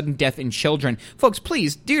risk of sudden death in children. Folks,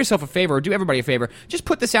 please do yourself a favor, or do everybody a favor. Just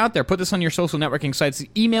put this out there. Put this on your social networking sites.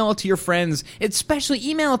 Email it to your friends, especially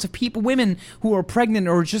email it to people, women who are pregnant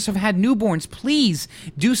or just have had newborns. Please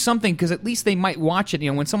do something because at least they might watch it. You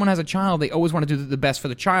know, when someone has a child, they always want to do the best for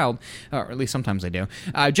the child, or at least sometimes they do.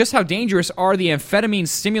 Just how dangerous are the amphetamine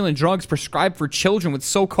stimulant drugs prescribed for children with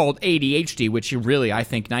so-called ADHD, which really, I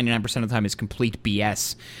think, 99% of the time is complete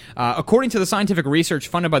BS. According to the scientific research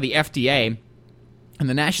funded by the FDA and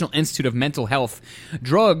the National Institute of Mental Health,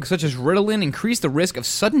 drugs such as Ritalin increase the risk of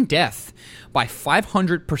sudden death by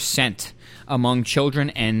 500% among children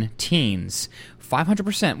and teens.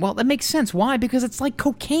 500%. Well, that makes sense. Why? Because it's like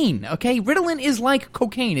cocaine, okay? Ritalin is like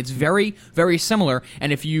cocaine. It's very, very similar.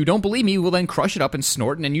 And if you don't believe me, we'll then crush it up and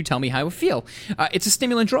snort it, and then you tell me how it feel. It's a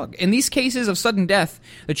stimulant drug. In these cases of sudden death,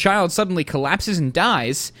 the child suddenly collapses and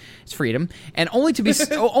dies. It's freedom. And only to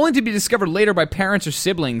be discovered later by parents or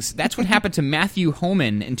siblings. That's what happened to Matthew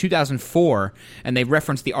Homan in 2004. And they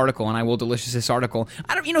referenced the article, and I will delicious this article.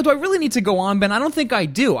 Do I really need to go on, Ben? I don't think I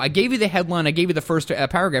do. I gave you the headline. I gave you the first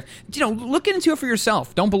paragraph. Look into it for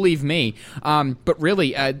yourself. Don't believe me. But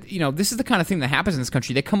really, this is the kind of thing that happens in this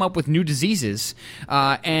country. They come up with new diseases,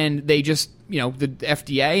 and they just, the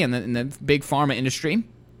FDA and the big pharma industry,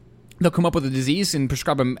 they'll come up with a disease and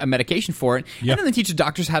prescribe a medication for it, and then they teach the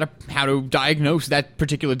doctors how to diagnose that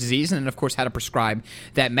particular disease, and then, of course, how to prescribe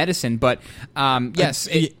that medicine. But, yes.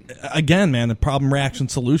 Again, man, the problem, reaction,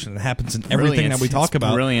 solution. It happens in everything that we talk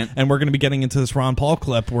about. Brilliant. And we're going to be getting into this Ron Paul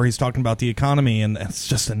clip where he's talking about the economy, and it's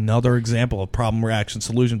just another example of problem, reaction,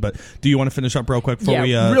 solution. But do you want to finish up real quick before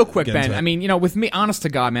we real quick, get Ben. into it? I mean, with me, honest to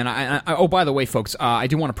God, man, oh, by the way, folks, I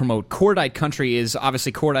do want to promote Cordite Country is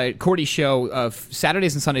obviously Cordy's show of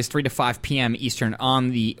Saturdays and Sundays, 3 to 5 p.m. Eastern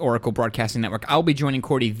on the Oracle Broadcasting Network. I'll be joining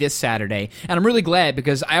Cordy this Saturday, and I'm really glad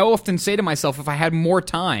because I often say to myself, if I had more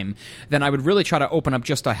time, then I would really try to open up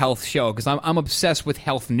just a health show because I'm obsessed with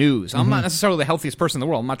health news. I'm not necessarily the healthiest person in the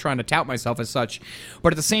world. I'm not trying to tout myself as such,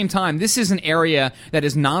 but at the same time, this is an area that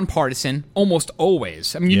is nonpartisan almost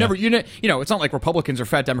always. I mean, it's not like Republicans are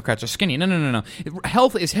fat, Democrats are skinny. No.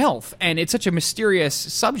 Health is health, and it's such a mysterious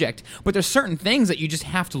subject, but there's certain things that you just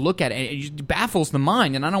have to look at, and it baffles the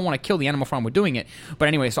mind, and I don't want to kill the animal farm with doing it. But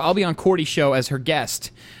anyway, so I'll be on Cordy's show as her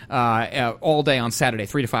guest all day on Saturday,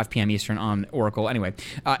 3 to 5 p.m. Eastern on Oracle. Anyway,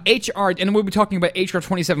 HR, and we'll be talking about HR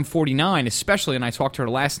 2749, especially, and I talked to her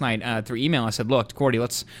last night through email. I said, look, Cordy,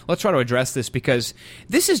 let's try to address this because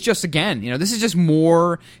this is just, again, this is just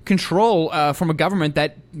more control from a government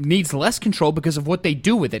that needs less control because of what they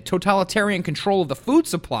do with it. Totalitarian control of the food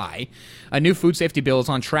supply. A new food safety bill is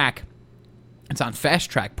on track. It's on fast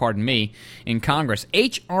track, pardon me, in Congress.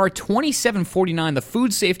 H.R. 2749, the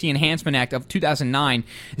Food Safety Enhancement Act of 2009.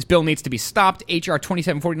 This bill needs to be stopped. H.R.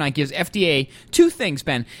 2749 gives FDA two things,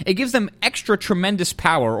 Ben. It gives them tremendous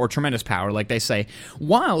power, like they say,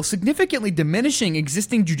 while significantly diminishing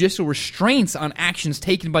existing judicial restraints on actions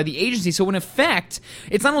taken by the agency. So in effect,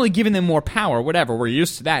 it's not only giving them more power, whatever, we're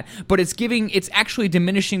used to that, but it's actually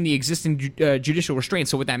diminishing the existing judicial restraints.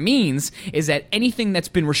 So what that means is that anything that's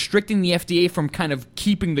been restricting the FDA from kind of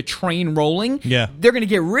keeping the train rolling, they're going to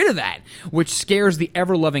get rid of that, which scares the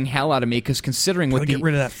ever-loving hell out of me because considering get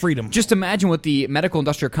rid of that freedom. Just imagine what the medical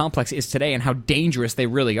industrial complex is today and how dangerous they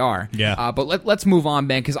really are. But let's move on,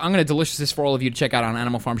 Ben, because I'm going to delicious this for all of you to check out on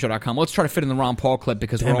animalfarmshow.com. Let's try to fit in the Ron Paul clip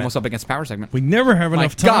because we're almost up against power segment. We never have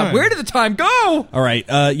enough time. God, where did the time go? All right.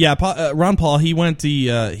 Ron Paul,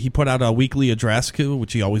 he put out a weekly address,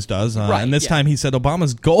 which he always does. And this time he said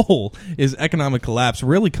Obama's goal is economic collapse,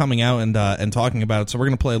 really coming out and talking about it. So we're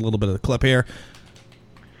going to play a little bit of the clip here.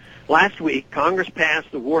 Last week, Congress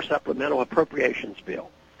passed the War Supplemental Appropriations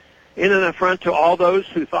Bill. In an affront to all those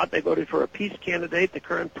who thought they voted for a peace candidate, the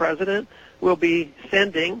current president will be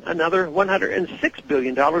sending another $106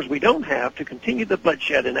 billion we don't have to continue the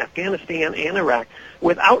bloodshed in Afghanistan and Iraq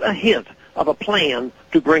without a hint of a plan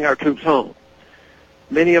to bring our troops home.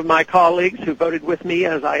 Many of my colleagues who voted with me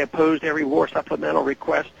as I opposed every war supplemental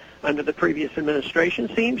request under the previous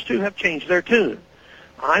administration seems to have changed their tune.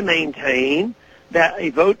 I maintain that a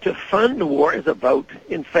vote to fund the war is a vote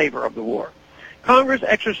in favor of the war. Congress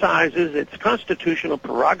exercises its constitutional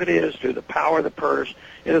prerogatives through the power of the purse,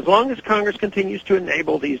 and as long as Congress continues to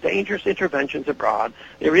enable these dangerous interventions abroad,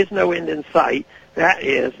 there is no end in sight, that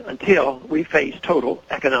is, until we face total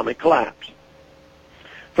economic collapse.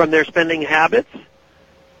 From their spending habits,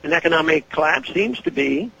 an economic collapse seems to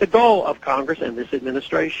be the goal of Congress and this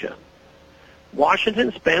administration.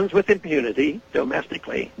 Washington spends with impunity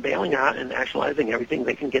domestically, bailing out and nationalizing everything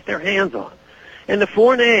they can get their hands on. And the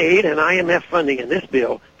foreign aid and IMF funding in this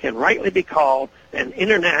bill can rightly be called an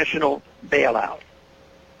international bailout.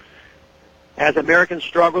 As Americans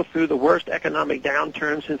struggle through the worst economic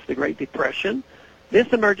downturn since the Great Depression, this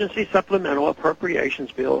emergency supplemental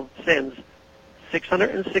appropriations bill sends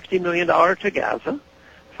 $660 million to Gaza,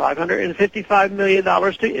 $555 million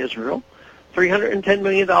to Israel, $310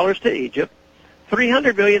 million to Egypt,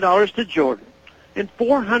 $300 million to Jordan, and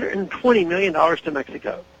 $420 million to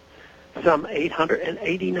Mexico. Some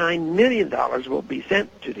 $889 million will be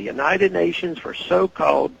sent to the United Nations for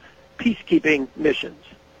so-called peacekeeping missions.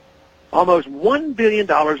 Almost $1 billion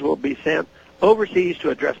will be sent overseas to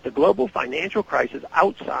address the global financial crisis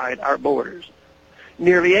outside our borders.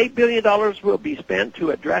 Nearly $8 billion will be spent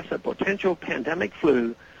to address a potential pandemic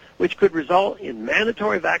flu, which could result in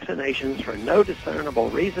mandatory vaccinations for no discernible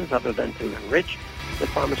reasons other than to enrich the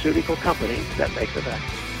pharmaceutical companies that make the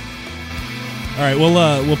vaccine. All right,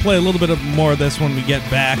 we'll play a little bit more of this when we get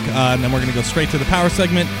back, and then we're going to go straight to the power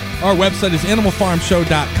segment. Our website is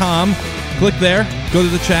animalfarmshow.com. Click there, go to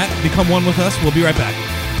the chat, become one with us. We'll be right back.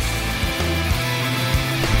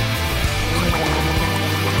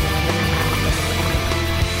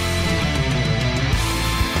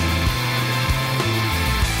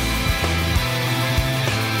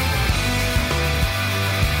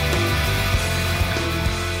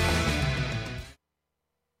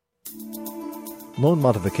 Loan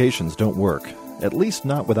modifications don't work, at least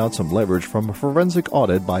not without some leverage from a forensic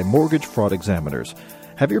audit by mortgage fraud examiners.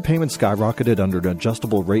 Have your payments skyrocketed under an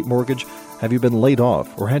adjustable rate mortgage? Have you been laid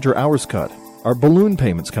off or had your hours cut? Are balloon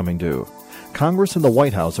payments coming due? Congress and the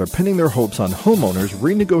White House are pinning their hopes on homeowners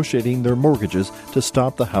renegotiating their mortgages to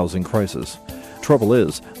stop the housing crisis. Trouble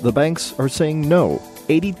is, the banks are saying no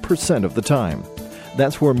 80% of the time.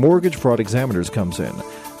 That's where mortgage fraud examiners comes in.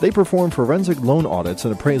 They perform forensic loan audits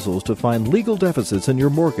and appraisals to find legal deficits in your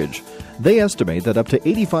mortgage. They estimate that up to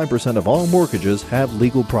 85% of all mortgages have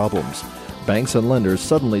legal problems. Banks and lenders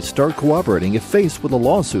suddenly start cooperating if faced with a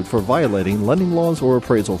lawsuit for violating lending laws or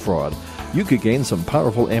appraisal fraud. You could gain some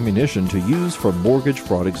powerful ammunition to use for mortgage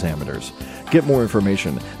fraud examiners. Get more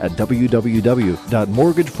information at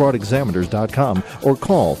www.mortgagefraudexaminers.com or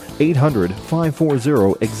call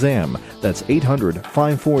 800-540-EXAM. That's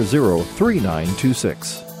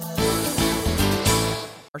 800-540-3926.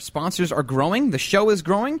 Our sponsors are growing. The show is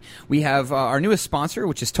growing. We have our newest sponsor,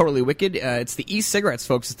 which is totally wicked. It's the e-cigarettes,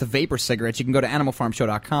 folks. It's the vapor cigarettes. You can go to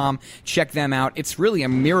animalfarmshow.com. Check them out. It's really a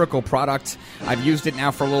miracle product. I've used it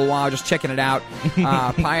now for a little while, just checking it out.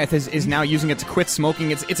 Pieth is now using it to quit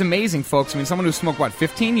smoking. It's amazing, folks. I mean, someone who smoked,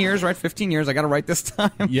 15 years, right? 15 years. I got it right this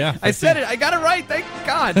time. Yeah. 15. I said it. I got it right. Thank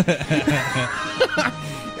God.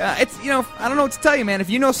 It's, I don't know what to tell you, man. If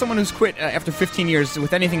you know someone who's quit after 15 years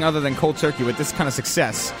with anything other than cold turkey with this kind of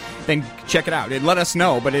success, then check it out. Let us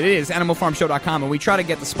know. But it is animalfarmshow.com, and we try to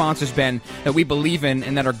get the sponsors, Ben, that we believe in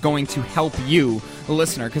and that are going to help you, the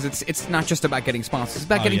listener, because it's not just about getting sponsors. It's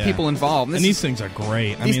about getting people involved. And these things are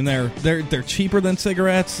great. I mean, they're cheaper than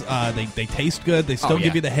cigarettes. They taste good. They still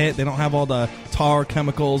give you the hit. They don't have all the tar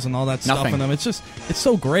chemicals and all that stuff in them. It's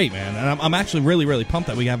so great, man. And I'm actually really, really pumped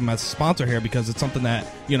that we have them as a sponsor here, because it's something that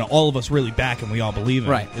all of us really back and we all believe in.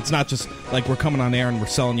 Right. It's not just like we're coming on air and we're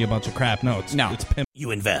selling you a bunch of crap. No, it's pimp.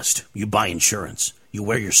 You invest. You buy insurance. You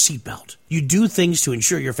wear your seatbelt. You do things to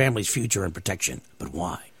ensure your family's future and protection. But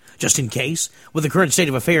why? Just in case? With the current state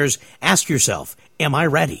of affairs, ask yourself, am I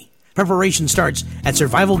ready? Preparation starts at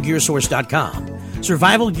survivalgearsource.com.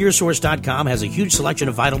 Survivalgearsource.com has a huge selection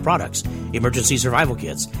of vital products: emergency survival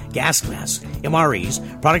kits, gas masks,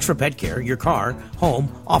 MREs, products for pet care, your car, home,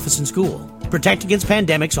 office, and school. Protect against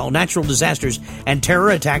pandemics, all natural disasters, and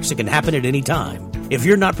terror attacks that can happen at any time. If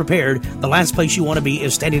you're not prepared, the last place you want to be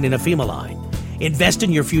is standing in a FEMA line. Invest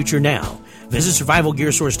in your future now. Visit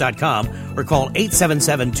survivalgearsource.com or call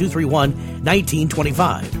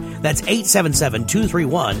 877-231-1925. That's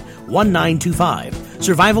 877-231-1925.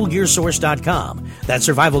 Survivalgearsource.com. That's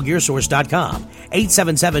survivalgearsource.com.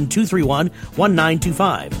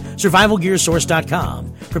 877-231-1925.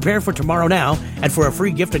 SurvivalGearSource.com. Prepare for tomorrow now, and for a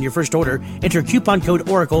free gift on your first order, enter coupon code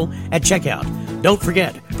ORACLE at checkout. Don't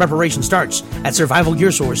forget, preparation starts at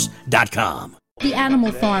SurvivalGearSource.com. The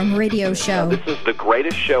Animal Farm Radio Show. This is the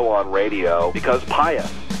greatest show on radio because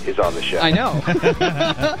Pieth is on the show. I know.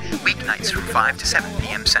 Weeknights from 5 to 7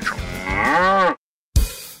 p.m. Central.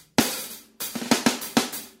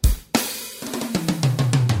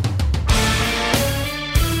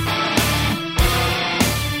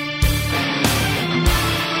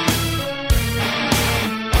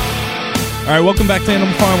 All right, welcome back to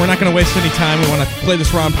Animal Farm. We're not going to waste any time. We want to play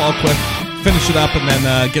this Ron Paul clip, finish it up, and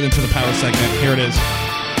then get into the power segment. Here it is.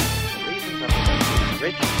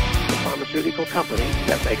 Rich, the pharmaceutical company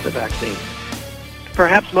that makes the vaccine.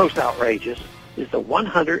 Perhaps most outrageous is the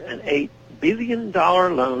 $108 billion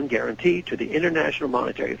loan guarantee to the International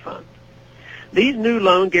Monetary Fund. These new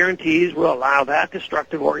loan guarantees will allow that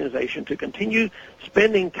destructive organization to continue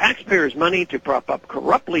spending taxpayers' money to prop up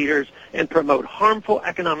corrupt leaders and promote harmful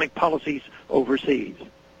economic policies overseas.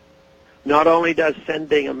 Not only does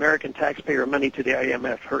sending American taxpayer money to the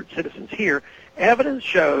IMF hurt citizens here, evidence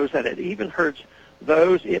shows that it even hurts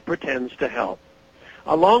those it pretends to help.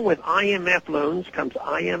 Along with IMF loans comes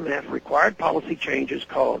IMF-required policy changes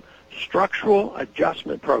called structural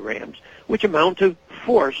adjustment programs, which amount to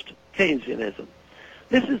forced Keynesianism.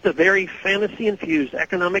 This is the very fantasy-infused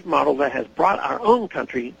economic model that has brought our own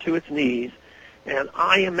country to its knees, and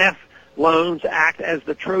IMF loans act as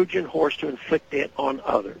the Trojan horse to inflict it on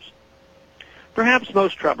others. Perhaps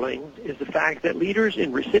most troubling is the fact that leaders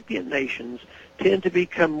in recipient nations tend to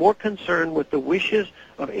become more concerned with the wishes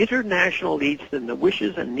of international elites than the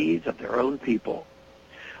wishes and needs of their own people.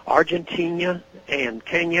 Argentina and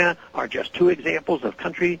Kenya are just two examples of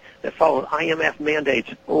countries that followed IMF mandates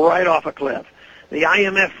right off a cliff. The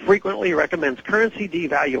IMF frequently recommends currency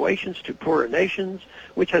devaluations to poorer nations,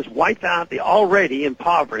 which has wiped out the already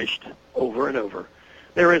impoverished over and over.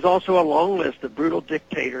 There is also a long list of brutal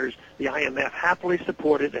dictators the IMF happily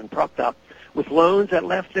supported and propped up, with loans that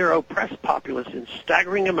left their oppressed populace in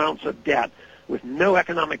staggering amounts of debt with no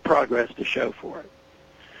economic progress to show for it.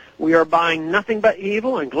 We are buying nothing but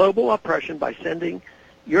evil and global oppression by sending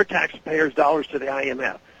your taxpayers' dollars to the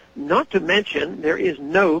IMF. Not to mention, there is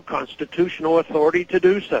no constitutional authority to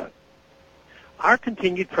do so. Our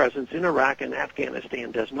continued presence in Iraq and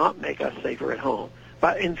Afghanistan does not make us safer at home,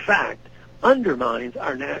 but in fact undermines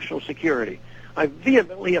our national security. I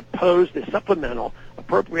vehemently opposed the supplemental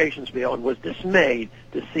appropriations bill and was dismayed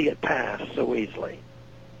to see it pass so easily.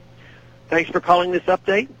 Thanks for calling this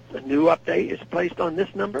update. A new update is placed on this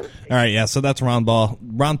number. All right, yeah, so that's Ron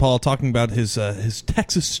Paul talking about his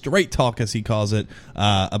Texas straight talk, as he calls it,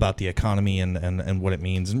 about the economy and what it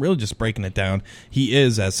means, and really just breaking it down. He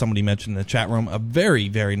is, as somebody mentioned in the chat room, a very,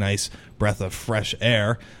 very nice breath of fresh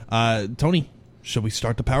air. Tony, should we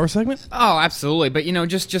start the power segment? Oh, absolutely. But,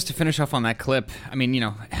 just to finish off on that clip, I mean,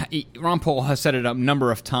 Ron Paul has said it a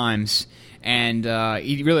number of times, and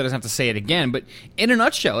he really doesn't have to say it again. But in a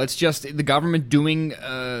nutshell, it's just the government doing,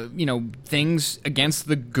 things against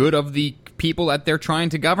the good of the people that they're trying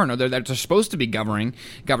to govern, or that they're supposed to be governing.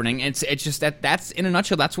 It's just that's in a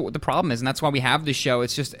nutshell. That's what the problem is, and that's why we have this show.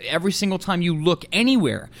 It's just every single time you look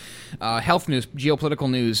anywhere, health news, geopolitical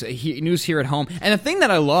news, news here at home, and the thing that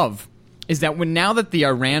I love is that now that the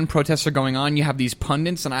Iran protests are going on, you have these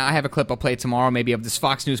pundits, and I have a clip I'll play tomorrow maybe of this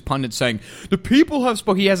Fox News pundit saying, the people have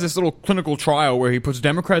spoken. He has this little clinical trial where he puts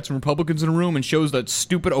Democrats and Republicans in a room and shows that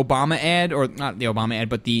stupid Obama ad, or not the Obama ad,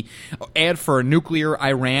 but the ad for nuclear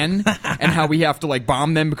Iran and how we have to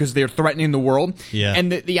bomb them because they're threatening the world. Yeah.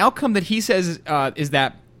 And the outcome that he says is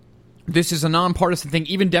that this is a nonpartisan thing.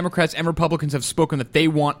 Even Democrats and Republicans have spoken that they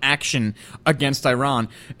want action against Iran.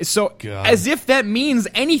 So, as if that means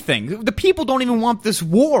anything. The people don't even want this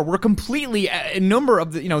war. We're completely, a number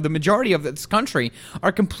of the majority of this country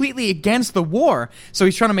are completely against the war. So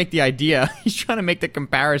he's trying to make the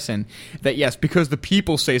comparison that yes, because the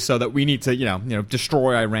people say so, that we need to,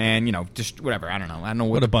 destroy Iran. Whatever. I don't know.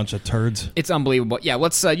 What a bunch of turds. It's unbelievable. Yeah.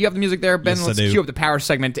 Let's. You have the music there, Ben. Yes, let's cue up the power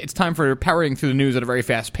segment. It's time for powering through the news at a very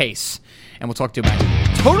fast pace. And we'll talk to you about it.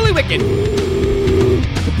 Totally Wicked.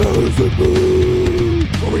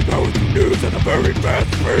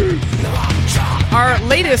 Our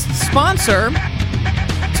latest sponsor,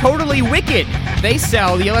 Totally Wicked. They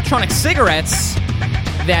sell the electronic cigarettes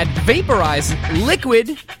that vaporize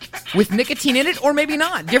liquid with nicotine in it, or maybe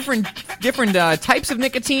not. Different types of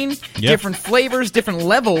nicotine, different flavors, different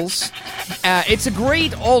levels. It's a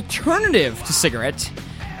great alternative to cigarette.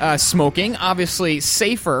 smoking, obviously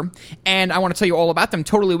safer, and I want to tell you all about them.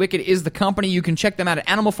 Totally Wicked is the company. You can check them out at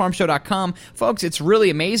animalfarmshow.com. Folks, it's really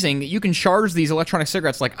amazing. You can charge these electronic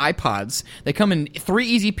cigarettes like iPods. They come in 3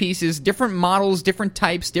 easy pieces, different models, different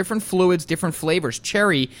types, different fluids, different flavors.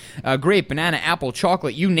 Cherry, grape, banana, apple,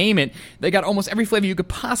 chocolate, you name it. They got almost every flavor you could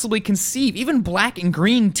possibly conceive, even black and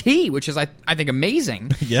green tea, which is, I think,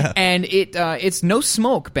 amazing. Yeah. And it's no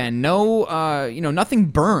smoke, Ben. No, nothing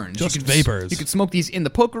burns. Just vapors. You could smoke these in the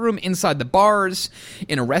poker room, inside the bars,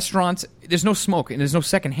 in a restaurant. There's no smoke, and there's no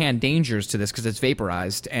secondhand dangers to this because it's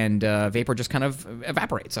vaporized, and vapor just kind of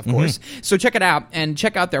evaporates, of course. So check it out, and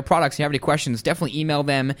check out their products. If you have any questions, definitely email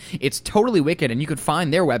them. It's Totally Wicked, and you can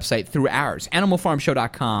find their website through ours,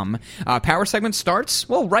 animalfarmshow.com. Power segment starts,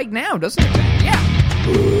 well, right now, doesn't it, Ben? Yeah.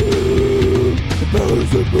 The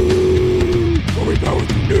powers of boo. Going down with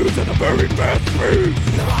the news at a very fast pace.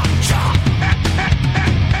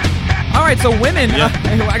 All right, so women,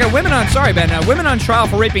 I got women on, sorry, Ben, women on trial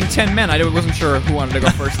for raping 10 men. I wasn't sure who wanted to go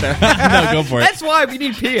first there. No, go for it. That's why we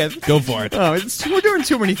need Pieth. Go for it. Oh, we're doing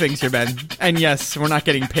too many things here, Ben. And yes, we're not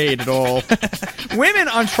getting paid at all. Women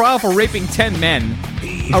on trial for raping 10 men.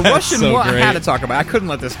 A Russian woman, I had to talk about it. I couldn't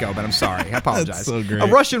let this go, but I'm sorry. I apologize. That's so great. A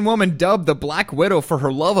Russian woman dubbed the Black Widow for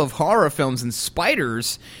her love of horror films and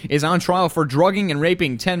spiders is on trial for drugging and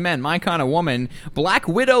raping 10 men. My kind of woman. Black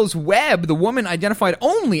Widow's Web, the woman identified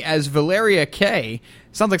only as Valeria K.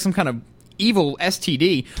 Sounds like some kind of evil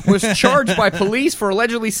STD, was charged by police for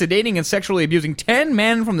allegedly sedating and sexually abusing 10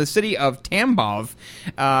 men from the city of Tambov.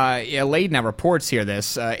 Late reports here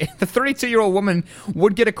this. The 32-year-old woman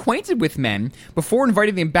would get acquainted with men before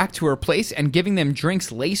inviting them back to her place and giving them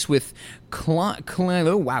drinks laced with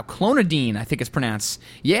clonidine, I think it's pronounced.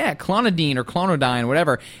 Yeah, clonidine or clonidine,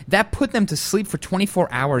 whatever. That put them to sleep for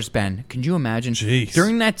 24 hours, Ben. Can you imagine? Jeez.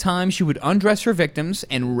 During that time, she would undress her victims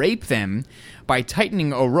and rape them by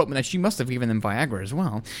tightening a rope. Now, she must have given them Viagra as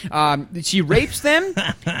well. She rapes them,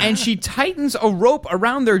 and she tightens a rope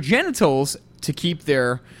around their genitals to keep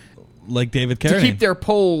their... Like David Carradine. To keep their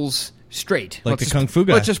poles straight. Like the Kung Fu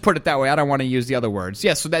guy. Let's just put it that way. I don't want to use the other words.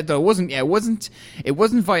 Yeah, so that though wasn't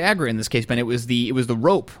Viagra in this case, Ben. It was the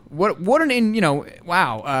rope. What an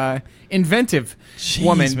inventive Jeez,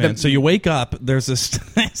 woman. Man. So you wake up, there's this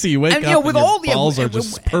so you wake up with and all your balls are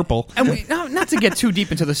just purple. And not to get too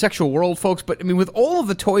deep into the sexual world, folks, but I mean with all of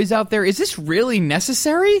the toys out there, is this really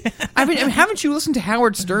necessary? I mean haven't you listened to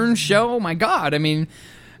Howard Stern's show? Oh my God. I mean,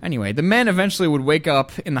 anyway, the men eventually would wake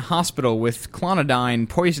up in the hospital with clonidine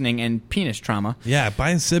poisoning and penis trauma. Yeah, by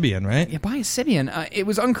a Sibian, right? Yeah, by a Sibian. It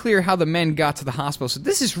was unclear how the men got to the hospital, so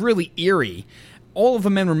this is really eerie. All of the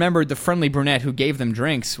men remembered the friendly brunette who gave them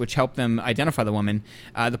drinks, which helped them identify the woman.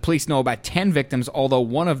 The police know about 10 victims, although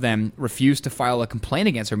one of them refused to file a complaint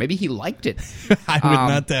against her. Maybe he liked it. I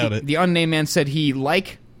would not doubt it. The unnamed man said he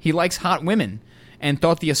likes hot women and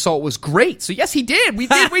thought the assault was great. So yes, he did. We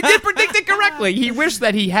did predict it correctly. He wished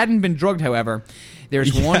that he hadn't been drugged, however.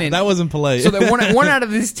 There's one in... That wasn't polite. So that one out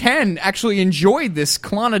of these 10 actually enjoyed this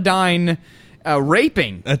clonidine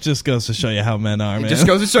raping. That just goes to show you how men are, man. It just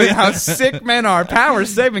goes to show you how sick men are. Power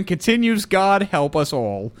segment continues. God help us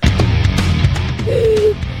all. Power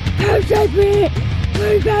segment.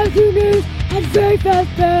 We're about to news at very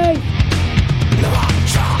fast pace.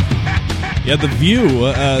 Yeah,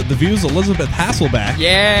 The View's Elizabeth Hasselbeck.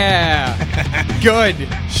 Yeah. Good.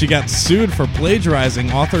 She got sued for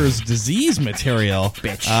plagiarizing author's disease material.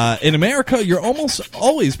 Bitch. In America, you're almost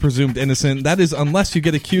always presumed innocent. That is, unless you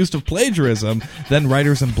get accused of plagiarism. Then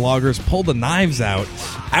writers and bloggers pull the knives out.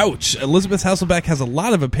 Ouch. Elizabeth Hasselbeck has a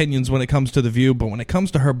lot of opinions when it comes to The View, but when it comes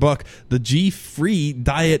to her book, The G-Free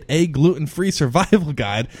Diet A Gluten-Free Survival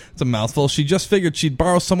Guide, it's a mouthful. She just figured she'd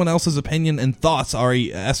borrow someone else's opinion and thoughts, Ari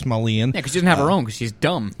Esmalian. Yeah, because she doesn't have her own, because she's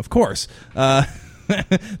dumb. Of course.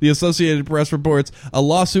 The Associated Press reports a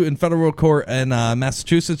lawsuit in federal court in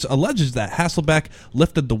Massachusetts alleges that Hasselbeck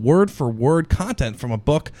lifted the word-for-word content from a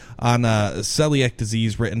book on celiac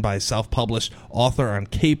disease written by self-published author on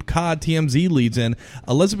Cape Cod. TMZ leads in.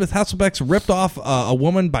 Elizabeth Hasselbeck's ripped off a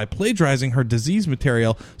woman by plagiarizing her disease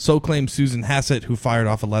material, so claims Susan Hassett, who fired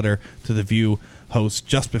off a letter to The View host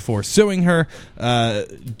just before suing her.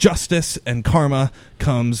 Justice and karma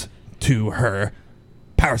comes to her.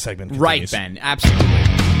 Power segment continues. Right, Ben. Absolutely.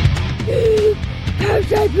 Power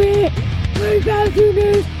segment. We're about to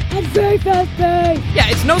news at very fast pace. Yeah,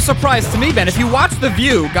 it's no surprise to me, Ben. If you watch The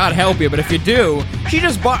View, God help you, but if you do, she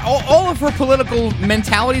just bought all of her political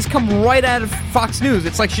mentalities come right out of Fox News.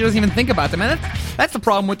 It's like she doesn't even think about them, and that's the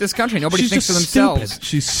problem with this country. Nobody thinks for themselves. Stupid.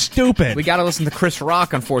 She's stupid. We got to listen to Chris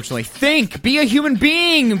Rock, unfortunately. Think. Be a human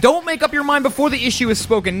being. Don't make up your mind before the issue is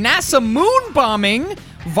spoken. NASA moon bombing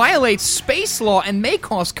violates space law and may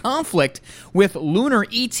cause conflict with lunar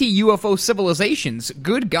ET UFO civilizations.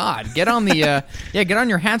 Good God. Get on the get on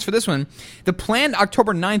your hats for this one. The planned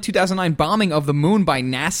October 9, 2009 bombing of the moon by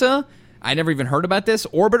NASA, I never even heard about this,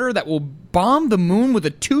 orbiter that will bomb the moon with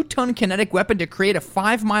a 2-ton kinetic weapon to create a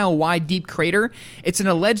 5-mile wide deep crater. It's an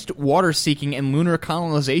alleged water-seeking and lunar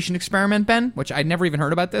colonization experiment, Ben, which I'd never even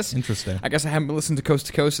heard about this. Interesting. I guess I haven't listened to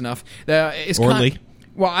Coast enough.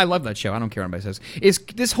 Well, I love that show. I don't care what anybody says.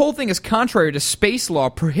 This whole thing is contrary to space law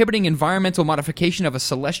prohibiting environmental modification of a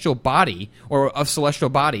celestial body or of celestial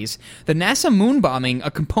bodies. The NASA moon bombing,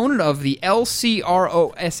 a component of the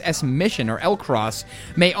LCROSS mission, or LCROSS,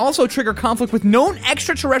 may also trigger conflict with known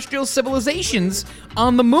extraterrestrial civilizations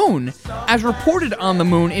on the moon, as reported on the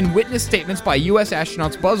moon in witness statements by U.S.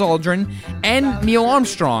 astronauts Buzz Aldrin and Neil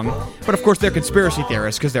Armstrong. But of course, they're conspiracy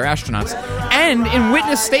theorists because they're astronauts. And in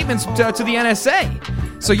witness statements to the NSA.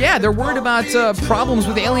 So yeah, they're worried about problems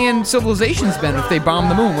with alien civilizations, Ben, if they bomb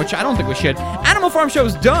the moon, which I don't think we should. Animal Farm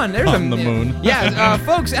Show's done. There's on the moon. Yeah,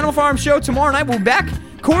 folks, Animal Farm Show tomorrow night. We'll be back.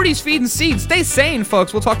 Cordy's feeding seeds. Stay sane,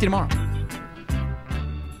 folks. We'll talk to you tomorrow.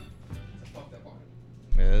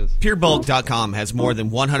 PureBulk.com has more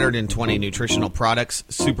than 120 nutritional products,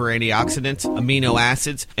 super antioxidants, amino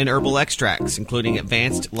acids, and herbal extracts, including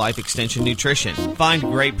advanced life extension nutrition. Find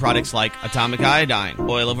great products like atomic iodine,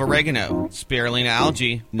 oil of oregano, spirulina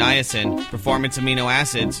algae, niacin, performance amino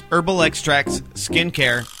acids, herbal extracts,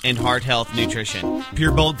 skincare, and heart health nutrition.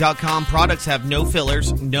 PureBulk.com products have no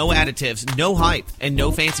fillers, no additives, no hype, and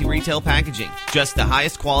no fancy retail packaging. Just the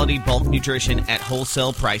highest quality bulk nutrition at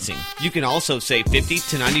wholesale pricing. You can also save 50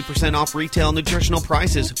 to 90% off retail nutritional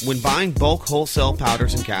prices when buying bulk wholesale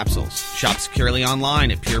powders and capsules. Shop securely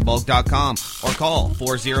online at purebulk.com or call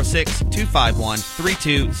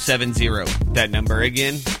 406-251-3270. That number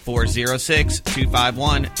again,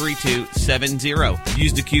 406-251-3270.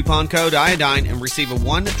 Use the coupon code iodine and receive a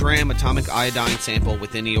 1-gram atomic iodine sample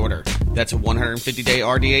with any order. That's a 150-day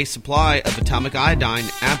RDA supply of atomic iodine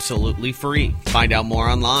absolutely free. Find out more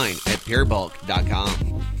online at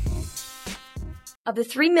purebulk.com. Of the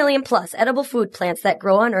 3 million plus edible food plants that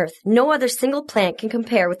grow on Earth, no other single plant can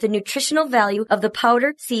compare with the nutritional value of the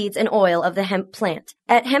powder, seeds, and oil of the hemp plant.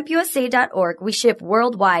 At hempusa.org, we ship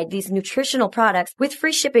worldwide these nutritional products with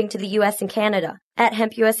free shipping to the U.S. and Canada. At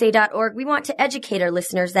hempusa.org, we want to educate our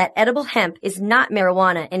listeners that edible hemp is not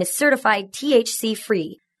marijuana and is certified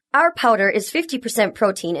THC-free. Our powder is 50%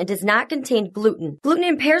 protein and does not contain gluten. Gluten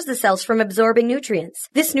impairs the cells from absorbing nutrients.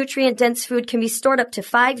 This nutrient-dense food can be stored up to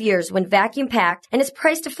 5 years when vacuum-packed and is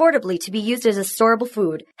priced affordably to be used as a storable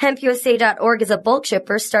food. HempUSA.org is a bulk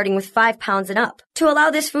shipper starting with 5 pounds and up. To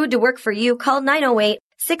allow this food to work for you, call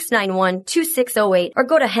 908-691-2608 or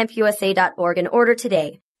go to hempusa.org and order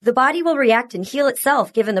today. The body will react and heal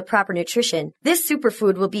itself given the proper nutrition. This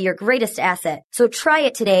superfood will be your greatest asset. So try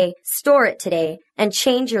it today, store it today, and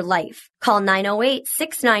change your life. Call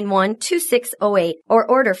 908-691-2608 or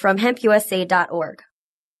order from hempusa.org.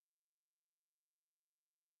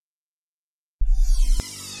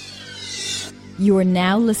 You are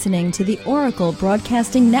now listening to the Oracle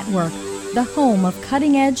Broadcasting Network, the home of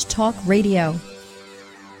cutting-edge talk radio.